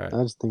right.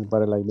 just think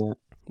about it like that.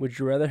 Would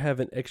you rather have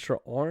an extra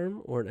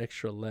arm or an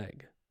extra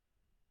leg?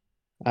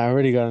 I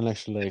already got an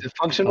extra leg. Is it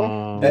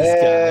functional?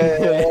 This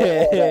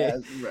guy.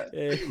 That's right.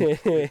 Is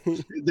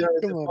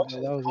it Come on,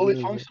 bro. That was fully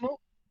good, bro. functional?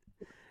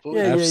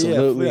 Yeah, Fully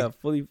Absolutely. yeah,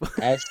 fully.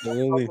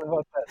 Absolutely. talking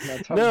about that. Not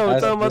talking No, we're about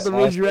talking about that. the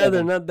would you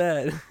rather, not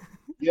that.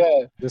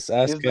 Yeah. Just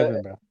ask Is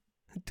Kevin, bro.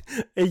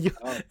 Hey, you,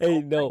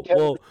 hey, don't no, bring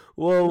Kevin.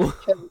 whoa, whoa, Bring whoa,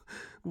 Kevin.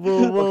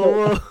 whoa,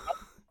 Okay.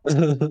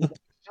 whoa, whoa. Huh?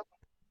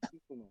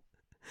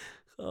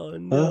 Oh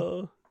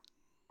no.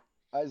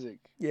 Isaac,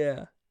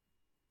 Yeah,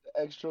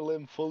 the extra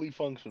limb fully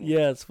functional.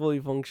 yeah, it's fully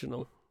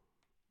functional.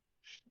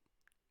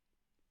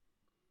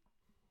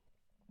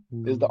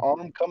 Is the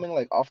arm coming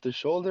like off the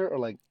shoulder or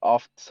like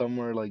off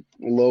somewhere like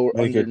lower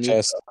Like your underneath?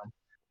 chest.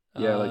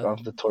 Yeah, like Uh,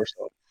 off the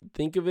torso.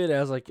 think of it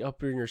as like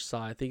up in your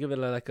side. Think of it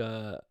like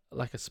a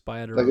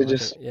spider Like or it like a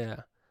just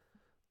yeah,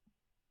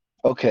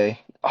 okay.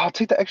 I'll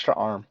take the extra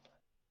arm.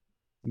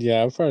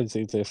 Yeah, I'll probably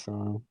take that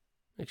from.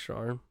 extra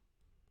arm.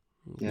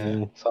 Yeah.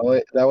 Yeah. So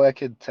that way I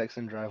could text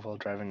and drive while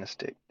driving a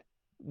stick.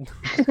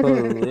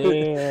 For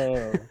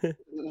real.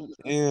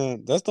 Yeah,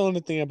 that's the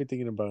only thing I'll be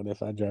thinking about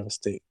if I drive a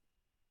stick.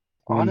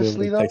 I'm gonna be able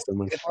Honestly to though, text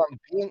someone. if I'm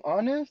being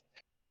honest,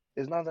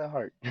 it's not that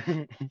hard.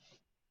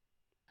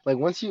 Like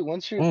once you're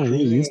Oh, you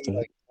cruising used in to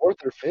like fourth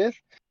or fifth,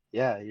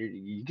 yeah,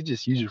 you could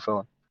just use your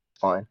phone.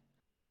 Fine.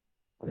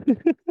 it.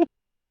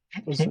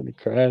 What's funny?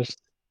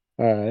 Crashed.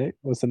 All right.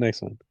 What's the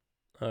next one?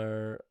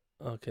 Or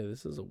okay,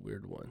 this is a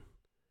weird one.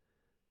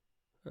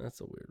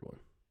 That's a weird one.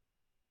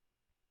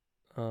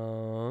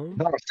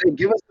 No, say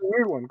give us the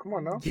weird one. Come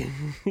on now.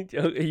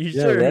 Are you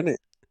Yeah, sure? run it.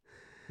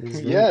 Let's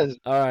run it. Yes.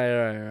 All right,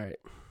 all right, all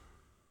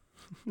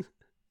right.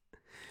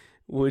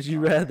 Would you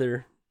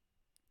rather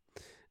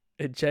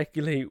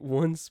ejaculate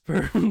one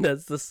sperm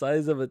that's the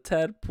size of a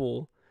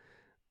tadpole,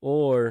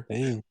 or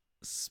Dang.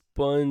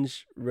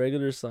 sponge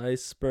regular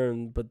size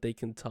sperm but they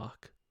can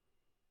talk?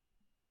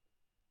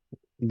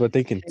 But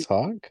they can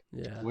talk?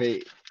 Yeah.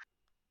 Wait.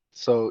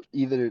 So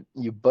either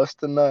you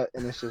bust a nut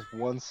and it's just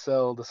one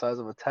cell the size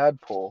of a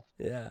tadpole,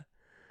 Yeah.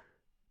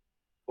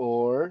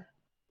 or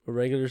A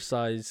regular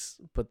size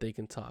but they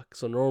can talk.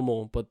 So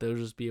normal, but they'll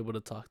just be able to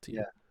talk to you.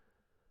 Yeah.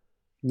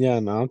 Yeah,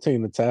 no, I'm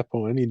taking the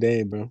tadpole any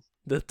day, bro.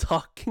 The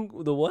talking,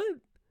 the what?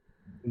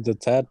 The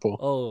tadpole.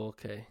 Oh,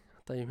 okay. I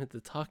thought you meant the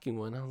talking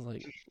one. I was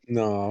like,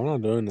 No, I'm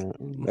not doing that.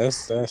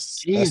 That's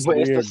geez, but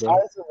it's the weird, bro.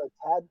 size of a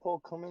tadpole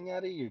coming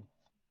out of your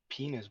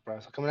penis, bro.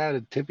 So coming out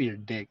of the tip of your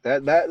dick.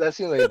 That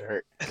seems like it'd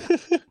hurt.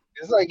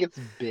 It's like it's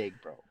big,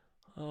 bro.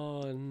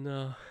 oh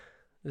no.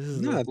 This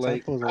is Nah,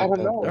 Like tadpoles I aren't don't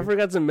that know. I big.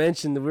 forgot to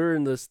mention that we're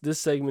in this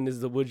segment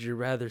is the Would You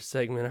Rather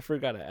segment. I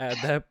forgot to add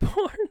that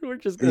part. We're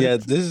just gonna Yeah,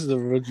 this is the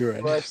Would You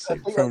Rather But I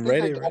from think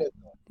I Reddit, got right? it.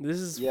 this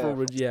is Yeah.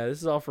 this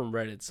is all from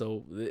Reddit.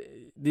 So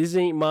these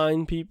ain't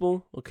mine,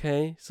 people,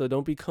 okay? So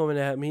don't be coming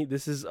at me.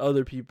 This is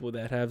other people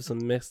that have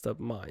some messed up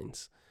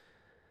minds.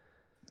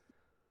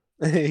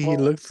 He Well,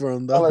 looked for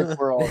him I though. like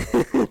we're all.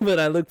 But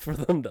I look for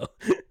them though.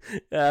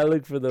 I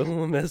look for the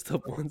messed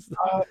up ones.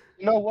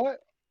 You know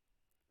what?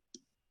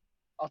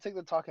 I'll take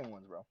the talking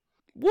ones, bro.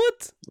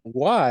 What?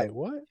 Why?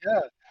 What? Yeah.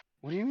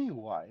 What do you mean?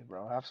 Why,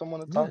 bro? Have someone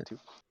to Yeah. talk to.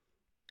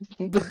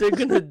 But they're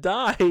gonna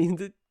die.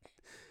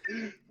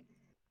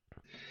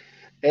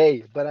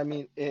 Hey, but I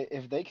mean,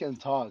 if they can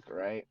talk,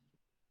 right?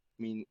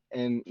 I mean,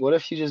 and what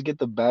if you just get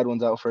the bad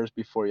ones out first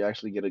before you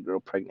actually get a girl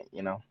pregnant?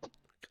 You know?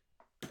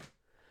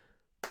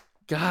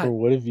 God. Or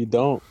what if you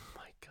don't? Oh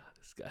my God,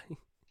 this guy.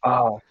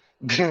 Oh.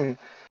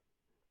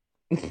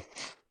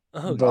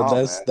 Oh, Bro,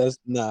 Nah, that's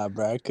nah,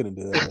 bro. I couldn't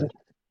do that, bro.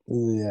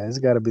 Yeah, it's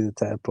got to be the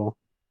tadpole.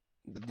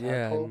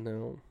 yeah, tadpole?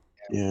 no.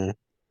 Yeah.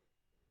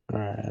 All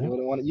right, You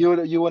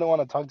wouldn't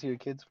want to talk to your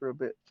kids for a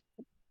bit.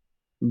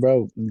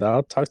 bro.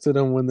 I'll talk to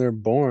them when they're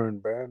born,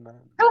 bro.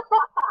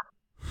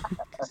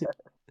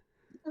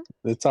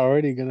 It's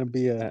already gonna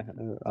be a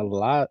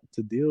lot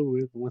to deal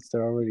with once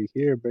they're already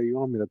here, bro. You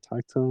want me to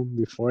talk to them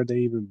before they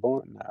even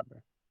born? Nah,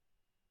 bro.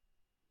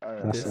 All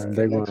right, That's This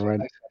they're guy. going right.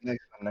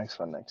 next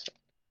one.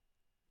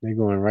 They're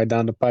going right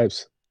down the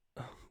pipes.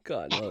 Oh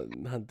God, no,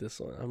 not this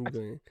one. I'm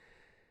going.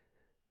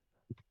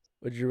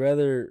 Would you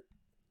rather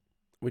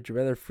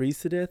freeze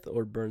to death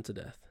or burn to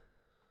death?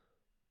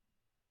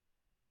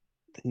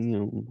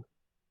 Damn.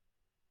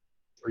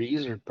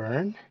 Freeze or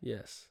burn?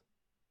 Yes.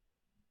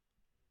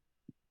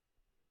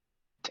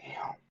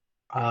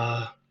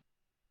 Damn.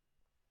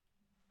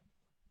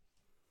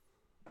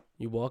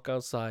 You walk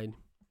outside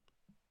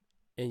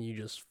and you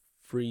just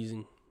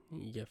freezing.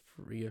 You get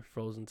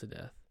frozen to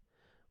death,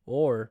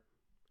 or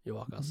you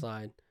walk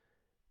outside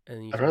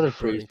and you I'd start rather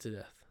burning freeze. to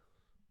death.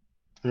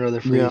 I'd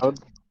rather freeze. Yeah,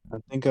 I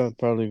think I would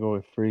probably go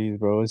with freeze,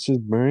 bro. It's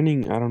just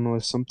burning. I don't know.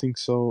 It's something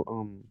so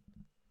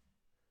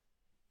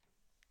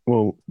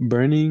Well,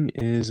 burning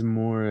is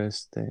more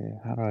as the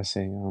how do I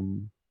say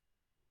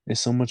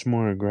it's so much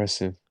more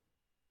aggressive.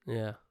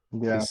 Yeah.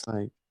 Yeah.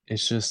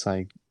 It's just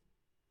like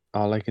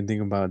all I can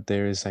think about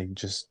there is like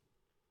just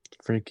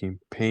freaking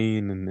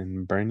pain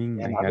and burning.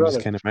 Yeah, Like I'd I just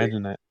rather can't freeze.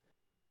 imagine that.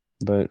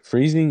 But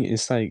freezing,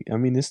 it's like I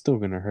mean, it's still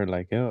gonna hurt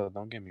like hell.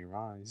 Don't get me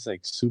wrong. It's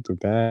like super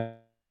bad,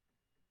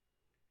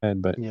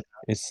 but Yeah.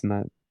 it's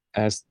not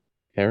as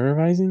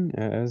terrorizing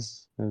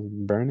as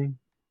burning.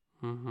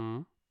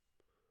 Mm-hmm.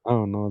 I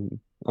don't know.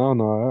 I don't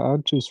know.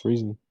 I'd choose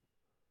freezing.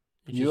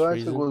 You just You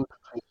actually freezing? will.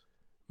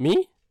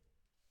 Me?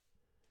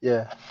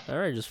 Yeah. All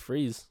right, just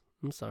freeze.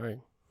 I'm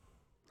sorry.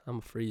 I'm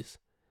a freeze.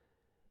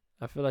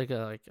 I feel like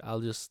I'll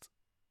just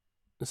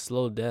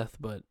slow death,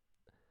 but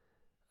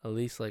at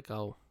least like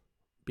I'll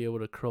be able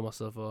to curl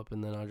myself up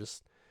and then I'll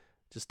just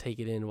take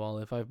it in. While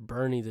if I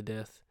burn me to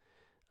death,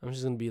 I'm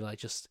just gonna be like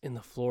just in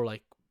the floor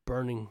like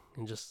burning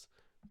and just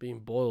being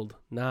boiled.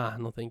 Nah,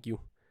 no thank you.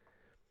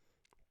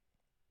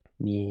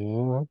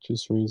 Yeah, that's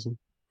just reason.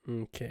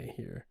 Okay,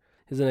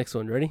 here's the next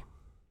one. Ready?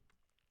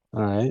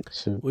 All right,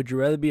 shoot. Would you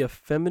rather be a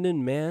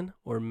feminine man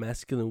or a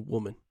masculine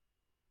woman?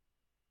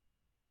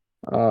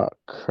 Oh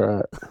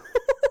crap.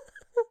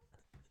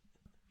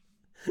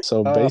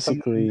 So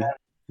basically a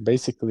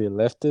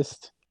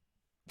leftist,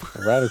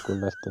 a radical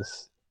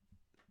leftist.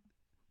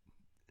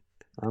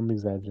 I'm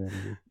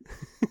exaggerating,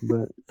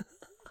 but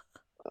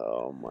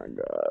oh my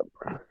god,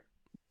 bro.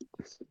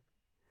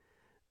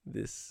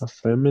 This A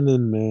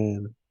feminine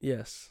man,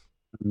 yes,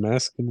 a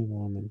masculine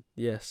woman.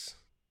 yes.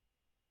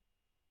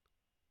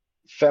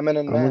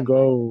 Feminine I'm gonna man,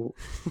 bro. go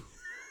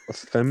a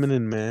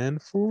feminine man,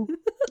 fool.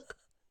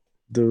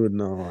 Dude,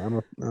 no,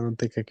 I don't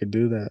think I could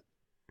do that.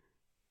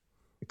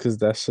 Because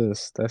that's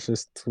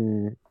just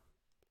too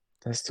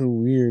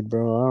weird,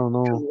 bro. I don't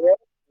know.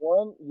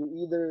 One,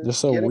 you either They're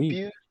so get weak.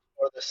 abused,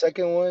 or the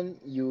second one,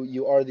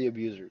 you are the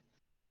abuser.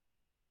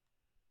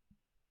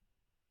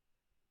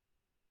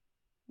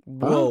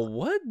 Whoa, Huh?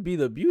 what? Be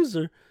the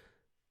abuser?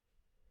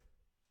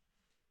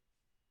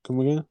 Come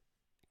again?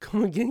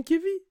 Come again,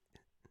 Kippy?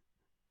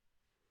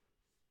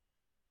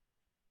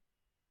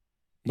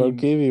 Bro,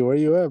 Kiwi, where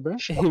you at, bro?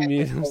 He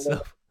muted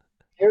himself.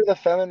 You're the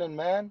feminine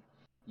man.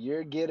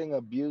 You're getting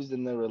abused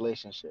in the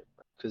relationship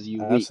because you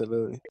weak.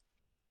 Absolutely.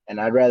 And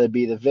I'd rather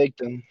be the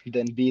victim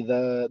than be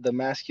the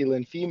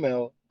masculine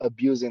female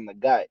abusing the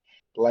guy,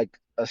 like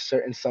a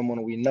certain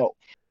someone we know.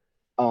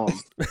 Oh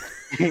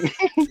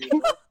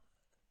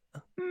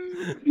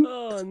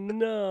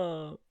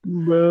no,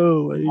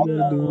 Bro, why you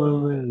gonna do no.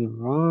 my man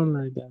wrong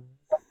like that?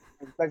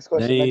 Next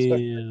question. Next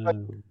question.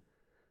 Damn.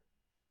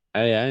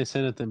 Hey, I ain't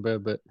saying nothing, bro,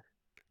 but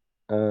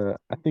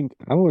I think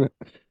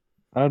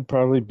I'd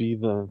probably be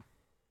the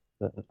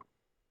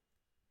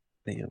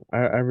damn. I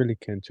really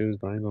can't choose,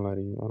 but I ain't gonna lie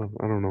to you.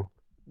 I don't know.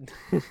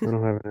 I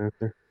don't have an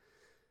answer.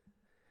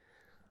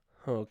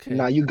 Okay.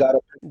 Nah, you gotta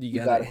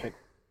You gotta pick.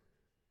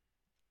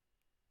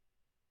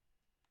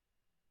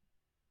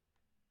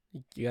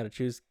 You gotta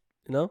choose.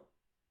 No.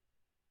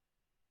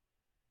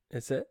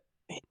 That's it.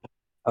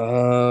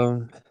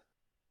 Um,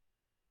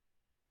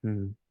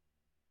 hmm.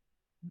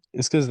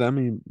 It's because I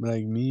mean,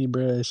 like me,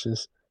 bro. It's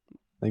just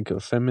like a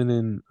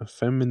feminine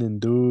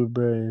dude,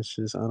 bro. It's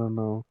just I don't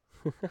know.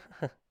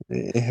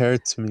 It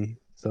hurts me.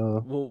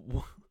 So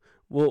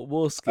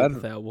we'll skip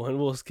I'd that one.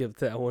 We'll skip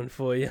that one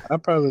for you.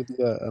 I'd probably be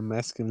a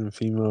masculine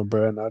female,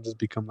 bro, and I'll just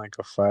become like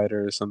a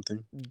fighter or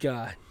something.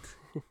 God.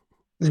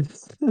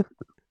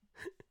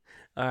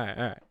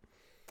 All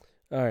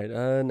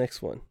right.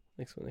 Next one.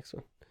 Let's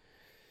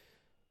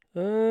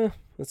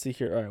see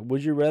here. All right.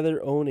 Would you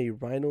rather own a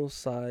rhino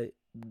size?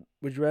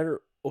 Would you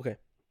rather? Okay.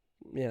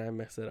 Yeah, I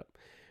messed it up.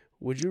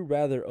 Would you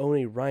rather own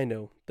a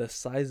rhino the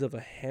size of a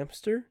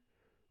hamster,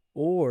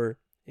 or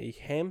a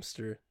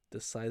hamster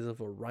the size of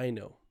a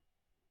rhino?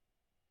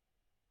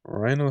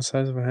 Rhino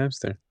size of a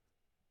hamster.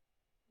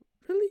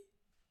 Really?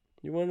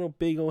 You want to know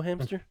big old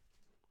hamster?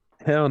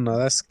 Hell no,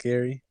 that's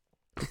scary.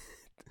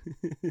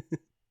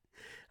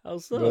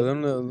 How's Bro, up?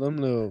 them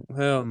little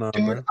hell no,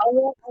 Dude, bro. I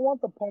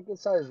want the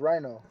pocket-sized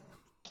rhino.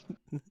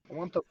 I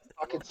want the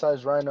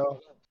pocket-sized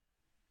rhino.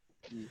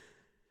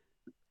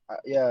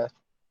 Yeah.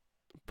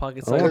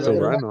 Pocket I size want the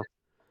rhino? rhino.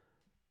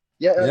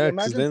 Yeah, Yeah,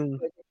 because imagine then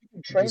like, if you can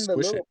you train the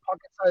squish it. little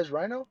pocket-sized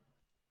rhino,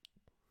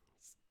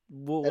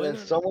 Well, and then no.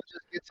 someone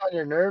just gets on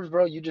your nerves,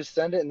 bro. You just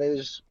send it, and they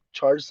just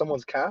charge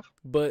someone's calf.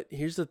 But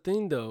here's the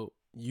thing, though.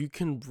 You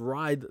can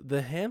ride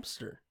the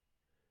hamster.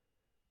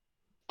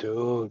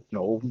 Dude,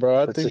 no, Bro,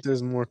 I that's think a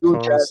there's more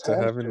huge cons ass to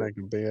having hamster. like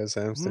a big ass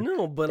hamster.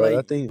 No, but Bro, I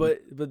like, think but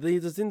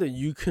here's the thing, though.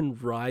 You can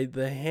ride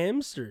the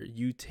hamster.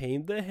 You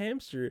tame the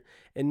hamster,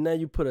 and now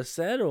you put a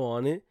saddle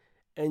on it,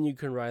 and you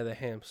can ride the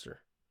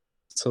hamster.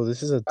 so.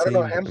 This is a I don't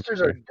know. tame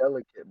Hamsters are hamster.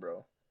 delicate,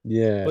 bro.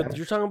 Yeah, But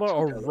you're talking about Too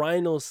a delicate.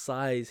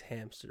 rhino-sized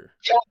hamster.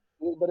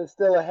 Yeah, but it's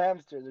still a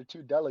hamster. They're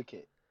too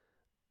delicate.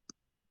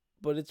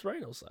 But it's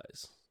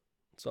rhino-size.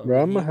 So I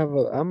bro. mean,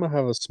 I'm gonna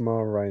have a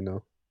small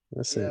rhino.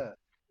 That's it. Yeah.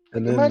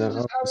 And Like, then imagine just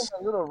I'll having just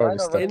a little probably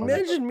rhino step running. on it.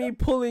 imagine me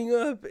pulling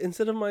up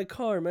instead of my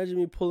car. Imagine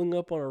me pulling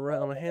up on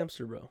a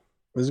hamster, bro.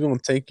 It's gonna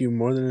take you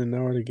more than an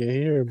hour to get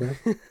here, bro.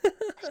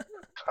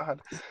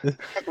 God.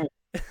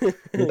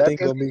 You That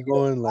think I'll gives be me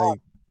going like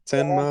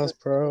 10 miles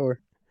per hour?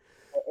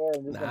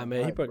 Nah,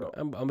 man, he probably.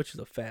 I'm gonna choose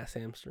a fast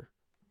hamster.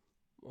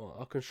 Well,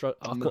 I'll construct.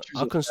 I'm gonna choose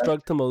I'll a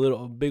construct him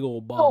a big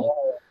old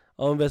ball.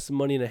 I'll invest some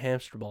money in a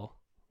hamster ball.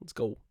 Let's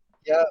go.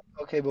 Yeah,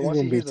 okay, but He's once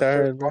gonna he be hears the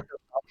tired, first bro.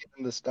 falcon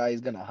in the sky,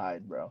 he's gonna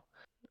hide, bro.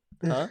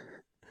 Huh?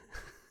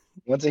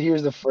 Once he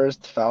hears the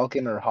first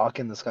falcon or hawk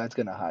in the sky, it's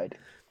gonna hide.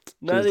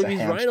 Not it's if a he's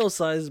hamster.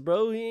 rhino-sized,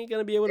 bro. He ain't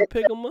gonna be able to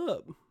pick him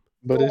up.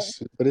 But it's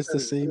the same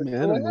It's still a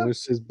animal.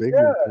 It's just Yeah,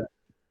 bigger. But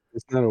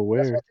it's not that's why I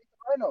aware. take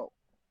the rhino.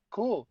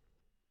 Cool.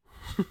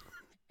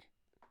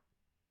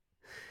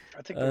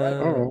 I take the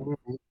rhino.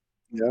 Oh,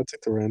 Yeah, I'll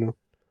take the rhino.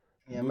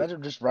 Yeah,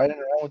 imagine just riding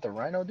around with a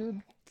rhino,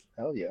 dude.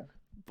 Hell yeah.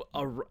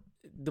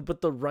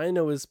 But the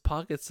rhino is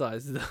pocket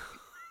sized.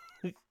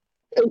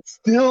 It's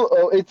still,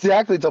 oh,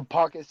 exactly. It's a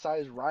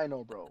pocket-sized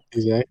rhino, bro.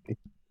 Exactly.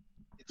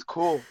 It's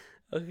cool.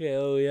 Okay,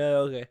 oh yeah,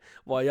 okay.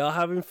 While y'all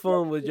having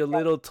fun with your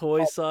little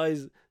toy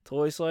size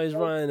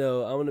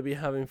rhino, I'm gonna be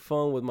having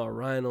fun with my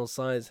rhino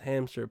sized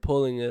hamster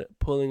pulling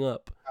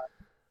up.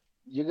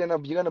 You're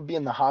gonna be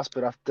in the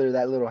hospital after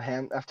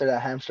that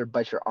hamster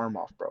bites your arm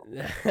off, bro.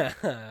 Yeah.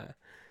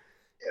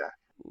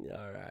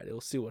 All right, we'll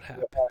see what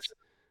happens.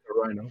 The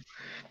rhino.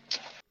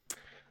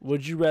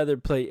 Would you rather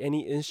play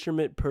any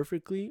instrument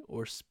perfectly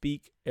or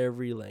speak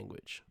every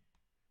language?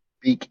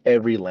 Speak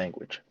every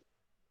language.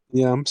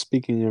 Yeah, I'm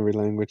speaking every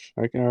language.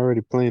 I can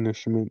already play an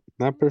instrument,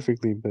 not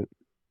perfectly, but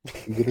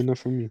good enough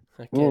for me.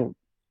 I can't. Well,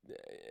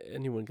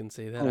 Anyone can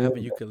say that. oh, I have a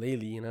yeah,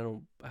 ukulele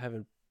and I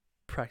haven't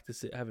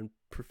practiced it. I haven't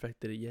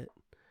perfected it yet.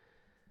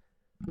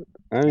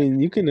 I mean,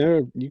 you can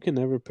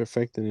never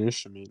perfect an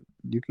instrument.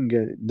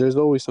 There's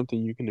always something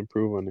you can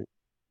improve on it.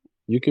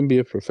 You can be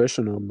a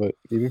professional, but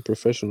even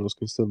professionals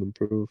can still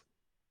improve.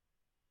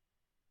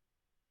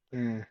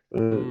 Mm.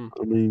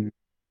 I mean,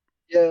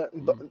 Yeah,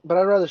 but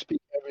I'd rather speak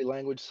every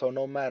language, so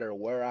no matter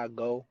where I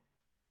go,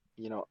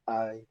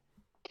 I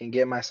can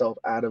get myself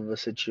out of a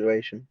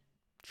situation.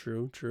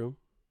 True.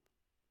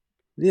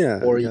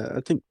 Or yeah,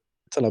 I think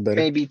it's a lot better.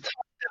 maybe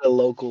talk to the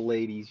local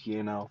ladies,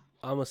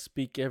 I'ma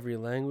speak every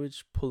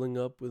language, pulling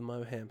up with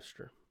my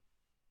hamster.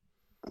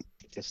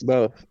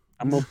 Bro,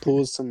 I'm gonna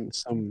pull some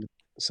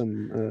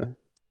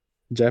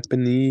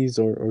Japanese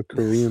or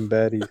Korean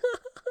baddies.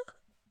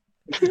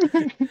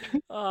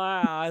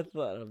 I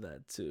thought of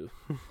that too.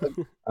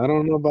 I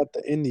don't know about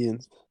the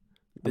Indians.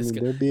 I This mean,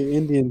 guy, there'll be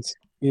Indians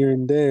here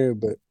and there,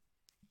 but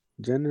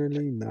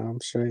generally, nah,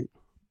 I'm straight.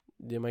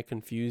 they might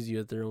confuse you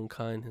at their own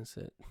kind. Has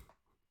it?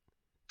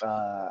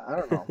 I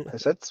don't know.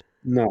 That's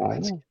Nah,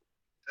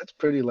 that's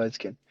pretty light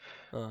skin.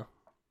 Uh,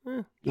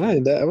 I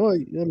ain't that. Well,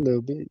 a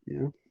little bit,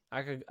 yeah.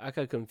 I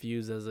got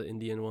confused as an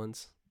Indian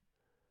once.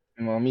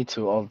 Well, me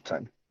too, all the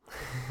time.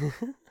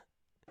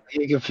 I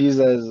get confused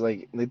as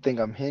like they think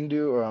I'm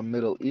Hindu or I'm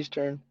Middle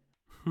Eastern.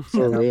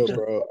 For And real,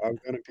 bro.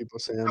 I've got people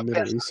say I'm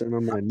Middle I'm Eastern.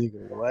 I'm like,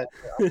 nigga, what?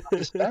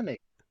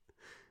 Hispanic.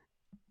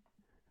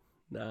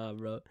 Nah,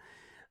 bro.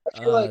 I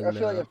feel like No.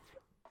 if I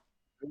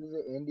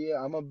visit India,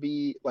 I'm gonna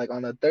be like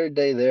on the third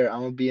day there.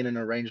 I'm gonna be in an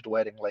arranged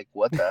wedding. Like,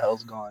 what the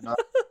hell's going on?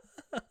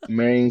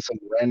 Marrying some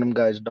random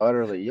guy's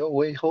daughter. Like, yo,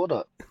 wait, hold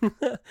up.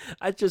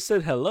 I just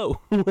said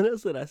hello. What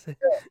else did I say?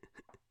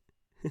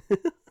 Like,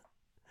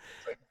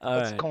 All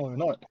what's right.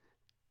 going on?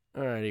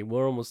 Alrighty,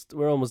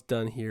 we're almost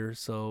done here,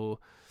 so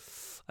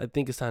I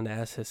think it's time to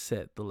ask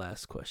Hasset the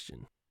last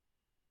question.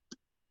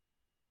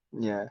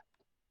 Yeah.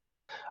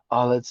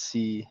 Oh, let's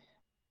see.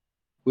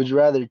 Would you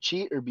rather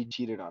cheat or be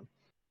cheated on?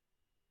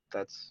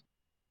 That's.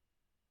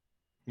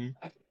 Me,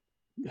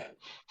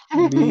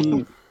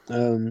 I'm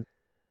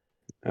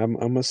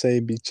gonna say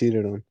be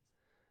cheated on.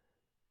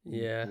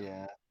 Yeah,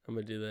 Yeah. I'm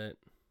gonna do that.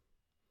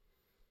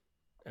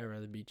 I'd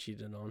rather be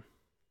cheated on.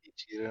 Be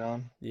cheated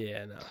on.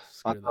 Yeah, no, I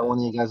screw thought one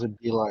that. of you guys would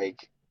be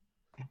like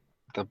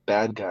the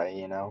bad guy,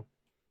 I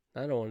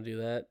don't want to do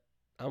that.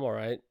 I'm all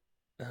right.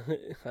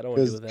 I don't want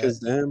to deal with that. Cause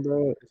damn,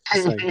 bro, it's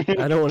just like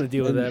I don't want to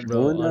deal with and that,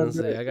 bro. doing that,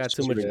 Honestly, bro, I got it's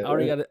too just much. regret.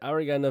 I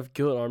already got enough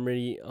guilt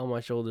already on my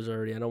shoulders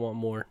already. I don't want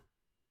more.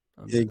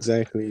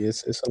 Exactly.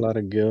 It's a lot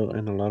of guilt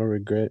and a lot of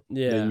regret that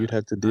Yeah, you'd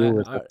have to deal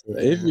with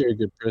if yeah. you're a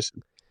good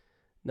person.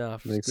 Nah,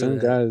 Like screw some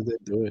that. guys, they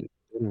do it,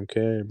 they don't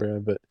care, bro.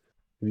 But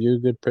if you're a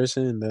good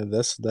person,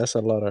 that's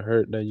a lot of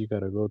hurt that you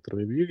gotta go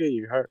through. If you get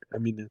your heart, I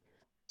mean, if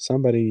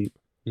somebody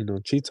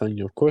cheats on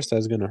you, of course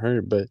that's gonna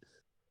hurt. But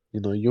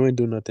you ain't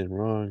do nothing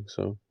wrong,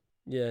 so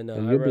Yeah, no,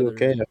 you'll be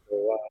okay after a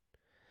while.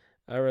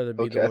 I'd rather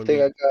be the Okay, I one think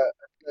be.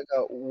 I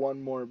got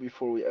one more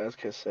before we ask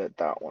Cassette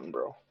that one,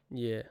 bro.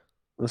 Yeah,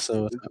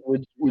 So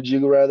Would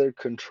you rather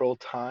control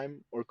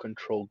time or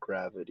control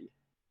gravity?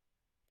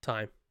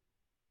 time.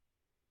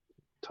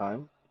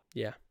 Time?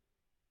 Yeah.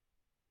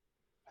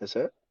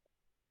 Cassette?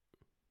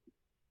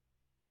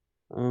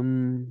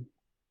 um,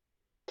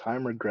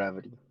 Time or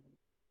gravity?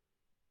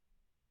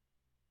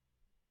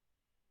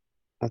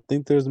 I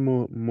think there's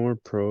more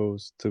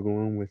pros to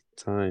going with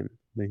time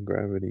than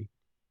gravity.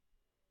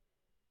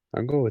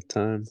 I'll go with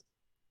time.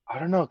 I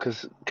don't know,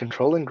 cause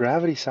controlling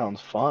gravity sounds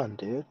fun,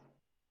 dude.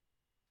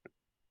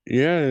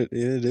 Yeah,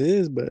 it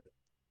is, but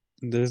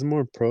there's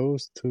more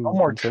pros No to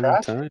more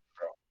controlling traffic, time.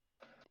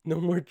 No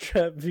more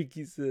traffic,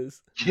 he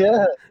says.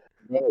 Yeah.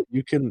 Bro,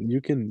 you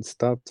can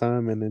stop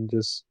time and then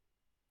just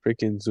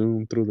freaking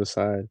zoom through the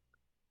side.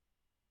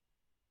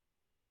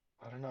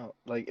 I don't know.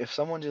 Like if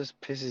someone just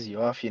pisses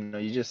you off, you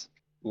just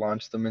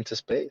launch them into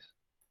space.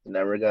 You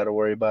never got to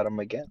worry about them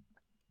again.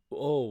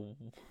 Oh.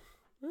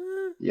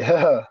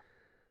 Yeah.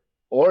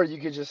 Or you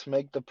could just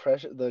make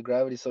the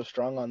gravity so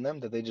strong on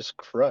them that they just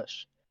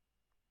crush.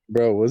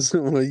 Bro,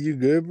 were you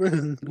good,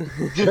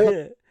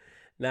 bro?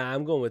 Nah,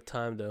 I'm going with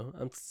time though.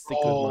 I'm sticking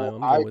with mine. Oh,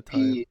 I'm going with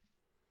time.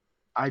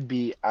 I'd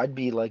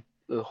be like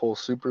the whole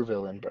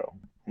supervillain, bro.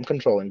 I'm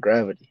controlling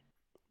gravity.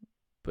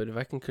 But if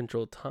I can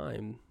control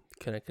time,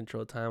 can I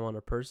control time on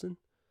a person?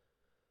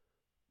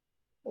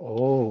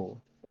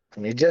 Oh,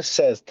 and it just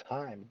says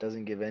time. It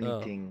doesn't give Oh,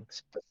 anything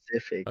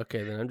specific.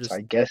 okay. Then I'm So I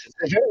just. guess it's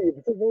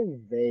a very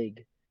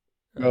vague.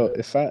 Bro, Uh,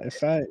 if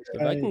I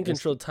can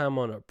control time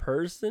on a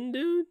person,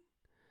 dude,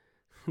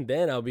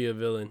 then I'll be a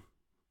villain.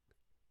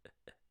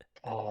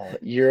 Oh,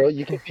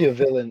 you can be a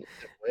villain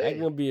either I way.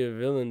 can be a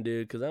villain,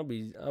 dude, because I'll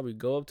be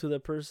go up to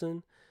that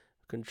person,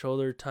 control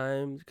their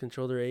time,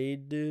 control their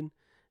age, dude,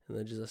 and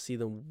then just I see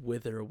them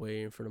wither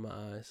away in front of my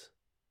eyes.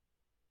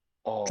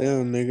 Oh,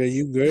 damn, nigga,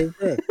 you great,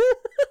 bro.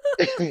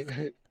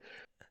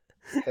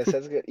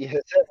 Hesset's good.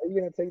 Heset, are you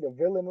gonna take the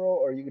villain role,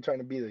 or are you trying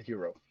to be the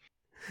hero?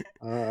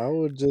 I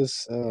would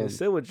just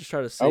Instead, would just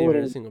try to I save every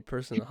wouldn't single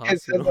person in the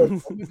Heset's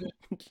hospital. like,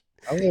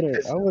 I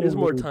There's wouldn't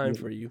more really time be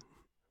for you.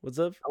 What's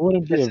up? I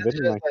wouldn't be a Heset's villain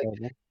just like like, that,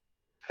 bro.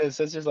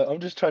 Heset's just like, I'm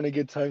just trying to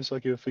get time so I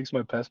can fix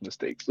my past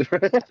mistakes.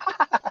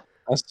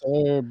 I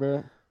swear,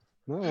 bro.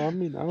 No, I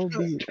mean I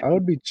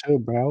would be chill,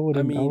 bro. I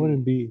I wouldn't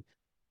mean, be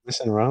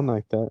messing around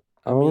like that.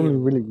 I I only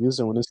mean, really use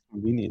it when it's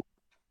convenient.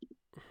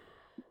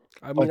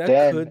 But I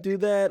then, could do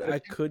that. but if I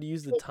you could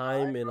use the control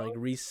time time, and like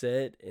bro,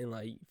 reset and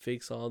like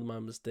fix all my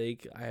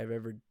mistake I have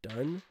ever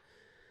done.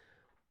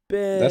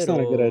 That's not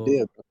a good Pero,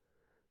 idea, bro.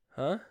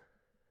 huh?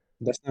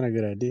 That's not a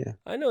good idea.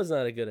 I know it's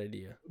not a good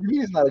idea. to me,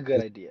 it's not a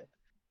good idea.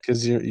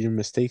 Because your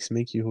mistakes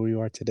make you who you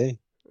are today.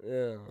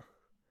 Yeah.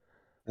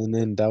 And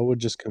then that would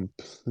just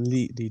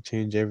completely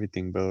change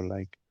everything, bro.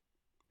 Like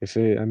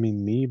I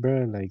mean me,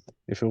 bro, like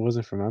if it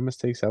wasn't for my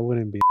mistakes, I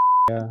wouldn't be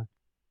yeah,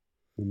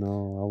 you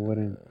know,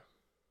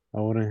 Uh,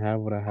 I wouldn't have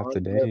what I have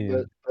today.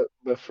 But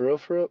And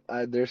for real,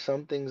 there's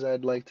some things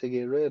I'd like to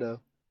get rid of.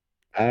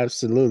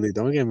 absolutely,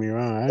 don't get me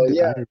wrong, But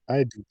yeah,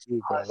 I do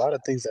too, bro. A honestly, lot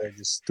of things that are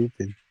just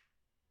stupid.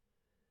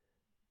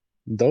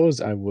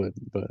 Those I would,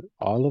 but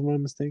all of my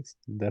mistakes,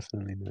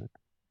 definitely not.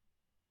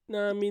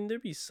 no, I mean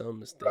there'd be some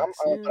but I'm, mistakes,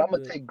 uh, yeah, but I'm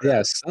gonna but take Yeah,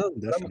 gravity. some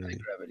But I'm gonna take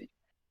definitely. gravity.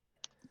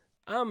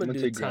 I'm I'm gonna gonna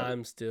do take gravity.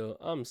 time still.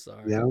 I'm Yeah,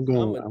 sorry. I'm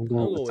I'm I'm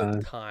going with going with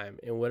time. time,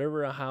 and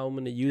whatever how I'm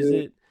gonna use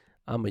Dude, it,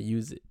 I'm gonna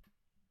use it,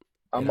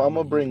 and I'm I'm gonna gonna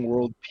use bring it.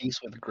 world peace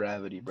with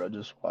gravity, bro.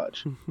 Just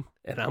watch.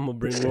 And I'm gonna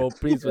bring world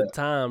peace Yeah. with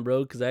time,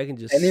 bro, because I can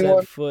just set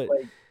Anyone foot.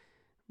 like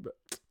Bro,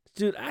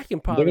 dude, I can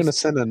They're probably, gonna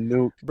send a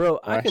nuke. bro, Or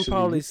I can actually,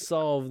 probably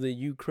solve the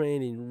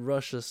Ukraine and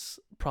Russia's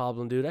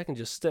problem, dude. I can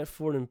just step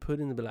forward and put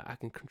in and be like, I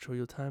can control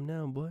your time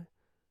now, boy.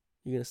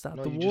 You gonna stop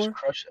no, the you just war?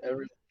 crush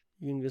every.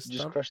 You can just You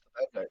just stop. crush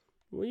the bad guy.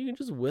 Well, you can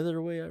just wither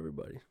away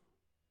everybody.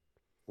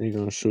 they're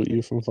gonna shoot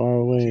you from far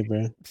away,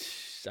 bro.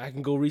 I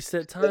can go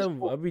reset That's time.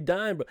 cool. I'll be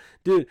dying, but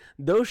dude,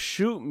 they'll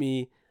shoot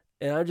me,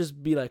 and I'll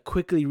just be like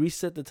quickly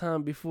reset the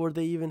time before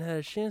they even had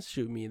a chance to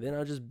shoot me. Then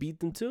I'll just beat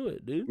them to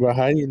it, dude. Bro,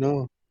 how you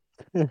know?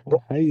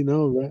 Bro, How you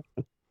know, bro?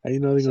 How you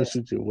know they're that's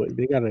gonna it. shoot you? What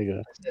they got like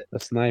That's it, a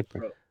sniper.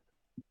 bro.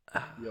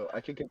 Yo,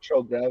 I can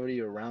control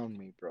gravity around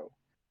me, bro.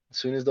 As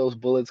soon as those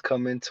bullets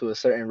come into a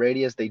certain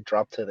radius, they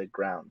drop to the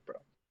ground, bro.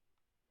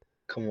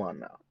 Come on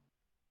now.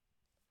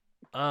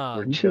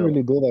 We're You can chilling.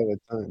 really do that with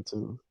time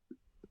too.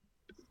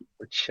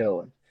 We're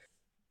chilling.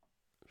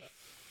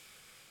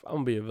 I'm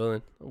gonna be a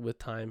villain with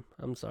time.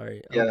 I'm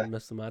sorry. I'm Yeah,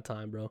 messing my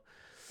time, bro.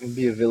 I'm gonna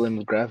be a villain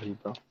with gravity,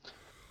 bro.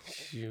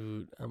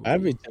 Shoot, I'm I'd gonna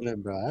be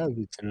chilling, bro. I'd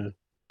be chilling.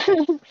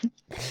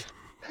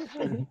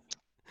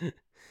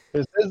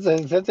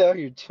 That's how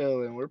you're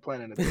chilling. We're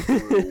planning to take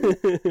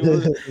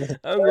over.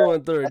 I'm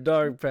going through a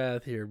dark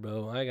path here,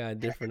 bro. I got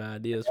different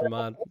ideas for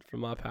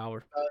my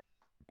power.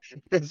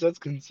 That's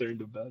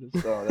concerned about it.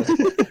 So that's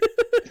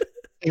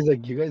he's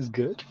like, you guys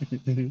good?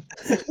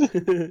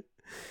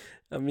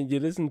 I mean, you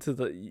listen to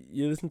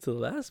the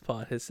last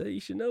pod. He said you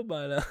should know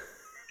by now.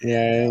 Yeah,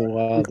 I ain't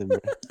wildin',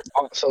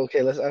 bro. So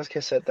okay, let's ask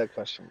Cassette that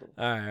question, bro.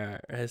 All right.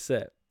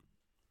 Headset.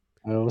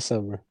 Alright, what's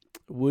up, bro?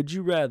 Would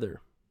you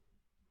rather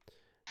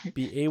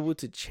be able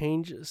to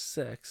change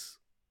sex,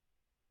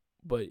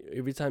 but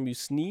every time you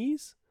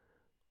sneeze,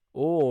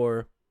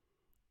 or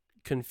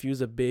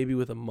confuse a baby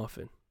with a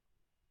muffin,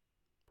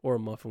 or a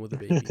muffin with a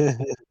baby?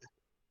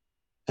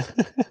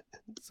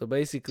 So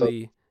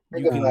basically,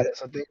 Think you about can. it.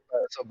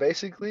 So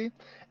basically,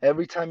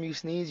 every time you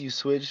sneeze, you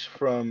switch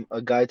from a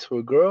guy to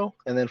a girl,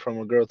 and then from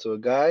a girl to a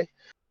guy,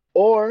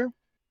 or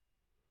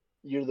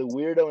you're the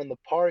weirdo in the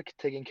park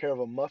taking care of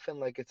a muffin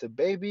like it's a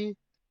baby,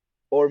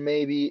 or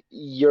maybe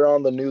you're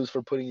on the news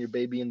for putting your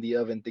baby in the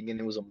oven thinking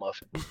it was a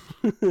muffin.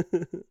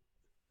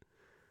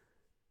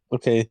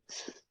 Okay,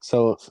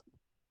 so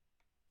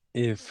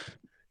if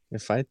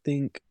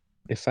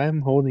if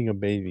I'm holding a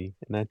baby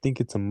and I think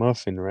it's a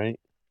muffin, right?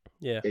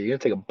 Yeah. Yeah, you're gonna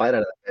take a bite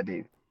out of that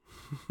baby.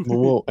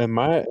 Well, am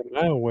I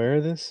aware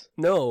of this?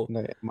 No.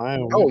 Like, am I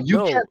aware? Oh, you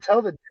No. can't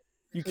tell the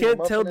You between a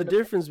can't tell muffin the and a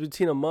difference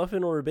between a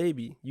muffin or a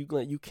baby. You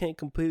can't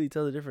completely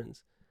tell the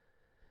difference.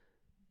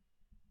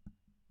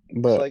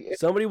 But like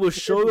Somebody will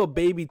show a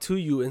baby to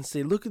you and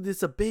say, "Look at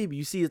this, a baby.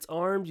 You see its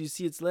arms, you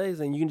see its legs,"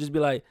 and you can just be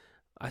like,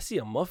 "I see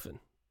a muffin."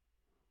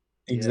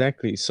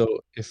 exactly.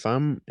 So if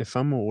I'm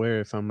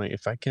aware, if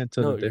I can't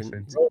tell the No,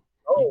 difference,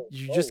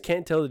 you just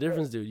can't tell the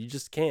difference, dude. You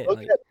just can't. Look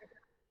Like, at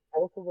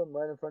both of them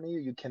right in front of you.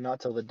 You cannot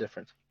tell the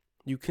difference.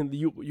 You can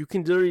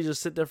literally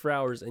just sit there for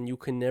hours and you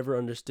can never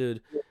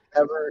understood.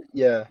 Ever,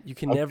 yeah. You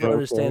can Okay, never okay.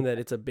 understand that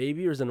it's a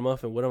baby or is it a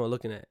muffin. What am I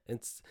looking at?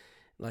 It's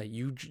like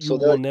you So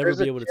will never there's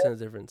be a able to tell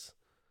the difference.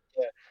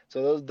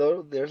 So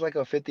those there's like a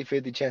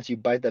 50-50 chance you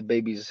bite that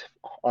baby's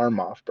arm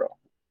off, bro.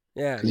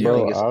 Yeah, 'Cause you you have, Bro,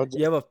 think it's I'll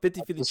you have a I'll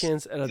 50-50 just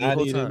chance out of the not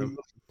whole eat any time.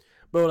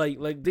 Bro,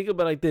 like think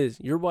about it like this.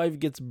 Your wife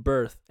gets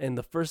birth and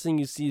the first thing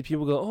you see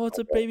people go, "Oh, it's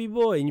a baby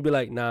boy." And you be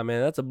like, "Nah,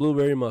 man, that's a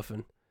blueberry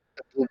muffin."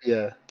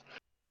 yeah.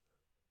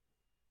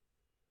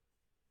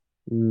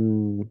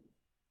 Mm,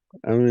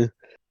 I mean,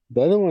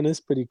 the other one is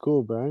pretty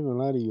cool, bro. I ain't gonna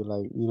lie to you.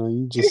 Like,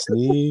 you just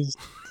sneeze.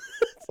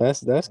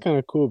 That's kind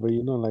of cool, but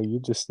like you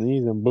just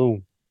sneeze and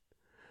boom,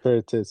 pair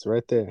of tits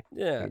right there.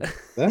 Yeah. Like,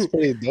 that's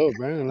pretty dope,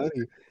 bro. I ain't gonna lie to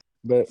you.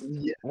 But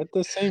Yeah. at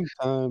the same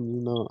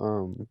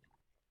time,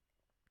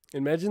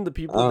 Imagine the I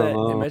people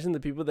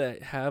don't that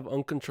know. have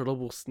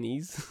uncontrollable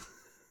sneeze.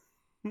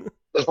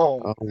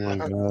 Oh Oh my my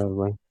God. god,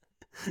 bro.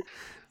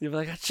 You're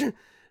like, achoo,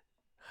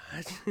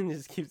 achoo, and it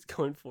just keeps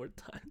going 4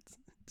 times.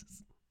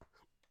 Just,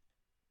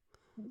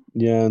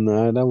 Yeah,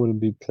 no, that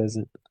wouldn't be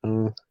pleasant.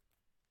 But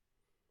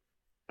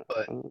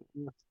Uh,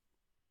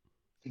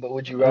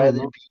 would you I don't rather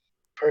know. be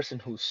the person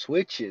who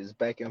switches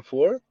back and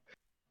forth,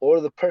 or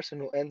the person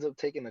who ends up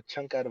taking a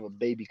chunk out of a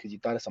baby because you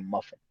thought it's a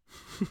muffin?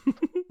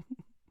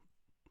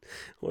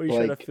 or you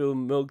trying to Like, fill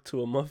milk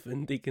to a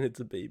muffin thinking it's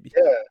a baby.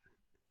 yeah.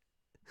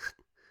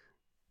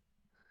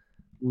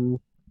 Mm,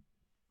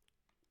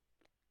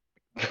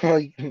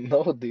 Like,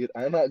 no, dude,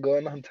 I'm not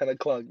going on 10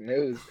 o'clock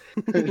news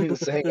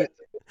saying I took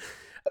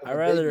out of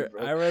a baby,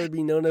 bro. I'd rather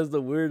be known as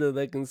the weirdo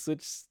that can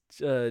switch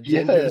Yeah,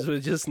 genders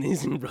with just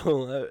sneezing,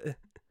 bro.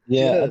 yeah,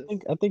 yeah.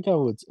 I think I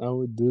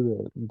would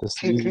do the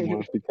sneezing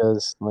one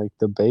because like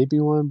the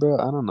baby one, bro.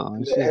 I don't know.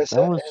 It's just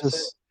that one's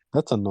just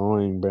that's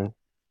annoying, bro.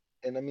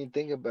 And I mean,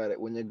 think about it.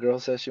 When your girl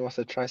says she wants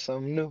to try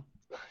something new,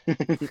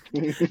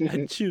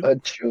 Achoo,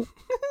 achoo.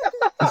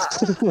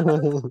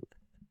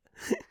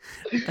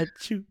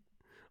 achoo.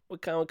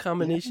 What kind of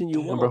combination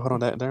you Damn, bro, want?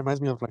 hold on. That reminds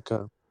me of like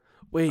a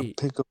Wait,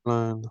 pickup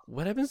line.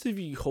 what happens if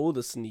you hold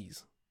a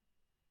sneeze?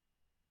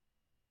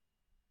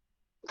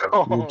 You're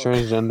Oh,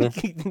 transgender,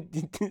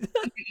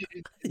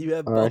 You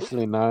have or both.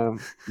 actually, nah,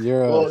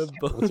 you're You well, have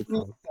what's both. it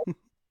called?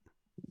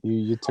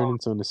 You turn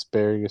into an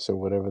asparagus or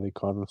whatever they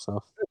call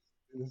themselves.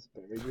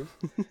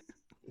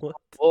 What?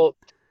 well,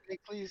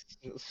 technically,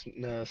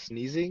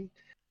 sneezing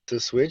to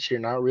switch,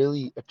 you're not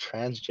really a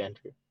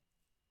transgender.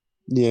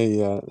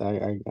 Yeah,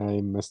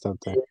 I messed up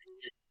there.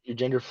 You're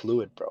gender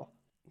fluid, bro.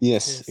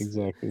 Yes, Yes.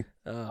 exactly.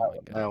 Oh my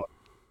god. Now,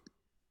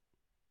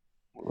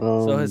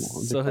 What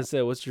they call-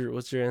 Hassan, what's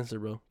your answer,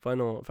 bro?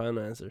 Final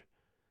answer.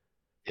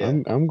 yeah.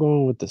 I'm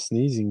going with the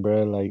sneezing,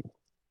 bro. Like,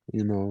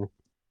 you know,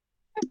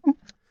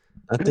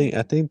 I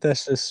think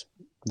that's just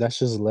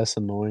less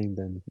annoying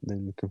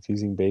than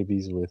confusing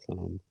babies with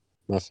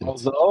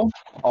muffins.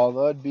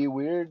 Although it'd be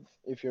weird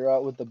if you're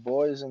out with the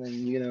boys and then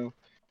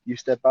you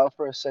step out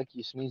for a sec,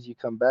 you sneeze, you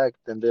come back,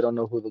 then they don't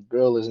know who the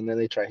girl is, and then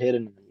they try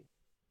hitting you.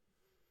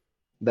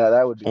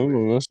 That would be I'm weird.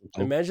 gonna listen to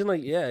 'em.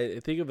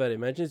 Imagine think about it.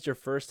 Imagine it's your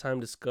first time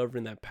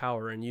discovering that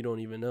power and you don't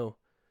even know.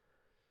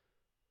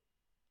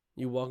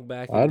 You walk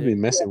back and I'd be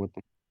messing with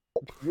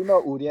You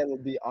know, Uriel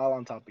would be all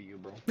on top of you,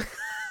 bro.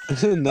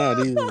 them.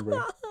 Not even,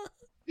 bro.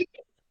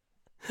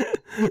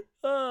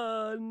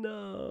 Oh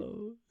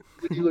no.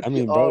 You would I be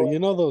mean, bro, all. you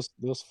know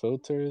those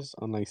filters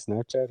on like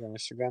Snapchat or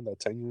Instagram that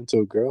turn you into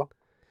a girl,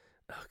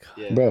 Oh god.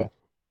 Yeah. bro.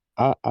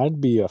 I'd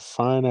be a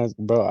fine as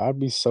bro. I'd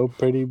be so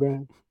pretty,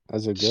 bro.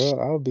 As a girl,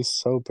 I would be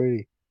so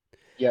pretty.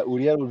 Yeah,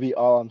 Uriel would be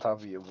all on top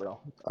of you, bro.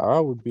 I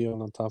would be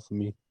on top of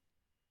me.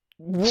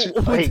 Wait,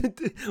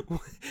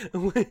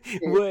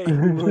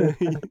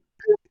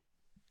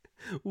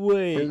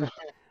 wait.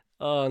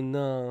 Oh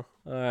no.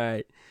 All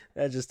right.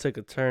 That just took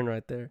a turn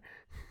right there.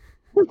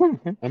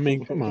 I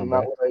mean, come on,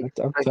 Not bro. what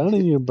I'm I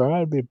telling you, bro.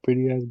 I'd be a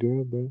pretty ass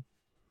girl, bro.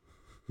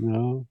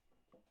 No,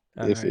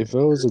 All if right. if it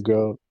was a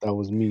girl that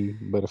was me,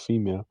 but a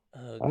female,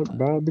 Oh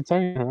god. I'd be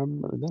telling her,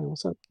 damn,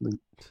 what's up? Like,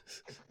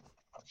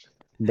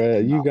 bro,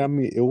 you got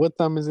me. What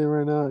time is it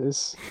right now?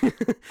 It's I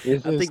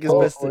think it's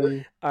best to.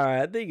 12:20. All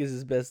right, I think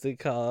it's best to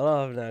call it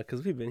off now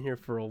because we've been here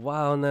for a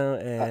while now,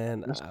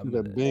 and I should I'm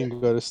have been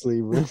go to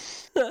sleep, bro.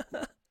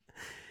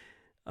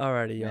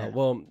 Alrighty, y'all. Man.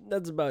 Well,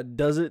 that's about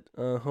does it.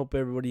 Hope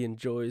everybody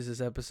enjoys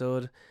this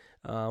episode.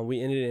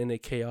 We ended in a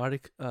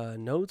chaotic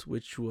note,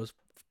 which was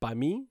by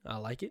me. I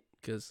like it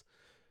because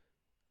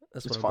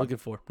that's It's what I'm fun. looking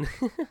for.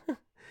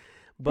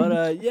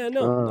 But yeah,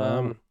 no.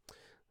 Uh,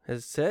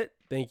 As said,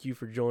 thank you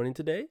for joining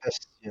today.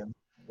 Yeah.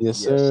 yes,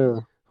 Yes.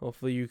 sir.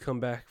 Hopefully, you come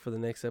back for the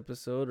next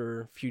episode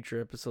or future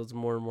episodes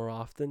more and more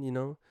often. You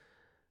know,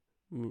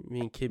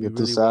 me and Kibby You're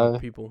too really want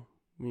sad. people.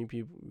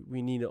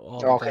 We need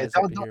all the Okay, guys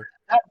up in here.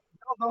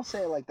 don't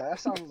say it like that. That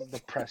sounds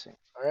depressing.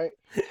 All right.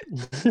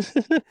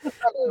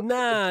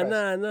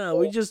 Nah.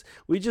 We just.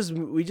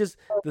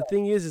 The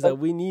thing is that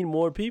we need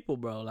more people,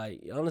 bro.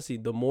 Like honestly,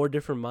 the more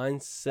different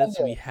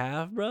mindsets we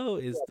have, bro,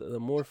 is the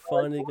more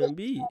fun it's gonna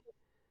be.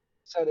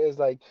 said is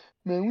like,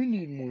 man, we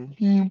need more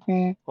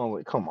people. Oh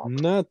wait, come on.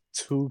 Not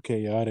too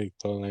chaotic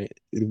though. Like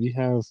if you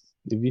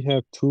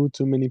have too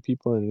many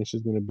people, and it's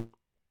just gonna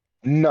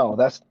No,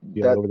 that's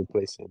be all that. over the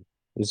place, and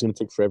it's gonna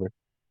take forever.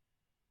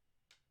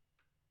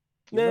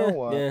 You know Nah,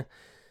 what? yeah,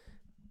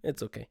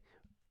 it's okay.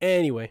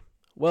 Anyway,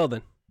 well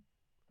then,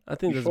 I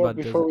think that's about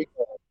does Before it.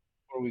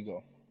 we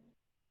go,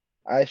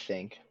 I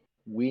think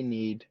we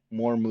need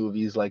more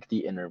movies like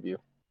The Interview.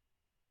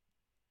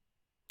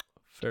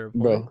 Fair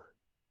point. Bro,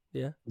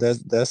 Yeah. that's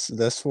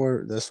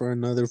for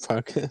another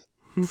podcast.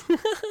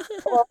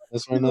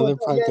 That's for Yeah, another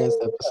podcast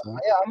episode.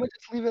 yeah, I'm gonna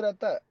just leave it at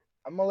that.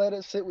 I'm gonna let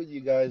it sit with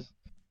you guys,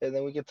 and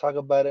then we can talk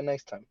about it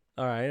next time.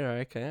 All right,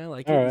 okay, I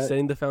like All it. You're right.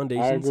 setting the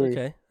foundations. agree.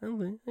 Okay,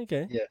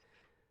 okay. Yeah.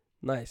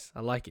 Nice. I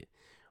like it.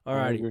 I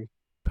Alrighty, agree.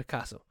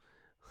 Picasso.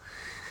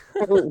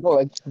 No,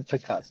 it's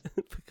Picasso.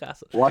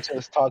 Picasso. Watch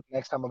us talk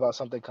next time about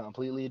something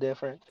completely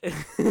different.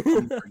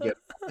 I'm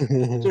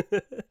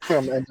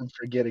gonna end up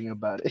forgetting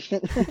about it.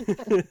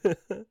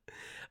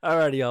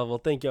 Alrighty, y'all. Well,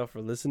 thank y'all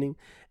for listening,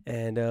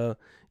 and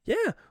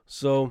yeah.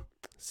 So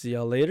see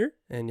y'all later,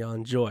 and y'all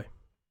enjoy.